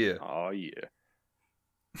 Yeah. Oh, yeah.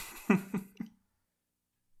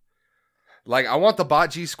 Like, I want the Bot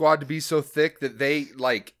G squad to be so thick that they,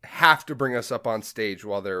 like, have to bring us up on stage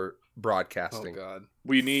while they're Oh broadcasting. God.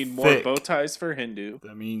 We need more Thick. bow ties for Hindu.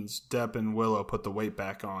 That means Depp and Willow put the weight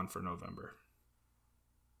back on for November.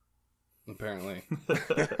 Apparently.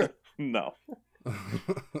 No.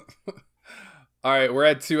 All right, we're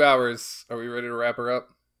at 2 hours. Are we ready to wrap her up?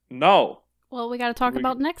 No. Well, we got to talk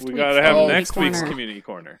about next We week's gotta have community next week's corner. community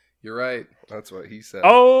corner. You're right. That's what he said.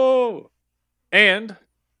 Oh! And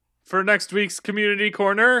for next week's community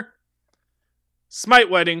corner, Smite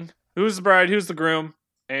Wedding. Who's the bride? Who's the groom?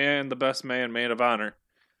 And the best man, maid of honor.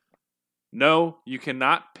 No, you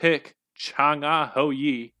cannot pick Chang'e Ho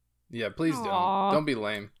Yi. Yeah, please Aw. don't be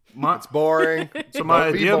lame. It's boring. So my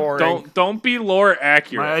Don't be idea, boring. Don't be lore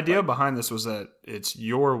accurate. my idea Like, behind this was that it's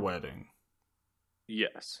your wedding.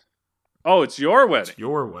 yes. Oh, it's your wedding. It's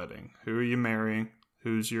your wedding. Who are you marrying?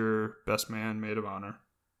 Who's your best man, maid of honor?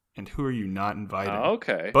 And who are you not inviting? Oh,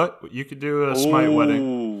 okay. But you could do a Smite wedding.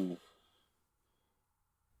 Ooh.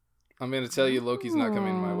 I'm going to tell you Loki's not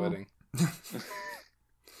coming to my Ooh. wedding.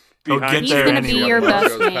 He'll Behind get He's there gonna anyway. be your best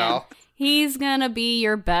Goes, man. pal. He's gonna be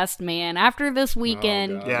your best man. After this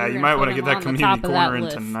weekend, God. Yeah, you're you gonna might put want to him get that on the top community of that corner in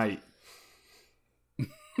list. tonight.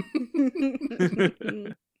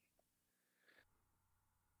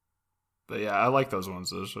 But yeah, I like those ones.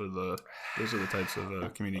 Those are the types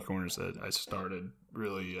of community corners that I started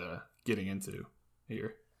really getting into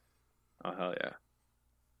here. Oh, hell yeah.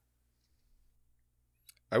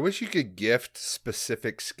 I wish you could gift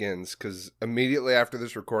specific skins, because immediately after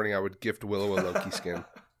this recording, I would gift Willow a Loki skin.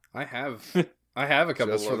 I have a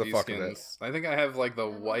couple Just of for the Loki fuck of it. skins. I think I have like the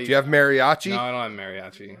white. Do you have mariachi? No, I don't have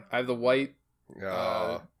mariachi. I have the white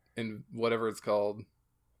Uh, in whatever it's called.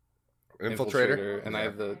 infiltrator? And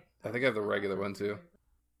Yeah. I think I have the regular one too.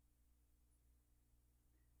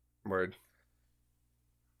 Word.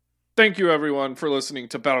 Thank you, everyone, for listening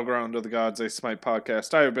to Battleground of the Gods, a Smite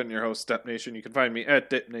podcast. I have been your host, Dep Nation. You can find me at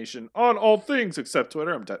Dep Nation on all things except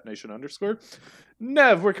Twitter. I'm DepNation_.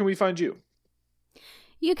 Nev, where can we find you?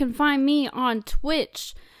 You can find me on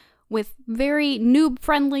Twitch with very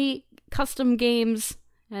noob-friendly custom games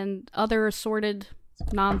and other assorted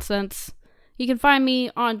nonsense. You can find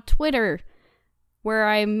me on Twitter, where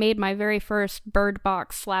I made my very first Bird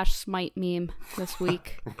Box / Smite meme this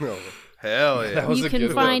week. Oh, hell yeah. That was You a can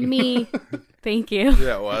good find one. me. Thank you.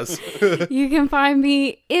 Yeah, it was. You can find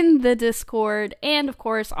me in the Discord and, of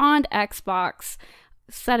course, on Xbox,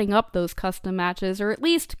 setting up those custom matches, or at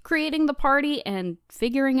least creating the party and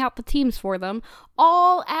figuring out the teams for them,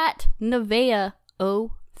 all at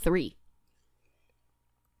Nevea03.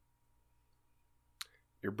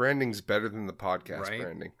 Your branding's better than the podcast Right?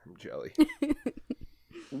 branding. I'm jelly.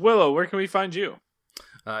 Willow, where can we find you?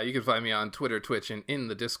 You can find me on Twitter, Twitch, and in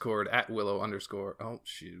the Discord at Willow_. Oh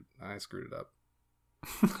shoot, I screwed it up.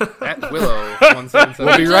 At Willow 177.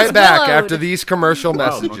 We'll be Just right back load. after these commercial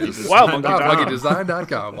Wild messages.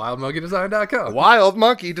 WildMonkey.com. WildMonkeyDesign.com.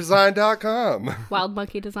 WildMonkeyDesign.com.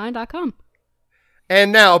 WildMonkeyDesign.com.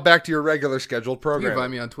 And now back to your regular scheduled You can program.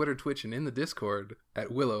 find me on Twitter, Twitch, and in the Discord at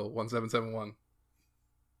Willow1771.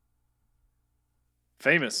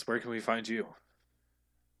 Famous, where can we find you?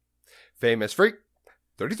 Famous Freak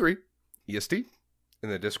 33 EST in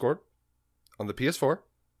the Discord on the PS4.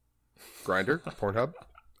 Grindr, Pornhub,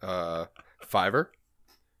 Fiverr,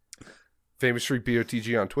 Famous Street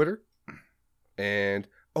BOTG on Twitter, and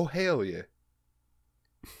oh hell yeah,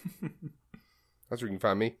 that's where you can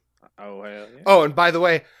find me. Oh, hell yeah. Oh, and by the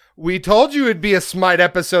way, we told you it'd be a Smite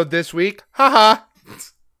episode this week. Haha.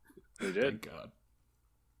 We did. Thank God.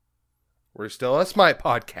 We're still a Smite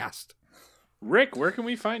podcast. Rick, where can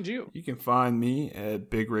we find you? You can find me at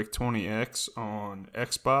BigRick20X on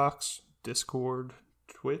Xbox, Discord,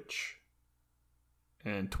 Twitch,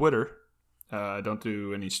 and Twitter. I don't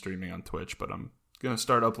do any streaming on Twitch, but I'm going to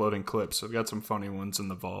start uploading clips. I've got some funny ones in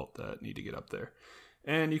the vault that need to get up there.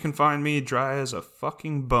 And you can find me dry as a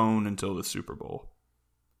fucking bone until the Super Bowl.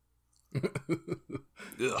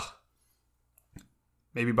 Ugh.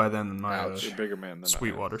 Maybe by then my You're a bigger man than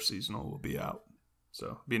Sweetwater seasonal will be out.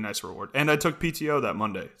 So be a nice reward. And I took PTO that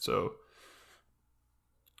Monday, so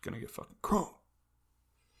gonna get fucking chrome.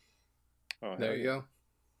 Oh, There you go.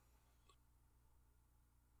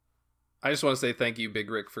 I just want to say thank you, Big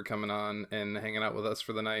Rick, for coming on and hanging out with us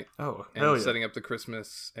for the night Oh, and hell yeah. setting up the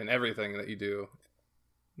Christmas and everything that you do.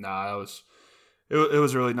 Nah, it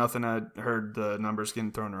was really nothing. I heard the numbers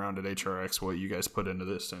getting thrown around at HRX, what you guys put into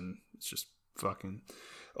this, and it's just fucking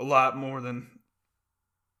a lot more's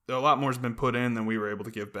been put in than we were able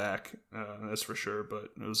to give back. That's for sure. But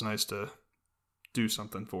it was nice to do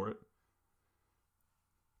something for it.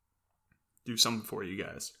 Do something for you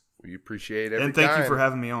guys. We appreciate it. And thank you for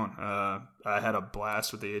having me on. I had a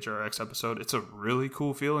blast with the HRX episode. It's a really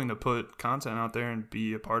cool feeling to put content out there and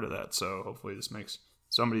be a part of that. So hopefully this makes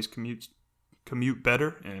somebody's commute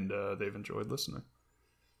better, and they've enjoyed listening.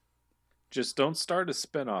 Just don't start a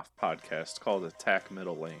spin-off podcast called Attack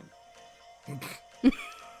Middle Lane.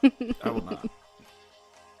 I will not.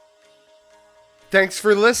 Thanks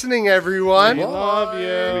for listening, everyone. We love you.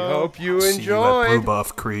 We hope you See you at Blue enjoyed.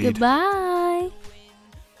 Buff Creed. Goodbye.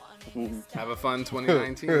 Have a fun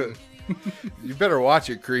 2019. You better watch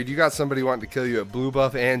it, Creed. You got somebody wanting to kill you at Blue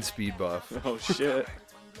Buff and Speed Buff. Oh, shit.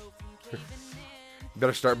 You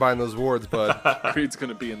better start buying those wards, bud. Creed's going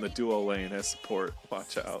to be in the duo lane as support.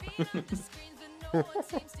 Watch out.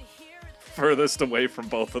 Furthest away from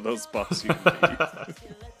both of those buffs you can be.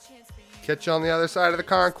 Catch you on the other side of the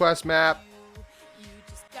conquest map.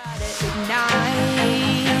 Ignite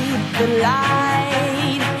the light.